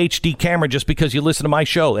free HD camera just because you listen to my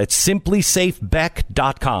show. That's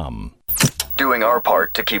simplysafebeck.com. Doing our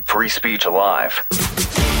part to keep free speech alive.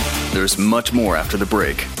 There's much more after the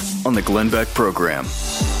break on the Glenn Beck Program.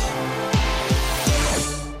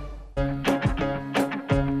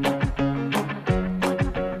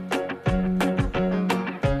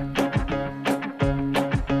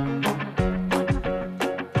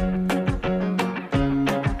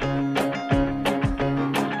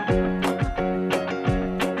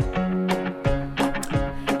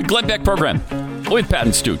 Glenn Beck Program with Pat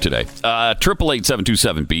and Stu today.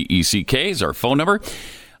 888-727-BECK is our phone number.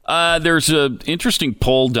 There's an interesting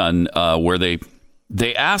poll done where they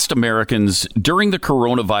asked Americans during the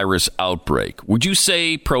coronavirus outbreak, would you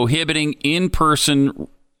say prohibiting in-person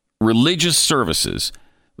religious services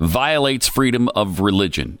violates freedom of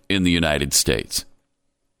religion in the United States?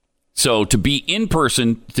 So to be in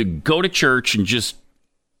person, to go to church and just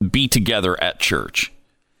be together at church.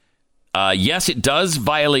 Yes, it does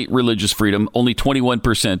violate religious freedom. Only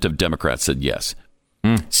 21% of Democrats said yes.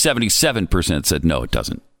 77% said no, it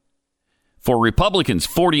doesn't. For Republicans,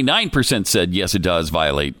 49% said yes, it does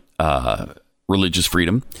violate religious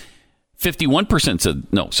freedom. 51% said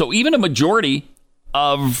no. So even a majority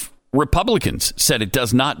of Republicans said it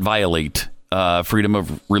does not violate freedom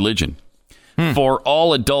of religion. For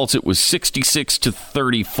all adults, it was 66 to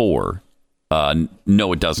 34.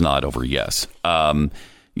 No, it does not over yes.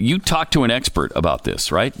 You talked to an expert about this,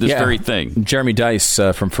 right? This very thing. Jeremy Dice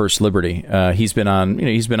from First Liberty. He's been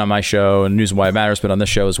on my show, and News and Why It Matters, been on this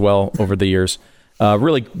show as well over the years.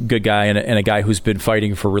 Really good guy, and a guy who's been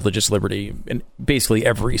fighting for religious liberty in basically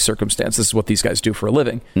every circumstance. This is what these guys do for a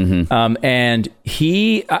living. And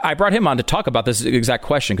I brought him on to talk about this exact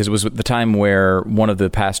question because it was at the time where one of the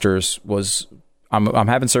pastors was, I'm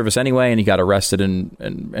having service anyway, and he got arrested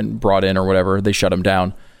and brought in or whatever. They shut him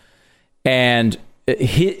down. And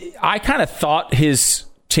I kind of thought his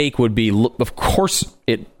take would be, of course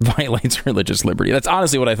it violates religious liberty. That's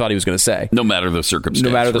honestly what I thought he was going to say. No matter the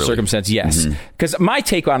circumstance. Circumstance, yes. Because my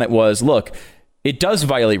take on it was, look, it does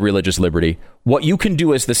violate religious liberty. What you can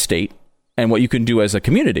do as the state and what you can do as a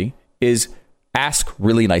community is ask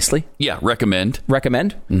really nicely. Yeah, recommend.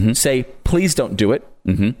 Say, please don't do it.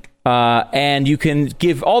 And you can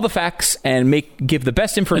give all the facts and give the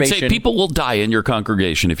best information. And say people will die in your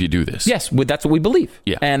congregation if you do this. Yes, that's what we believe.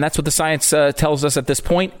 Yeah. And that's what the science tells us at this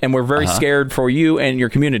point. And we're very scared for you and your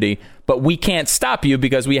community. But we can't stop you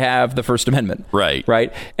because we have the First Amendment.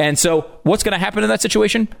 Right. And so what's going to happen in that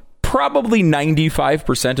situation? Probably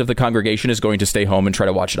 95% of the congregation is going to stay home and try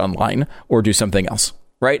to watch it online or do something else.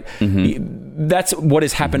 Right? That's what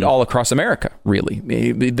has happened all across America, really.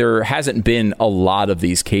 There hasn't been a lot of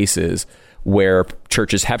these cases where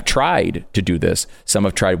churches have tried to do this. Some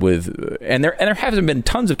have tried and there hasn't been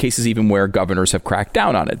tons of cases even where governors have cracked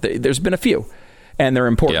down on it. There's been a few, and they're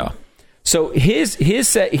important. Yeah. So his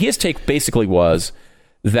take basically was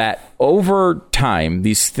that over time,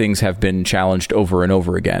 these things have been challenged over and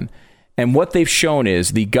over again. And what they've shown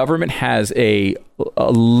is the government has a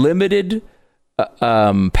limited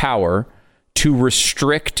power to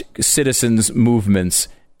restrict citizens' movements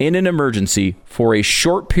in an emergency for a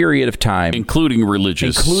short period of time, including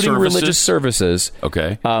religious services.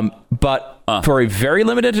 Okay, but for a very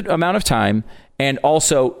limited amount of time, and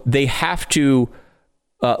also they have to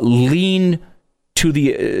lean to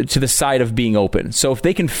the side of being open. So if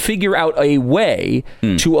they can figure out a way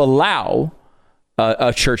to allow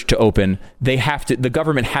a church to open, the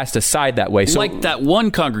government has to side that way. So, like that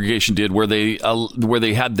one congregation did, where they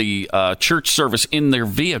had the church service in their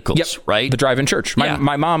vehicles, right? The drive-in church.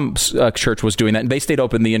 My mom's church was doing that, and they stayed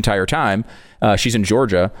open the entire time. She's in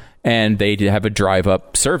Georgia, and they did have a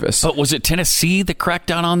drive-up service. But was it Tennessee that cracked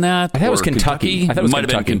down on that? I thought it was Kentucky. I thought it was might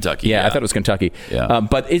have been Kentucky. Yeah, I thought it was Kentucky. Yeah.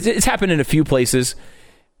 But it's happened in a few places.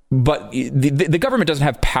 But the government doesn't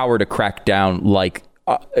have power to crack down like.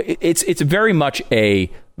 It's very much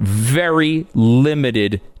a very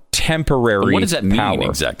limited temporary. What does that mean power.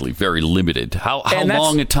 exactly? Very limited. How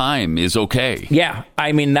long a time is okay? Yeah,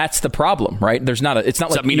 I mean that's the problem, right? It's not does like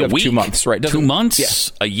that mean you a have week? 2 months, right? 2 months?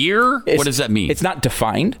 Yeah. A year? What does that mean? It's not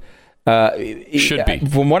defined. Should be.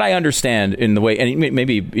 From what I understand, in the way, and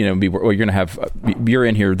maybe you're going to have you're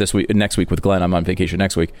in here next week with Glenn. I'm on vacation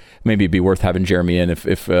next week. Maybe it'd be worth having Jeremy in if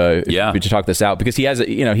to talk this out, because he has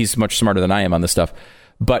he's much smarter than I am on this stuff.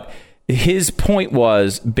 But his point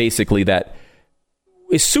was basically that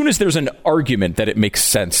as soon as there's an argument that it makes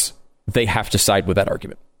sense, they have to side with that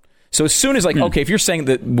argument. So as soon as okay, if you're saying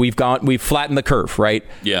that we've flattened the curve, right?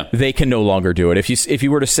 Yeah. They can no longer do it. If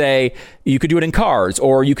you were to say you could do it in cars,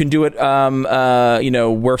 or you can do it,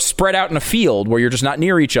 we're spread out in a field where you're just not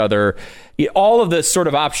near each other, all of the sort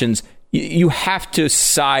of options, you have to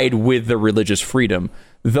side with the religious freedom,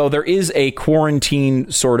 though there is a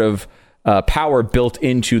quarantine sort of power built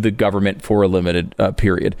into the government for a limited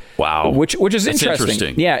period. Wow, which is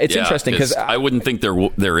interesting. Yeah, it's interesting because I wouldn't think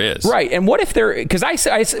there is. Right, and what if there? Because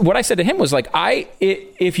what I said to him was like,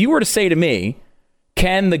 if you were to say to me,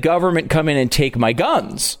 can the government come in and take my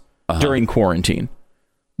guns during quarantine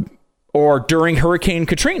or during Hurricane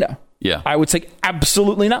Katrina? Yeah, I would say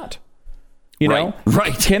absolutely not. You know,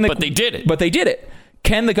 right? But they did it. But they did it.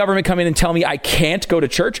 Can the government come in and tell me I can't go to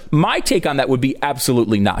church? My take on that would be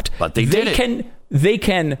absolutely not. But they did it. They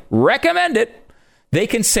can recommend it. They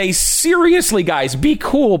can say, seriously, guys, be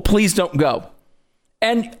cool. Please don't go.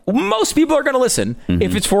 And most people are going to listen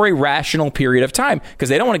if it's for a rational period of time, because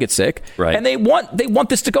they don't want to get sick. Right. And they want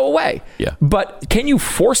this to go away. Yeah. But can you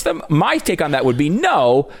force them? My take on that would be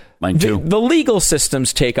no. Mine too. The legal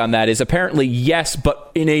system's take on that is apparently yes,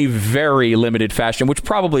 but in a very limited fashion, which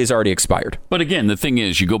probably has already expired. But again, the thing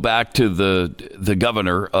is, you go back to the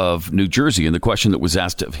governor of New Jersey and the question that was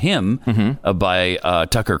asked of him by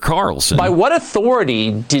Tucker Carlson. By what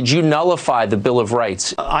authority did you nullify the Bill of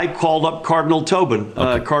Rights? I called up Cardinal Tobin,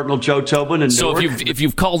 Cardinal Joe Tobin. And so if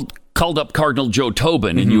you've called up Cardinal Joe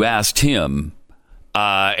Tobin and you asked him,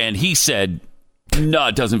 and he said, no,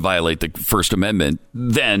 it doesn't violate the First Amendment,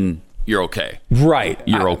 then you're okay. Right.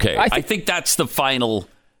 You're okay. I think that's the final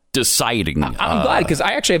deciding. I'm glad, because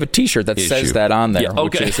I actually have a T-shirt that says that on there,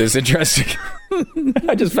 which is interesting.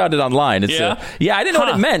 I just found it online. It's I didn't know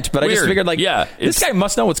what it meant, but weird. I just figured, this guy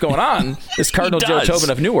must know what's going on. This Cardinal Joe Tobin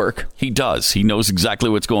of Newark. He does. He knows exactly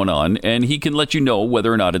what's going on, and he can let you know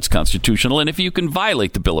whether or not it's constitutional and if you can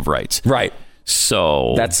violate the Bill of Rights. Right.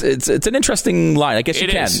 So it's an interesting line. I guess you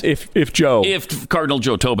can if Cardinal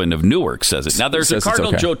Joe Tobin of Newark says it. Now there's a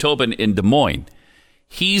Cardinal Joe Tobin in Des Moines.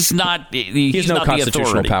 He's not. He's no not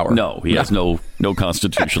constitutional the power. No, he has no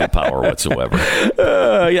constitutional power whatsoever.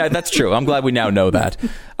 Yeah, that's true. I'm glad we now know that.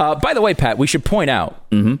 By the way, Pat, we should point out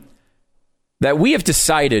that we have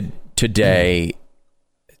decided today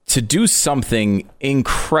to do something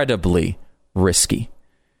incredibly risky.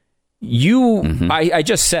 I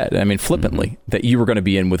just said, flippantly, that you were going to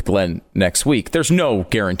be in with Glenn next week. There's no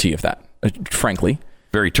guarantee of that, frankly.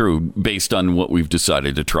 Very true, based on what we've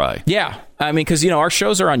decided to try. Yeah. Because, our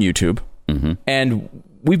shows are on YouTube, and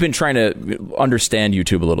we've been trying to understand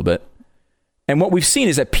YouTube a little bit. And what we've seen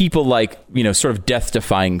is that people like, sort of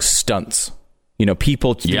death-defying stunts.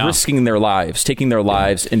 People risking their lives, taking their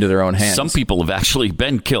lives into their own hands. Some people have actually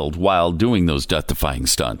been killed while doing those death-defying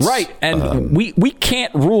stunts. Right. And we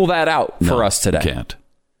can't rule that out for us today. Can't.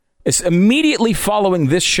 It's immediately following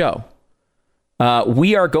this show.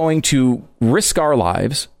 We are going to risk our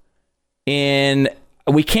lives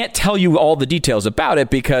we can't tell you all the details about it,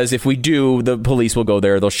 because if we do, the police will go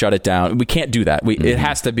there, they'll shut it down. We can't do that. It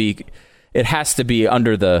has to be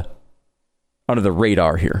under the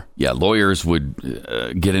radar here. Yeah, lawyers would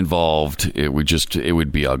get involved. It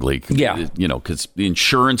would be ugly. Yeah, because the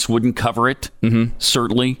insurance wouldn't cover it.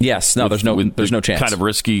 Certainly. Yes. No. There's no chance. Kind of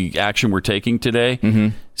risky action we're taking today.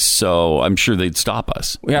 So I'm sure they'd stop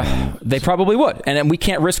us. Yeah, they probably would, and we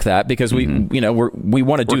can't risk that because we want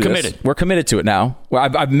to do this. Committed. We're committed to it now.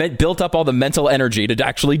 I've built up all the mental energy to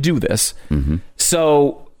actually do this.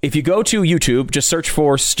 So if you go to YouTube, just search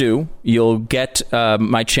for Stu, you'll get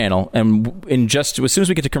my channel. And as soon as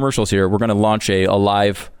we get to commercials here, we're going to launch a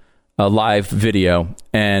live video,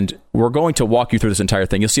 and we're going to walk you through this entire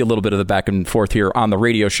thing. You'll see a little bit of the back and forth here on the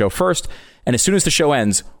radio show first. And as soon as the show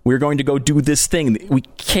ends, we're going to go do this thing. We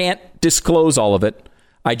can't disclose all of it.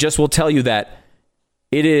 I just will tell you that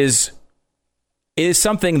it is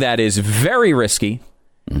something that is very risky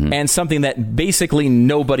and something that basically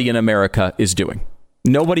nobody in America is doing.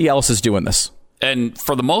 Nobody else is doing this. And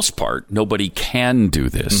for the most part, nobody can do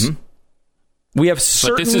this. We have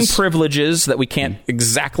certain privileges that we can't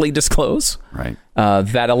exactly disclose. Right.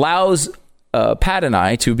 That allows Pat and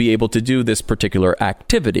I to be able to do this particular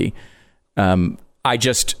activity. I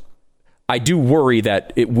do worry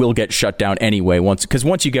that it will get shut down anyway. Because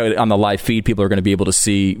once you get on the live feed, people are going to be able to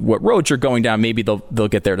see what roads you're going down. Maybe they'll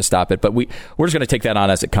get there to stop it. But we're just going to take that on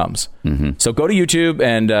as it comes. So go to YouTube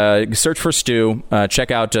and search for Stu.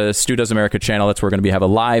 Check out Stu Does America channel. That's where we're going to have a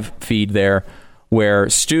live feed there where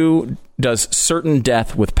Stu does certain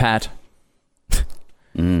death with Pat.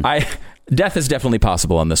 Death is definitely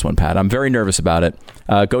possible on this one, Pat. I'm very nervous about it.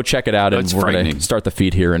 Go check it out, and we're going to start the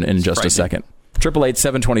feed here in just a second.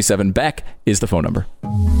 888-727-BECK is the phone number.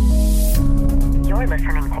 You're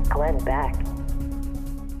listening to Glenn Beck.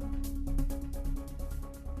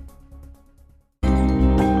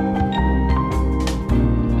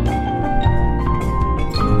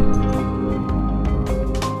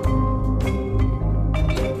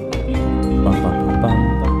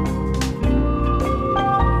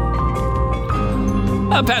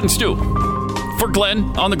 Pat and Stu for Glenn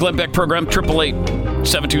on the Glenn Beck program,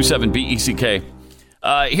 888-727-BECK.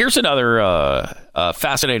 Here's another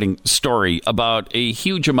fascinating story about a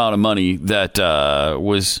huge amount of money that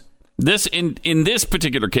was this in this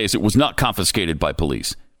particular case. It was not confiscated by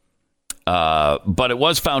police, but it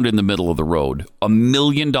was found in the middle of the road. $1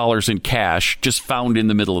 million in cash just found in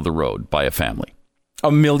the middle of the road by a family.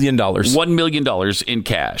 $1 million. $1 million in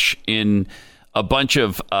cash in a bunch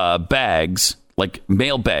of bags, like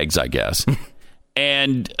mail bags, I guess.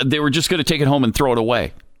 And they were just going to take it home and throw it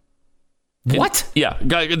away. What?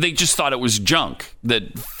 They just thought it was junk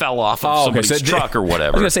that fell off of somebody's truck or whatever. I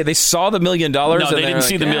was going to say, they saw the $1 million. No, they didn't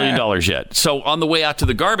see the $1 million yet. So on the way out to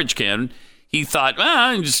the garbage can, he thought,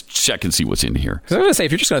 just check and see what's in here. I was going to say,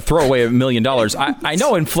 if you're just going to throw away $1 million, I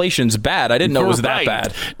know inflation's bad. I didn't know it was that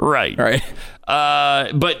bad. Right.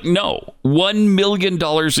 But no, $1 million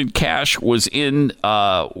in cash was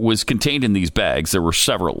contained in these bags. There were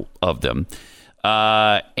several of them.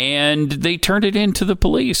 And they turned it in to the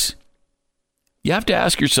police. You have to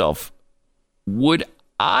ask yourself, would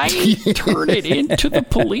I turn it into the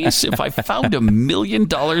police if I found $1 million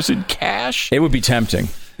in cash? It would be tempting.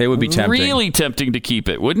 It would be tempting. Really tempting to keep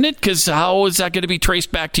it, wouldn't it? Because how is that going to be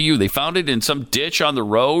traced back to you? They found it in some ditch on the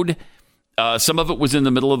road. Some of it was in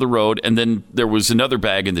the middle of the road, and then there was another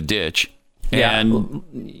bag in the ditch. And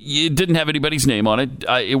it didn't have anybody's name on it.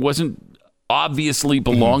 It wasn't obviously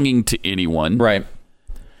belonging to anyone. Right.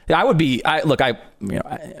 I would be,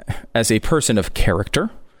 as a person of character,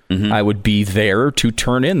 I would be there to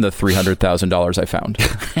turn in the $300,000 I found.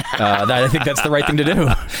 I think that's the right thing to do.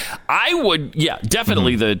 I would,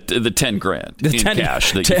 definitely the $10,000 in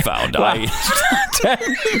cash that you found. Wow.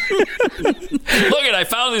 Look I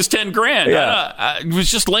found this $10,000. Yeah. It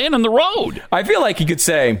was just laying on the road. I feel like you could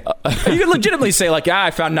legitimately say,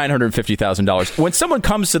 I found $950,000. When someone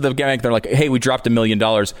comes to the bank, they're like, hey, we dropped $1 million.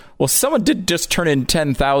 Well, someone did just turn in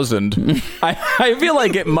 10,000. I feel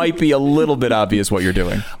like it might be a little bit obvious what you're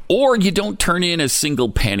doing. Or you don't turn in a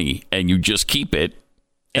single penny and you just keep it,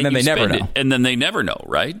 and then they never know. And then they never know,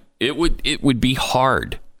 right? It would be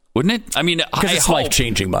hard, wouldn't it? I mean, because it's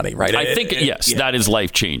life-changing money, right? I think that is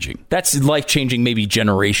life-changing. That's life-changing, maybe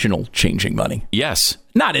generational-changing money. Yes,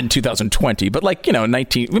 not in 2020, but way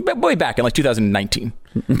back in 2019,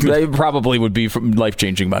 they probably would be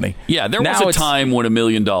life-changing money. Yeah, there was a time when $1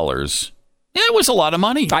 million. Yeah, it was a lot of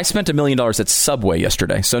money. I spent $1 million at Subway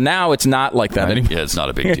yesterday, so now it's not like that anymore. Yeah, it's not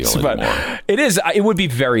a big deal anymore. It is. It would be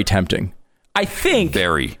very tempting. I think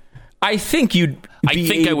you'd. I think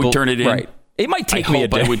I would turn it in. Right. It might take me a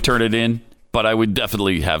day. I would turn it in, but I would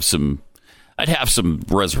definitely have some. I'd have some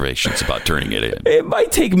reservations about turning it in. It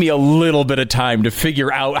might take me a little bit of time to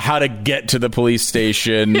figure out how to get to the police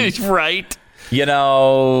station. Right.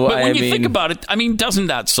 But when you think about it, doesn't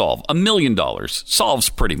that solve $1 million? Solves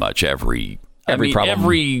pretty much every problem,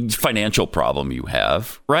 every financial problem you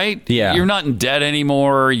have, right? Yeah, you're not in debt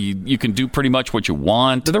anymore. You can do pretty much what you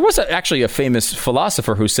want. There was actually a famous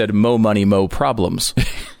philosopher who said, "Mo money, mo problems,"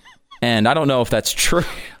 and I don't know if that's true.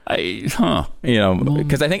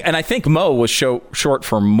 Because I think mo was short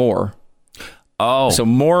for more. Oh. So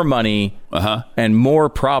more money and more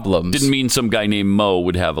problems. Didn't mean some guy named Mo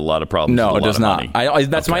would have a lot of problems. No, with it does not.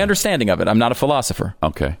 That's my understanding of it. I'm not a philosopher.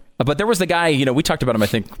 Okay. But there was the guy, we talked about him, I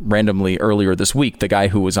think, randomly earlier this week, the guy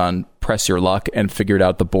who was on Press Your Luck and figured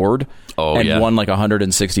out the board and won like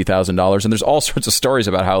 $160,000. And there's all sorts of stories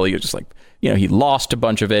about how he was just like, he lost a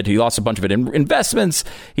bunch of it. He lost a bunch of it in investments.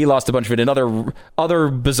 He lost a bunch of it in other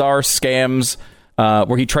bizarre scams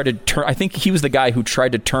where he tried to turn. I think he was the guy who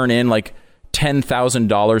tried to turn in like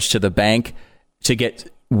 $10,000 to the bank to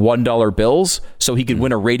get $1 bills so he could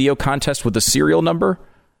win a radio contest with the serial number.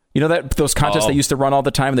 Those contests they used to run all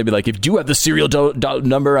the time. They'd be like, if you have the serial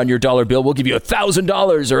number on your dollar bill, we'll give you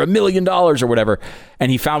 $1,000 or $1 million or whatever.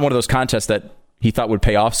 And he found one of those contests that he thought would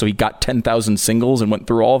pay off. So he got 10,000 singles and went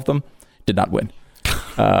through all of them. Did not win,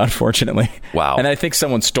 unfortunately. Wow. And I think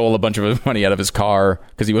someone stole a bunch of money out of his car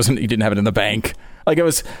because he didn't have it in the bank. Like it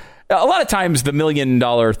was a lot of times the $1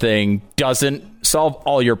 million thing doesn't solve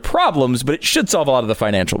all your problems, but it should solve a lot of the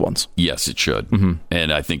financial ones. Yes, it should.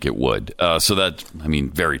 And I think it would. So that,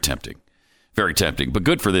 very tempting. Very tempting. But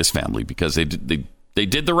good for this family because they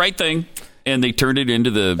did the right thing and they turned it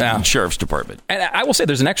into the sheriff's department. And I will say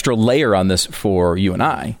there's an extra layer on this for you and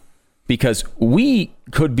I because we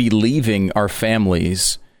could be leaving our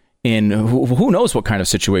families in who knows what kind of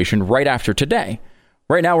situation right after today.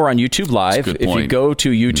 Right now, we're on YouTube Live. If you go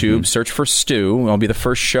to YouTube, search for Stu. It'll be the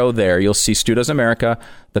first show there. You'll see Stu Does America,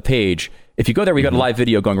 the page. If you go there, we got a live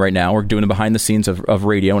video going right now. We're doing a behind the scenes of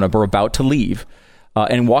radio, and we're about to leave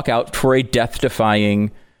and walk out for a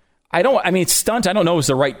death-defying... stunt, I don't know is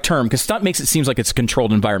the right term, because stunt makes it seem like it's a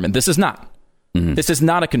controlled environment. This is not. This is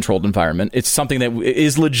not a controlled environment. It's something that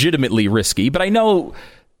is legitimately risky, but I know...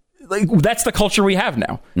 that's the culture we have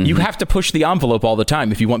now. You have to push the envelope all the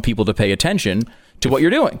time if you want people to pay attention to what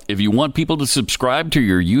you're doing. If you want people to subscribe to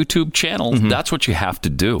your YouTube channel, that's what you have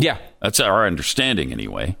to do. Yeah. That's our understanding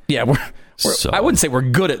anyway. Yeah. I wouldn't say we're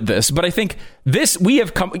good at this, but I think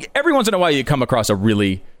every once in a while you come across a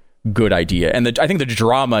really good idea. And I think the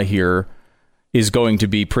drama here is going to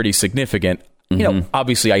be pretty significant.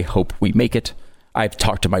 Obviously I hope we make it. I've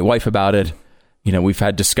talked to my wife about it. We've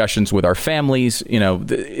had discussions with our families.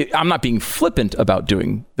 I'm not being flippant about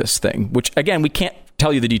doing this thing, which again, we can't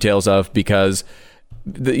tell you the details of because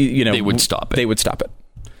they would stop it. They would stop it.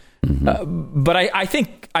 But I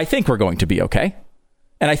think we're going to be okay.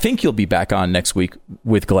 And I think you'll be back on next week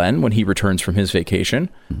with Glenn when he returns from his vacation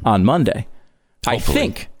on Monday.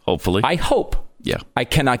 Hopefully. I hope. Yeah. I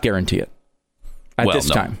cannot guarantee it. At this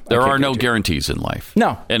time. There are no guarantees in life.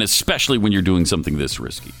 No. And especially when you're doing something this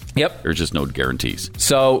risky. Yep. There's just no guarantees.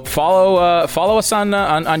 So follow us on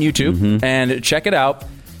YouTube and check it out.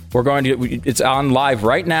 It's on live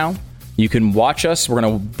right now. You can watch us. We're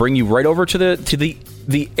going to bring you right over to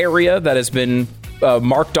the area that has been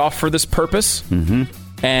marked off for this purpose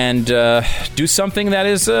and do something that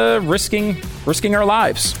is risking our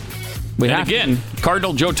lives.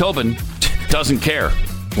 Cardinal Joe Tobin doesn't care.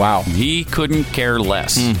 Wow. He couldn't care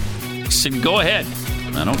less. He said, go ahead.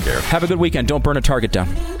 I don't care. Have a good weekend. Don't burn a target down.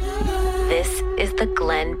 This is the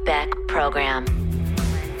Glenn Beck Program.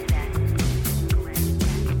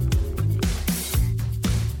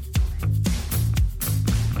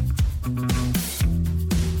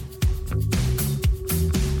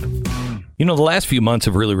 The last few months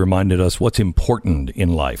have really reminded us what's important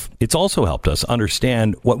in life. It's also helped us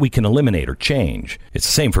understand what we can eliminate or change. It's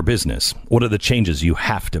the same for business. What are the changes you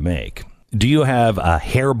have to make? Do you have a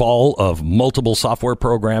hairball of multiple software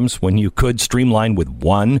programs when you could streamline with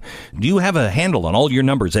one? Do you have a handle on all your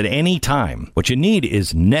numbers at any time? What you need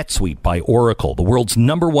is NetSuite by Oracle, the world's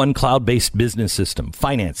 #1 cloud-based business system.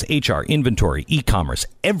 Finance, HR, inventory, e-commerce,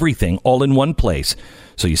 everything all in one place.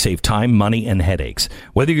 So you save time, money, and headaches.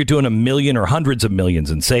 Whether you're doing $1 million or hundreds of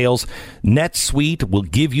millions in sales, NetSuite will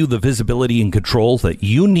give you the visibility and control that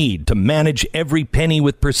you need to manage every penny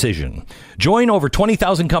with precision. Join over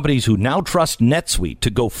 20,000 companies who now trust NetSuite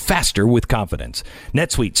to go faster with confidence.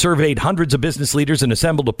 NetSuite surveyed hundreds of business leaders and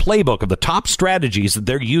assembled a playbook of the top strategies that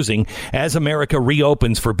they're using as America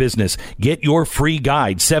reopens for business. Get your free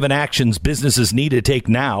guide, 7 actions businesses need to take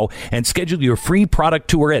now, and schedule your free product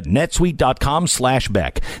tour at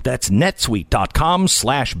netsuite.com/Beck. That's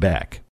netsuite.com/Beck.